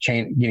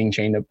 getting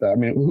chained up. I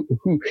mean,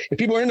 if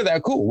people are into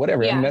that, cool,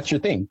 whatever. I mean, that's your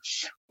thing.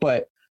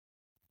 But,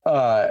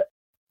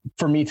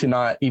 for me to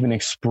not even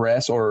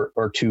express or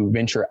to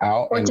venture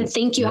out, or to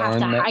think you have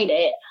to hide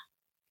it.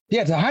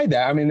 Yeah, to hide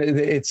that. I mean,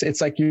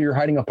 it's like you're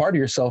hiding a part of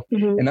yourself,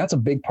 and that's a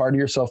big part of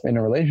yourself in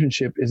a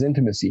relationship is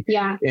intimacy.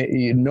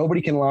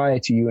 Nobody can lie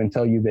to you and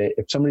tell you that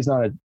if somebody's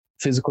not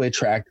physically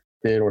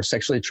attracted or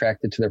sexually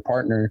attracted to their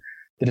partner,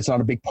 that it's not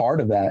a big part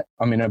of that.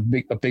 I mean, a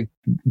big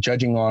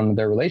judging on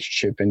their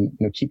relationship and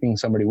keeping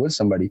somebody with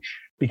somebody.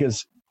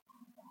 because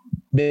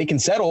they can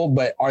settle,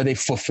 but are they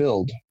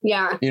fulfilled?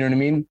 Yeah. You know what I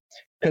mean?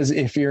 Because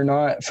if you're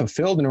not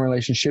fulfilled in a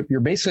relationship,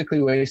 you're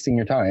basically wasting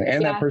your time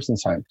and that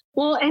person's time.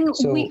 Well, and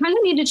we kind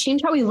of need to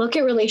change how we look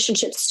at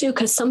relationships too,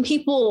 because some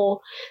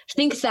people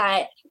think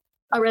that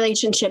a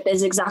relationship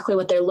is exactly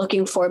what they're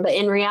looking for. But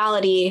in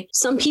reality,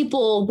 some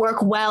people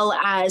work well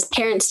as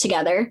parents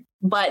together,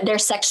 but their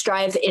sex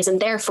drive isn't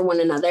there for one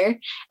another.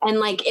 And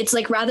like, it's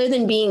like, rather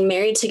than being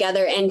married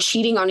together and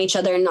cheating on each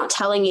other and not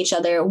telling each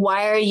other,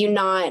 why are you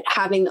not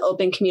having the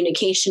open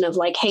communication of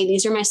like, hey,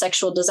 these are my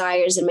sexual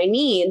desires and my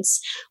needs.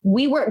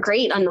 We work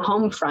great on the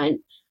home front,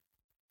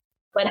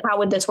 but how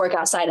would this work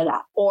outside of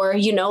that? Or,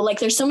 you know, like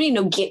there's so many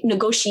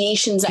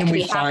negotiations that can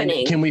be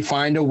happening. Can we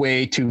find a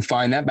way to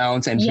find that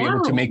balance and be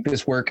able to make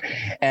this work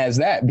as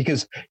that?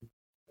 Because,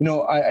 you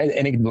know,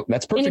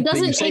 that's perfect. And it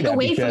doesn't take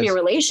away from your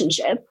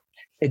relationship.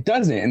 It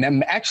doesn't. And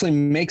that actually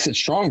makes it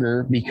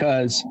stronger,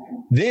 because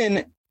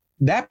then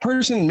that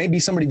person may be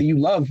somebody that you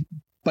love,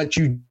 but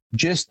you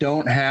just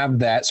don't have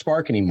that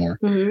spark anymore.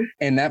 Mm-hmm.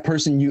 And that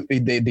person you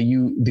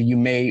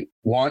may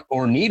want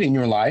or need in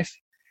your life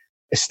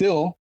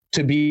still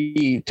to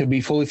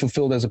be fully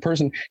fulfilled as a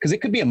person, because it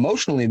could be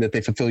emotionally that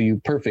they fulfill you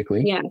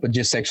perfectly, but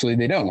just sexually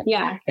they don't.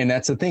 Yeah. And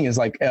that's the thing is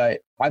like,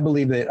 I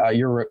believe that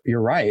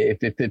you're right.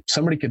 If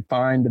somebody could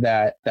find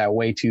that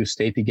way to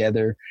stay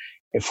together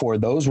for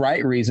those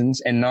right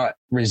reasons and not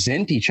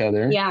resent each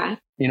other. Yeah.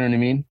 You know what I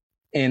mean?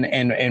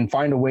 And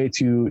find a way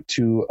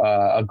to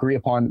agree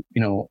upon,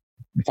 you know,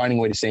 finding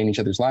a way to stay in each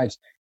other's lives,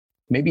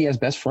 maybe as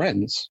best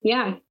friends.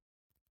 Yeah.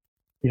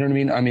 You know what I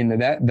mean? I mean,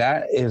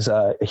 that is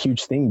a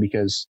huge thing,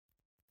 because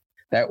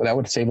that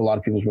would save a lot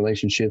of people's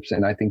relationships.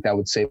 And I think that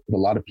would save a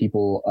lot of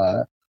people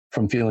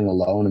from feeling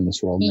alone in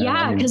this world. Yeah.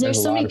 I mean, because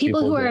there's so many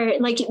people who are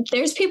like,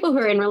 there's people who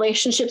are in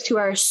relationships who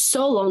are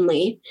so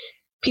lonely,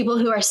 people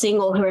who are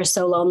single who are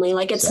so lonely.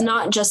 Like, it's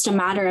not just a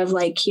matter of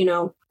like, you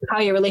know, how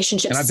your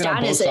relationship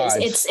status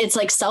is. It's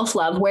like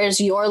self-love. Where's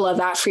your love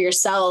at for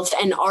yourself?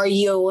 And are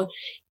you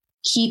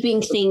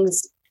keeping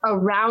things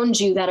around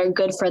you that are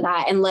good for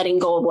that and letting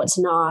go of what's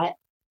not?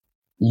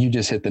 You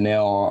just hit the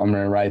nail. I'm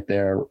right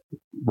there,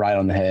 right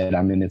on the head.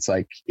 I mean, it's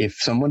like, if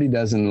somebody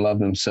doesn't love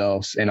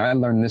themselves, and I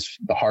learned this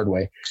the hard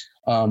way.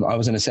 I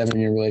was in a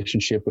 7-year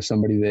relationship with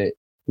somebody that,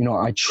 you know,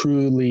 I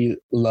truly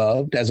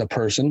loved as a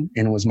person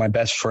and was my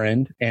best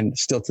friend. And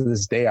still to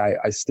this day,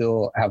 I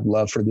still have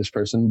love for this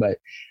person, but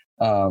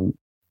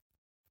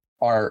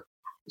our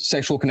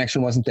sexual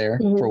connection wasn't there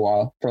for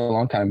a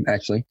long time,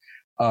 actually.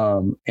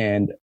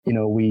 And, you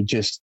know,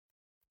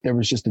 there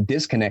was just a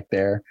disconnect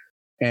there.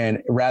 And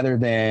rather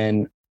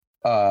than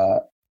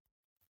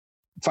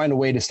find a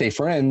way to stay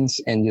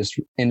friends and just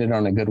end it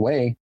on a good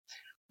way,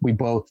 we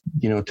both,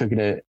 you know, took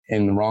it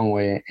in the wrong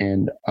way.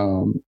 And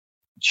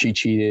she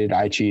cheated,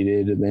 I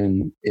cheated, and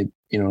then it,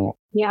 you know,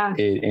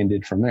 it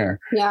ended from there.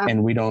 Yeah.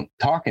 And we don't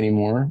talk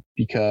anymore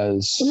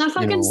because. And that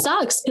fucking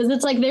sucks, because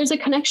it's like there's a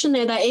connection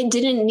there that it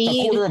didn't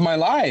need. A quarter of my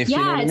life. Yeah,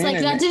 you know it's like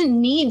that didn't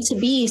need to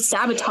be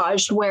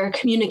sabotaged, where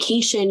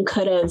communication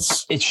could have.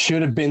 It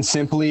should have been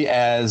simply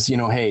as, you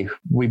know, hey,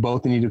 we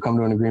both need to come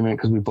to an agreement,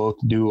 because we both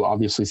do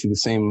obviously see the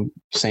same,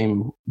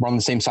 we're on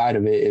the same side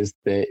of it, is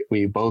that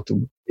we both,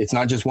 it's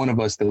not just one of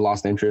us that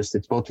lost interest.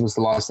 It's both of us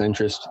that lost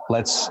interest.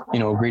 Let's, you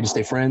know, agree to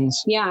stay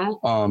friends. Yeah.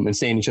 And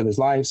stay in each other's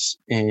lives.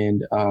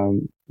 And,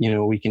 you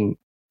know, we can,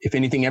 if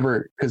anything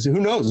ever, because who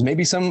knows,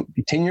 maybe 10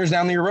 years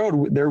down the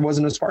road, there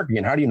wasn't a spark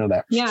again. How do you know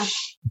that? Yeah.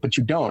 But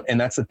you don't.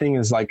 And that's the thing,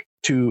 is like,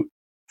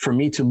 for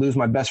me to lose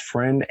my best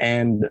friend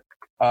and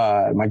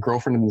my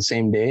girlfriend in the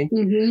same day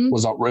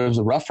was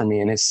rough for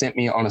me. And it sent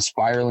me on a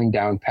spiraling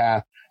down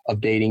path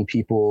of dating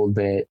people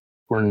that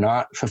were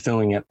not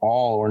fulfilling at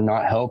all, or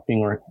not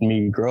helping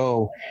me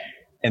grow.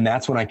 And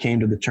that's when I came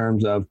to the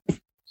terms of,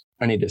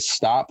 I need to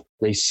stop,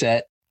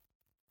 reset,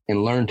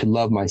 and learn to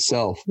love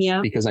myself.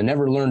 Yeah. Because I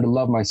never learned to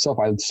love myself.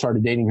 I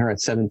started dating her at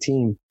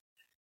 17,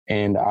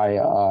 and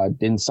I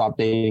didn't stop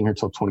dating her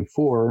till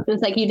 24.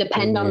 It's like you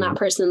depend on that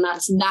person.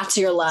 That's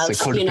your love.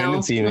 It's like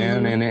codependency, you know?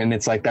 Man. And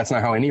it's like, that's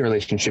not how any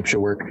relationship should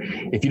work.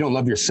 If you don't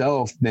love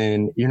yourself,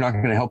 then you're not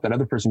going to help that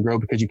other person grow,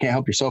 because you can't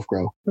help yourself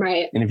grow.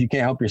 Right. And if you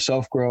can't help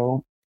yourself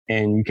grow,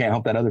 and you can't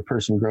help that other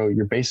person grow,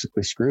 you're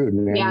basically screwed,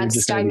 man. Yeah, you're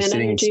just going to be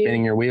sitting and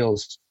spinning your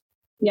wheels.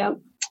 Yep.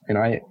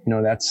 And you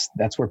know,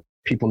 that's where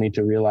people need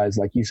to realize,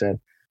 like you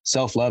said,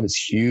 self-love is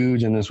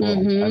huge in this world.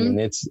 I mean,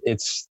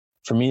 it's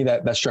for me,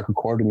 that struck a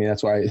chord with me.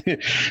 That's why,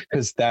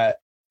 because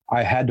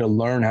I had to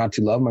learn how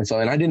to love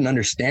myself. And I didn't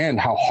understand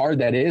how hard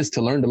that is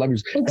to learn to love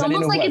yourself. It's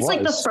almost like it's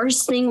like the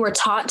first thing we're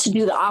taught to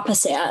do the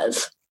opposite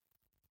of.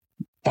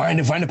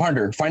 Find a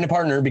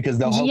partner, because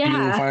they'll help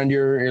you find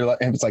your,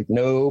 and it's like,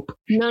 nope.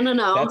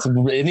 No.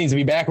 It needs to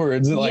be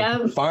backwards.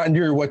 Like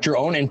find what your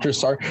own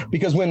interests are.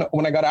 Because when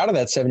I got out of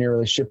that 7-year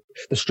relationship,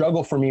 the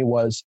struggle for me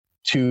was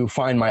to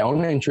find my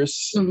own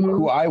interests,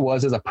 who I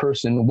was as a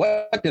person.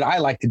 What did I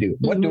like to do?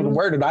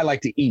 Where did I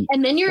like to eat?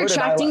 And then you're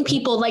attracting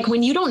people, like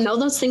when you don't know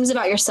those things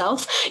about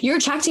yourself, you're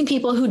attracting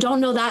people who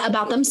don't know that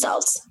about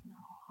themselves.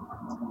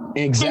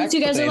 Exactly. And so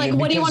you guys are like,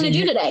 what do you want to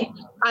do today?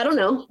 I don't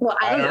know. Well,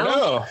 I don't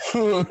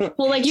know.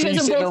 Well, like you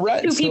guys are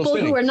both two people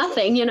who are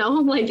nothing, you know,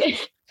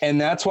 like. And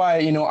that's why,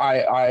 you know,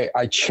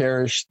 I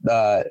cherish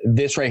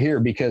this right here,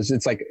 because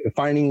it's like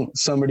finding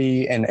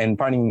somebody and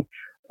finding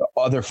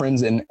other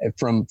friends and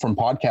from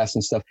podcasts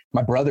and stuff.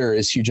 My brother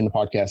is huge into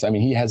podcasts. I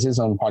mean, he has his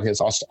own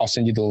podcast. I'll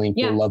send you the link.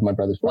 You'll love my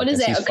brother's podcast. What is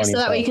it? Okay, so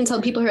that way you can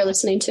tell people who are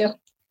listening too.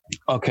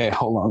 Okay,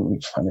 hold on. Let me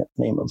find the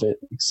name of it.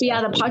 Exactly.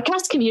 Yeah, the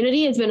podcast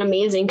community has been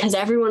amazing because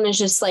everyone is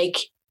just like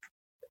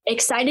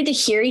excited to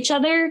hear each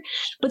other.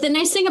 But the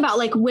nice thing about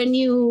like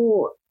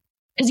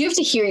because you have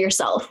to hear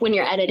yourself when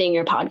you're editing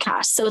your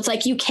podcast. So it's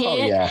like you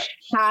can't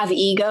have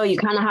ego. You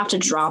kind of have to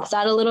drop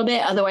that a little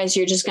bit. Otherwise,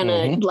 you're just going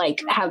to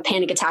like have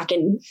panic attack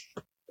and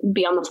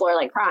be on the floor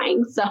like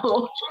crying.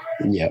 So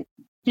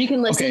you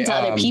can listen to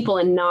other people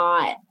and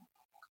not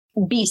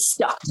be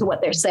stuck to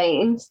what they're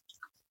saying.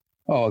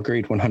 Oh,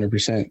 agreed.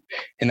 100%.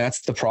 And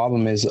that's the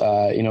problem is,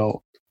 you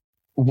know,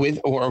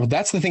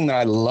 that's the thing that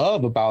I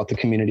love about the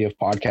community of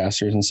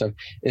podcasters and stuff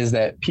is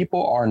that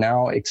people are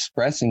now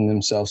expressing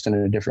themselves in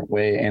a different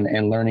way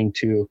and learning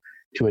to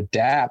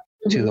adapt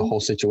to the whole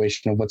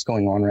situation of what's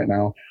going on right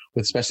now,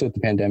 especially with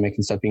the pandemic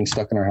and stuff, being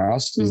stuck in our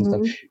houses and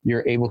stuff.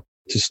 You're able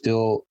to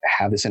still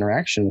have this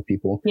interaction with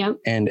people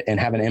and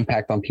have an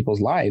impact on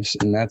people's lives.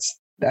 And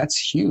that's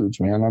huge,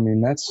 man. I mean,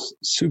 that's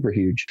super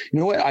huge. You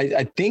know what?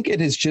 I think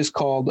it is just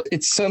called, I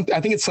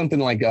think it's something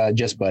like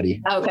Just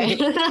Buddy. Okay.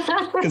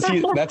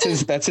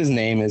 Because that's his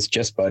name is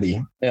Just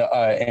Buddy.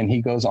 And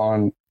he goes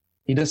on,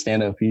 he does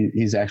stand up.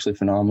 He's actually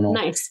phenomenal.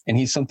 Nice. And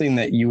he's something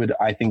that you would,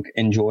 I think,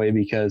 enjoy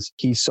because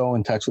he's so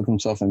in touch with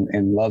himself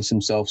and loves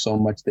himself so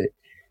much that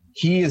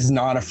he is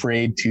not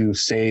afraid to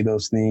say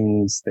those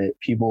things that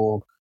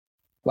people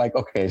like.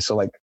 Okay. So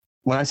like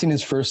when I seen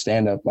his first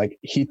stand up, like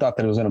he thought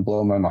that it was going to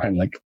blow my mind.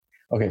 Like,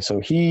 okay, so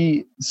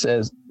he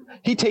says,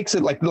 he takes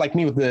it like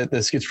me with the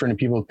schizophrenia,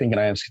 people thinking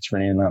I have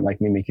schizophrenia and not like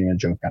me making a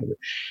joke out of it.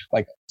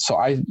 Like, so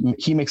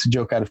he makes a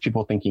joke out of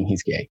people thinking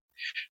he's gay.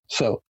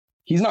 So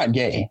he's not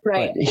gay,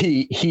 right? But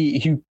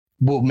he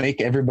will make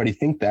everybody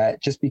think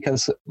that just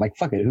because like,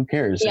 fuck it, who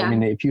cares? I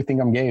mean, if you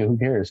think I'm gay, who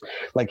cares?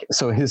 Like,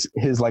 so his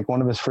like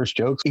one of his first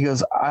jokes, he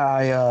goes,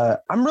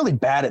 I'm really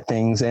bad at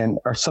things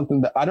or something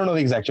that I don't know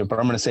the exact joke, but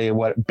I'm going to say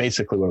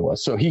basically what it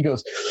was. So he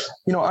goes,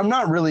 you know, I'm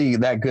not really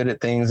that good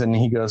at things. And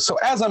he goes, so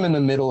as I'm in the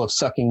middle of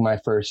sucking my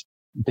first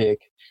dick,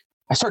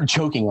 I started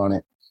choking on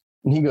it.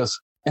 And he goes,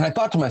 and I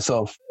thought to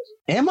myself,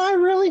 am I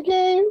really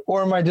gay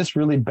or am I just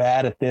really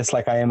bad at this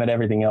like I am at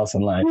everything else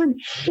in life? And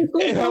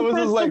I was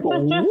just like,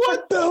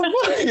 what the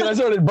fuck? And I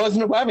started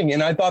buzzing up laughing.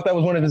 And I thought that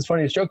was one of his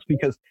funniest jokes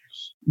because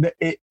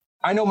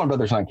I know my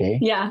brother's not gay.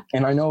 Yeah.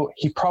 And I know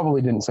he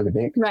probably didn't suck a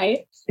dick.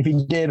 Right. If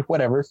he did,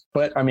 whatever.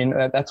 But I mean,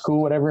 that's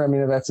cool, whatever. I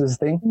mean, if that's his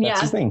thing.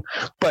 That's his thing.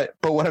 But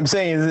what I'm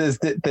saying is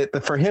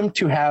that for him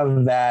to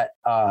have that,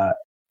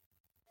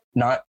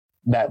 not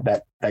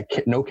that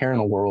no care in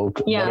the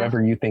world,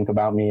 whatever you think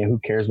about me, who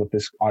cares what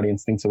this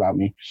audience thinks about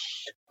me.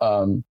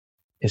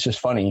 It's just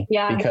funny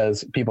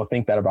because people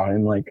think that about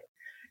him. Like,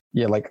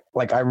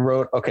 like I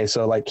wrote, okay.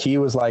 So like, he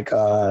was like,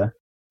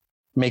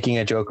 making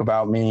a joke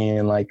about me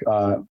and like,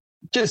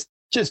 just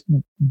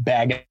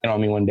bagging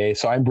on me one day.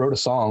 So I wrote a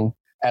song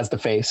as the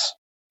face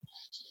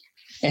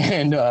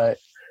and,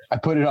 I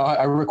put it on,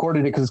 I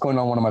recorded it because it's going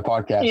on one of my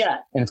podcasts. Yeah.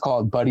 And it's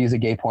called Buddy's a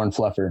Gay Porn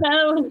Fluffer.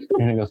 Oh.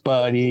 And it goes,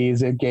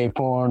 Buddy's a gay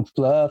porn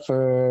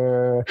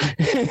fluffer.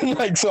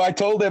 Like, so I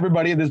told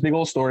everybody this big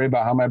old story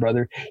about how my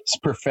brother's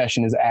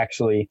profession is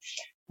actually,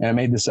 and I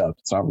made this up,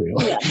 it's not real,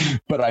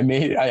 but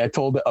I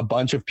told a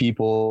bunch of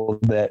people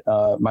that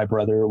my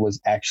brother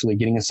was actually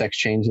getting a sex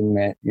change and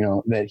that, you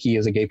know, that he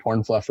is a gay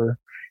porn fluffer.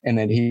 And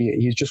that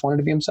he just wanted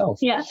to be himself.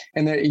 Yeah.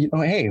 And that, you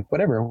know, hey,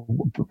 whatever,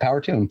 power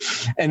to him.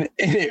 And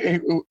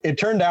it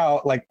turned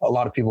out like a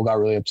lot of people got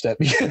really upset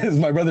because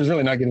my brother's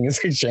really not getting his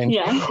exchange.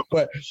 Yeah.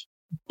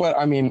 But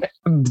I mean,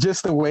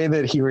 just the way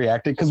that he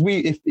reacted, because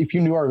if you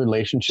knew our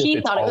relationship,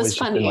 he thought it was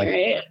funny, like,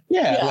 right?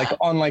 Yeah, like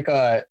on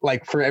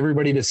like for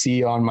everybody to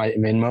see on my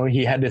Venmo,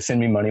 he had to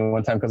send me money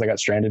one time because I got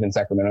stranded in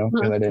Sacramento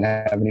because I didn't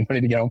have any money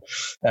to get home.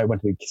 I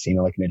went to the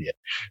casino like an idiot,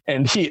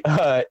 and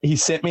he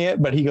sent me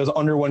it, but he goes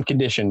under one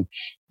condition,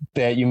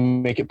 that you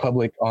make it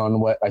public on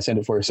what I send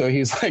it for. So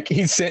he's like,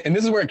 and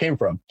this is where it came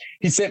from.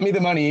 He sent me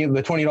the money,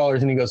 the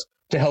 $20, and he goes,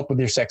 to help with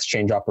your sex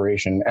change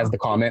operation, as the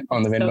comment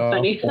on the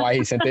Venmo, why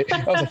he sent it.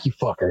 I was like, you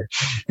fucker.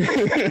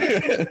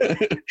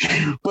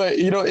 But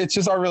you know, it's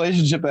just our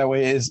relationship that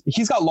way is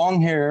he's got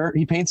long hair.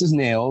 He paints his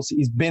nails.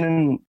 He's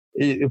been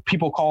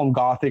people call him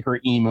gothic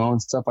or emo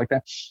and stuff like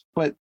that.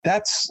 But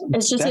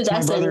it's just his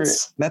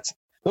essence.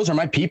 Those are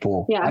my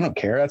people. Yeah. I don't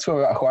care. That's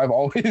who I've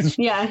always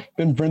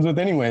been friends with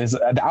anyways.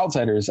 The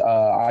outsiders.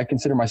 I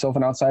consider myself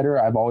an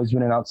outsider. I've always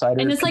been an outsider.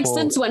 And it's like,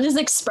 since when does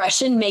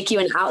expression make you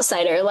an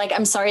outsider? Like,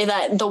 I'm sorry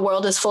that the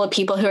world is full of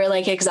people who are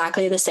like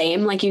exactly the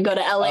same. Like you go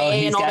to LA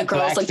and all the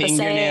girls look the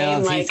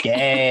same. Like, he's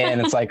gay. And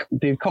it's like,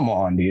 dude, come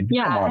on, dude.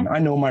 Yeah. Come on. I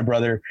know my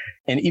brother.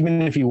 And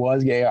even if he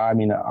was gay, I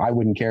mean, I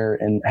wouldn't care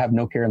and have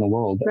no care in the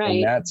world.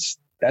 Right. And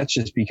that's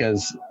just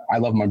because I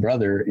love my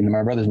brother and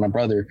my brother's my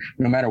brother.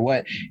 No matter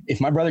what,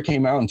 if my brother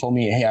came out and told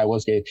me, hey, I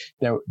was gay,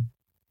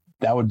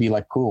 that would be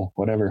like, cool,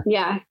 whatever.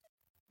 Yeah.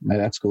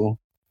 That's cool.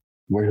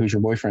 Who's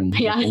your boyfriend?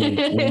 Yeah. When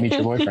you meet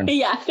your boyfriend.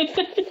 Yeah.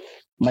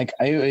 Like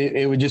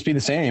it would just be the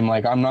same.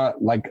 Like I'm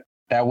not like,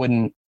 that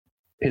wouldn't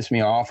piss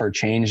me off or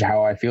change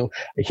how I feel.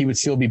 Like, he would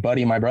still be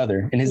Buddy, my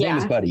brother, and his name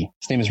is Buddy.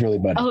 His name is really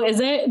Buddy. Oh, is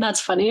it? That's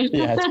funny.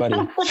 Yeah, it's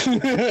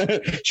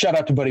Buddy. Shout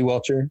out to Buddy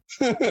Welcher.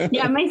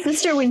 Yeah, my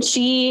sister, when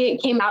she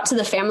came out to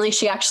the family,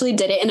 she actually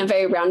did it in a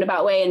very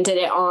roundabout way and did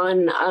it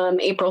on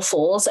April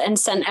Fool's and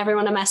sent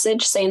everyone a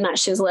message saying that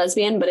she was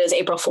lesbian, but it was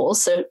April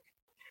Fool's. So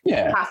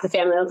yeah, half the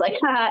family was like,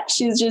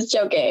 she's just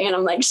joking. And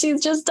I'm like,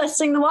 she's just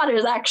testing the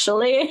waters,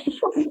 actually.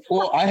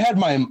 Well, I had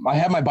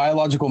my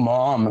biological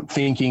mom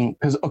thinking,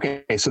 because,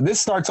 okay, so this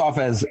starts off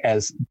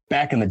as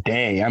back in the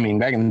day. I mean,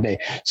 back in the day.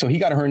 So he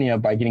got a hernia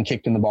by getting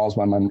kicked in the balls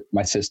by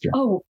my sister.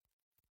 Oh.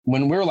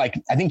 When we were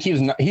like, I think he's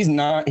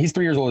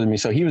 3 years older than me.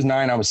 So he was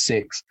 9, I was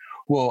 6.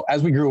 Well,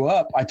 as we grew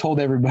up, I told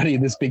everybody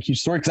this big, huge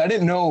story because I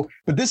didn't know,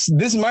 but this,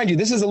 mind you,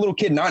 this is a little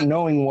kid not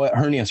knowing what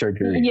hernia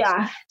surgery is.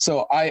 Yeah.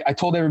 So I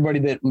told everybody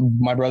that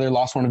my brother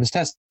lost one of his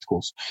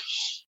testicles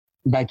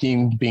by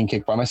being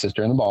kicked by my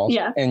sister in the balls.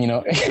 Yeah.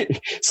 And,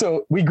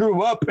 so we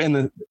grew up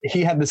and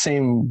he had the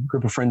same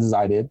group of friends as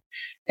I did.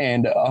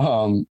 And,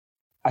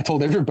 I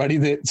told everybody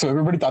that, so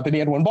everybody thought that he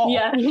had one ball.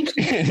 Yeah.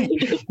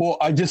 Well,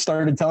 I just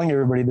started telling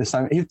everybody this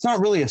time, it's not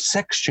really a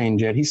sex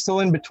change yet. He's still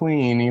in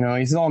between,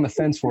 he's still on the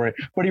fence for it,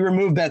 but he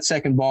removed that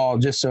second ball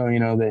just so,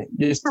 that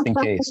just in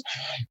case.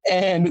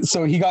 And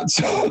so he got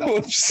so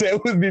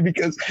upset with me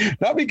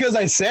not because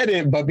I said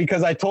it, but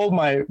because I told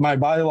my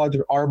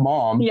biological, our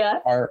mom,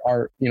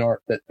 that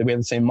we have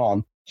the same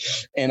mom.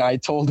 And I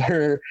told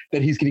her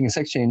that he's getting a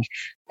sex change,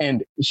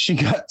 and she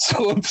got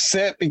so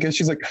upset because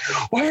she's like,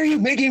 why are you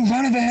making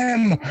fun of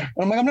him? And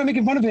I'm like, I'm not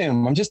making fun of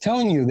him. I'm just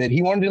telling you that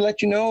he wanted to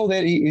let you know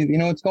that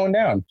it's going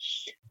down.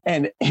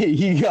 And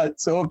he got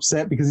so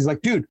upset because he's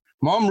like, dude,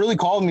 mom really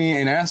called me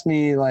and asked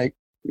me like,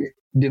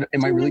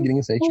 am I really getting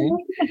a sex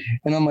change?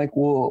 And I'm like,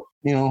 well,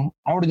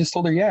 I would have just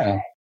told her,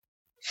 yeah.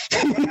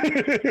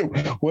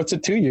 What's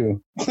it to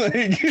you?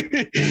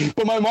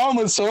 But my mom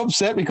was so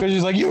upset because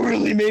she's like, you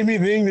really made me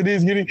think that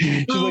he's getting,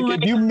 she's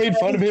like, you made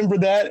fun of him for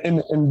that.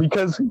 And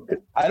because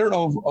I don't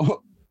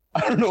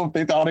know if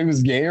they thought he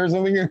was gay or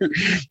something.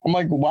 I'm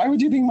like, why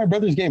would you think my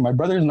brother's gay? My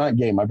brother's not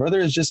gay. My brother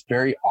is just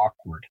very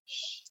awkward.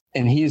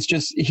 And he's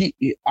just,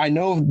 I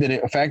know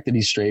that the fact that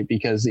he's straight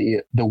because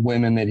the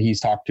women that he's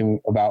talked to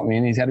about me,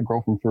 and he's had a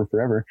girlfriend for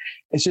forever.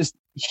 It's just,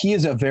 he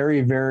is a very,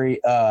 very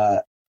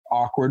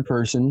awkward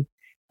person.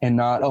 And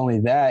not only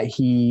that,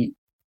 the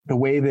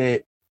way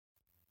that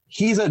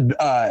he's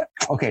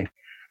okay.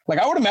 Like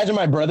I would imagine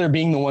my brother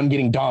being the one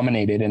getting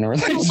dominated in a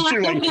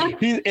relationship. Like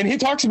he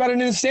talks about it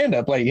in his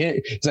stand-up. Like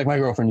he's like, my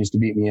girlfriend used to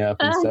beat me up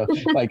and stuff.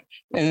 Like,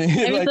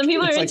 and like, some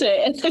people are into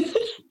it.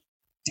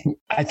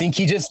 I think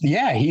he just,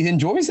 he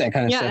enjoys that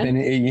kind of stuff. And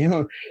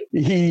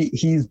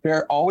he's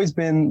always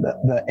been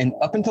and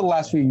up until the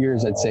last few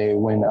years, I'd say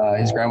when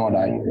his grandma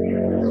died,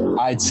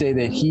 I'd say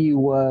that he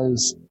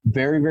was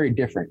very, very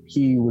different.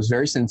 He was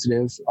very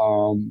sensitive.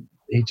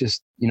 He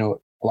just, a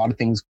lot of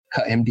things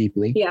cut him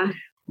deeply. Yeah.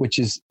 Which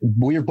is,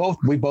 we've both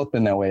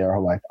been that way our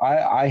whole life.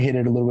 I hit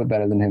it a little bit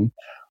better than him.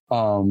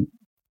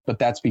 But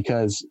that's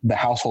because the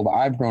household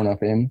I've grown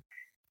up in,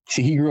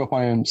 see, he grew up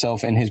by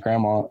himself and his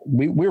grandma.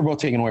 We were both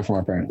taken away from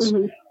our parents.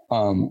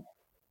 Mm-hmm.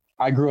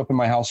 I grew up in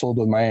my household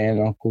with my aunt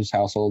and uncle's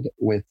household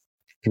with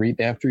they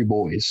have 3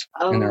 boys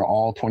and they're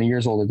all 20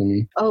 years older than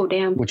me. Oh,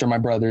 damn. Which are my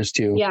brothers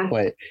too. Yeah.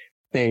 But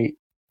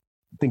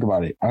think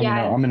about it.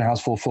 I'm in a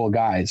house full of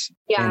guys.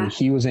 Yeah. And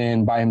he was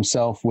in by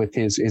himself with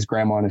his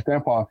grandma and his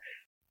grandpa.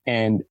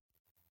 And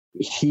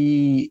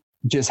he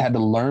just had to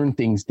learn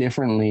things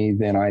differently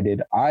than I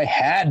did. I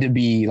had to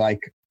be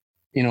like,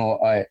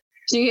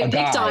 so you get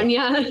picked on,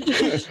 yeah.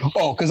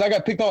 Oh, because I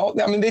got picked on.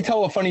 I mean, they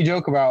tell a funny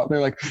joke about, they're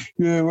like,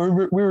 yeah,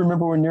 we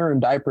remember when you were in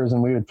diapers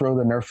and we would throw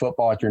the Nerf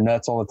football at your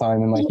nuts all the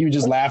time. And like, you would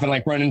just laugh and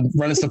like run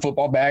us the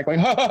football back. Like,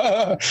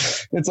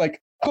 it's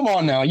like, come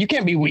on now, you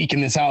can't be weak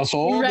in this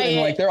household. Right.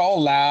 And like, they're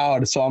all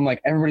loud. So I'm like,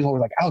 everybody's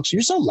always like, Alex,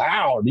 you're so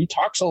loud. You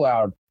talk so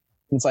loud.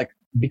 And it's like,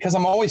 because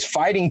I'm always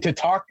fighting to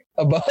talk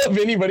above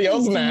anybody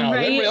else now.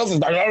 Right. Everybody else is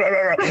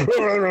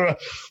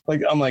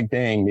like, I'm like,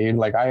 dang, dude.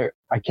 Like, I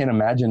can't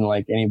imagine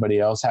like anybody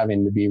else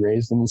having to be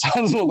raised in this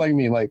household like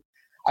me. Like,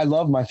 I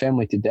love my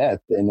family to death,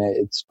 and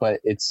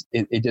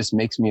it just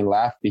makes me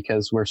laugh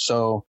because me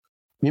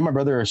and my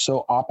brother are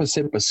so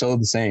opposite but so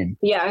the same.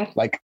 Yeah.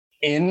 Like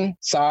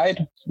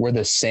inside, we're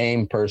the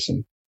same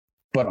person.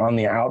 But on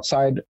the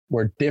outside,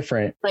 we're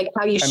different. Like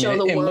how you show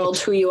the world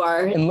who you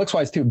are. And looks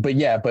wise too. But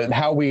but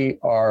how we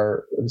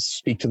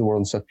speak to the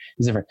world and stuff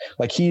is different.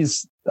 Like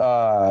he's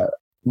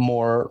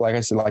more, like I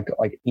said,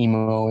 like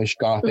emo-ish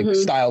gothic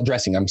style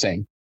dressing, I'm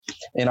saying.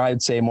 And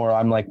I'd say I'm more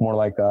like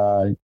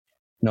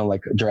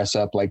like dress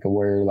up, like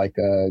wear like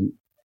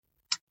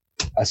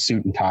a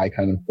suit and tie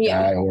kind of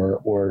guy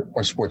or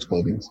sports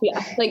clothing.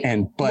 Yeah. Like,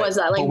 was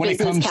that like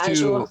business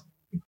casual?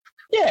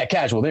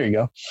 Casual. There you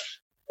go.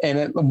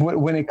 And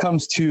when it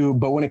comes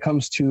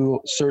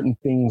to certain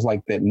things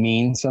like that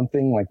mean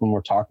something, like when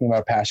we're talking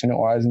about passionate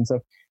wise and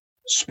stuff,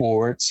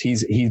 sports,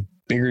 he's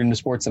bigger into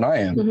sports than I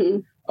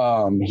am.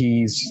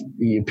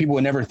 People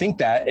would never think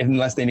that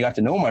unless they got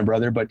to know my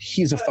brother, but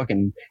he's a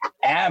fucking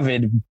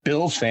avid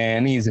Bills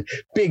fan. He's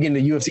big into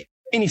UFC,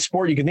 any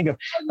sport you can think of.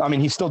 I mean,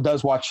 he still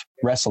does watch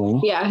wrestling.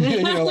 Yeah.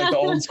 Like the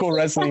old school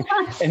wrestling.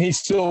 And he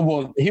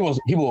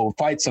will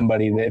fight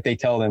somebody if they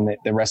tell them that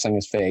the wrestling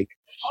is fake.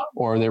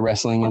 Or their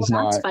wrestling is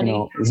not,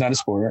 is not a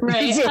sport.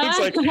 Right. So it's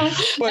like,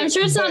 I'm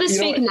sure it's not as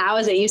fake now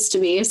as it used to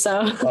be.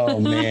 So. Oh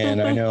man,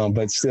 I know,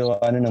 but still,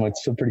 I don't know.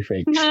 It's still pretty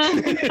fake.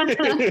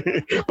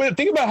 But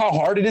think about how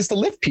hard it is to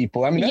lift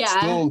people. I mean, that's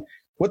still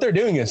what they're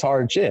doing is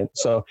hard shit.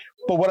 So,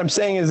 but what I'm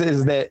saying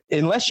is that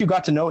unless you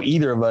got to know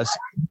either of us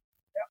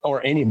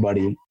or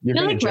anybody, you're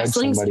going to judge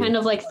wrestling's somebody. Kind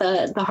of like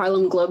the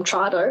Harlem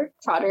Globetrotters.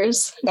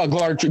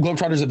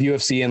 Globetrotters of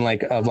UFC and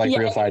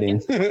real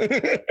fighting.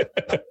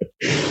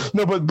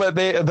 No, but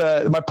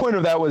my point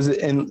of that was,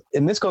 and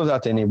this goes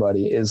out to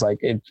anybody, is like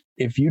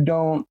if you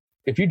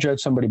judge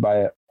somebody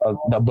by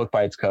a book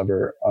by its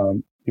cover,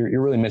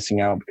 you're really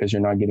missing out because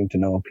you're not getting to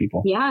know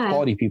people,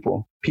 quality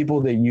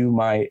people that you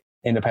might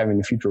end up having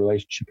a future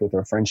relationship with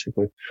or a friendship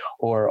with,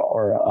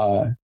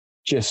 or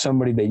just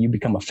somebody that you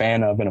become a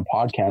fan of in a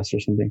podcast or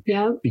something.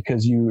 Yeah.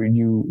 Because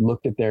you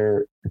looked at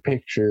their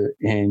picture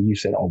and you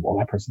said, oh, well,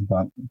 that person's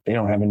not, they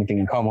don't have anything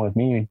in common with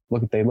me.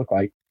 Look what they look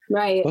like.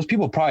 Right. Those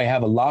people probably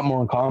have a lot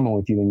more in common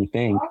with you than you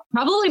think.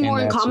 Probably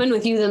more in common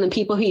with you than the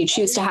people who you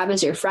choose to have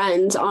as your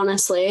friends,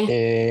 honestly.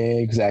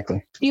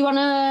 Exactly. Do you want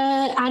to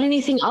add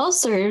anything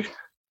else or?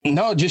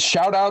 No, just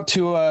shout out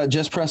to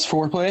Just Press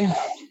Foreplay.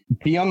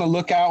 Be on the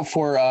lookout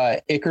for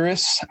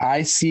Icarus,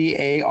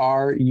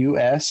 ICARUS,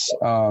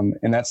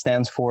 and that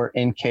stands for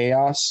In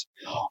Chaos,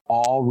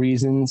 All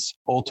Reasons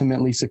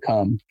Ultimately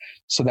Succumb.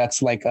 So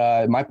that's like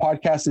my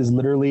podcast is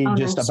literally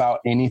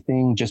about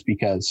anything just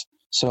because.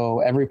 So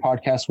every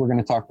podcast we're going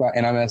to talk about,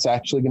 and I'm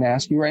actually going to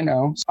ask you right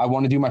now. I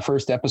want to do my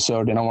first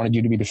episode, and I wanted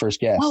you to be the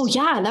first guest. Oh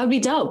yeah, that would be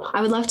dope.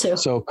 I would love to.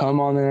 So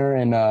come on there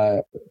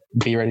and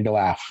be ready to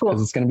laugh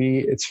because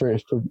it's for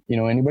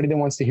anybody that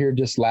wants to hear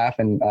just laugh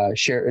and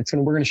share.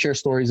 We're going to share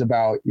stories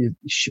about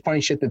funny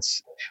shit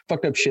that's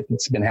fucked up shit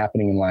that's been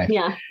happening in life.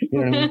 Yeah, you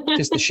know what I mean.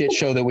 Just the shit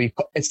show that we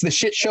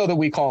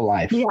call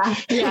life.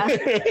 Yeah.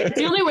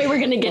 The only way we're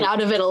going to get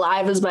out of it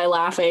alive is by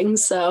laughing.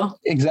 So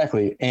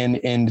exactly,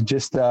 and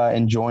just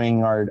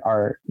enjoying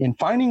our in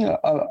finding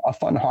a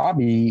fun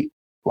hobby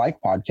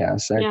like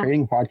podcasts,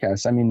 creating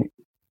podcasts. I mean,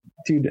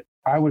 dude,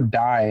 I would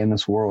die in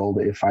this world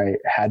if I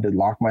had to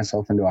lock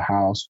myself into a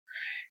house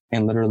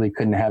and literally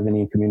couldn't have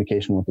any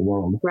communication with the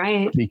world.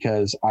 Right.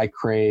 Because I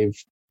crave,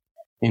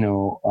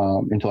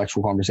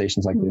 intellectual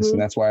conversations like this.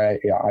 And that's why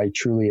I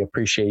truly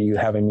appreciate you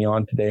having me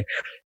on today,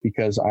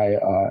 because I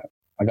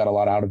got a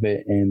lot out of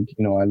it. And,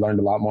 I learned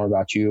a lot more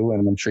about you,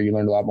 and I'm sure you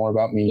learned a lot more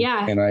about me.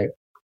 Yeah. And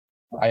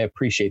I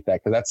appreciate that,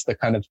 because that's the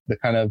kind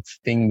of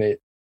thing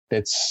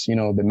that's,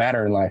 that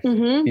matter in life.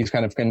 These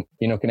kind of,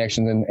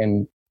 connections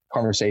and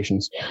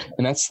conversations.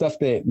 And that's stuff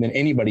that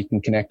anybody can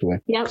connect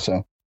with. Yep.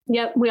 So.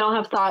 Yep. We all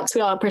have thoughts.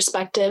 We all have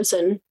perspectives,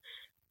 and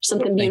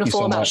something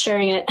beautiful about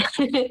sharing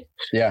it.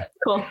 Yeah.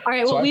 Cool. All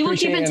right. Well, we will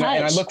keep in touch.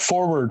 And I look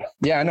forward.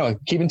 Yeah, I know.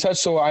 Keep in touch.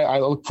 So I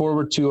look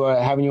forward to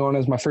having you on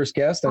as my first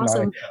guest. And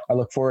awesome. I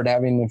look forward to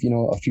having,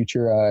 a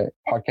future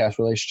podcast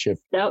relationship.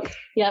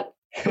 Yep.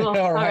 Cool.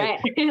 All right.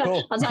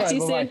 Cool. I'll talk to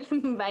you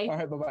soon. Bye. All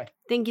right. Bye-bye.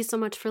 Thank you so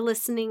much for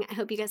listening. I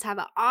hope you guys have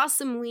an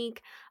awesome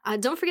week.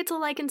 Don't forget to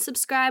like and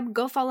subscribe.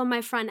 Go follow my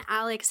friend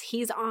Alex.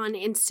 He's on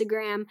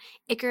Instagram.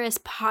 Icarus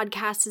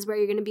Podcast is where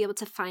you're going to be able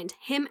to find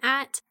him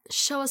at.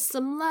 Show us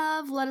some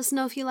love. Let us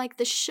know if you like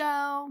the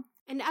show.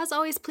 And as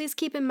always, please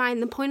keep in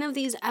mind, the point of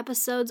these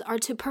episodes are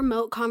to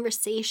promote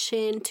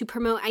conversation, to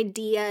promote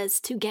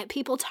ideas, to get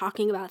people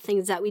talking about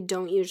things that we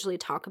don't usually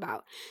talk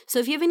about. So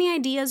if you have any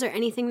ideas or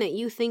anything that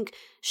you think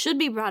should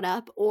be brought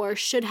up or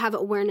should have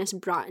awareness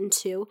brought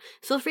into,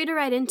 feel free to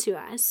write into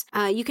us.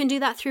 You can do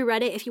that through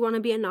Reddit if you want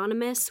to be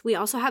anonymous. We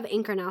also have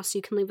Anchor now, so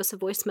you can leave us a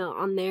voicemail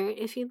on there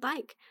if you'd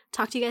like.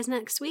 Talk to you guys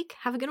next week.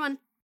 Have a good one.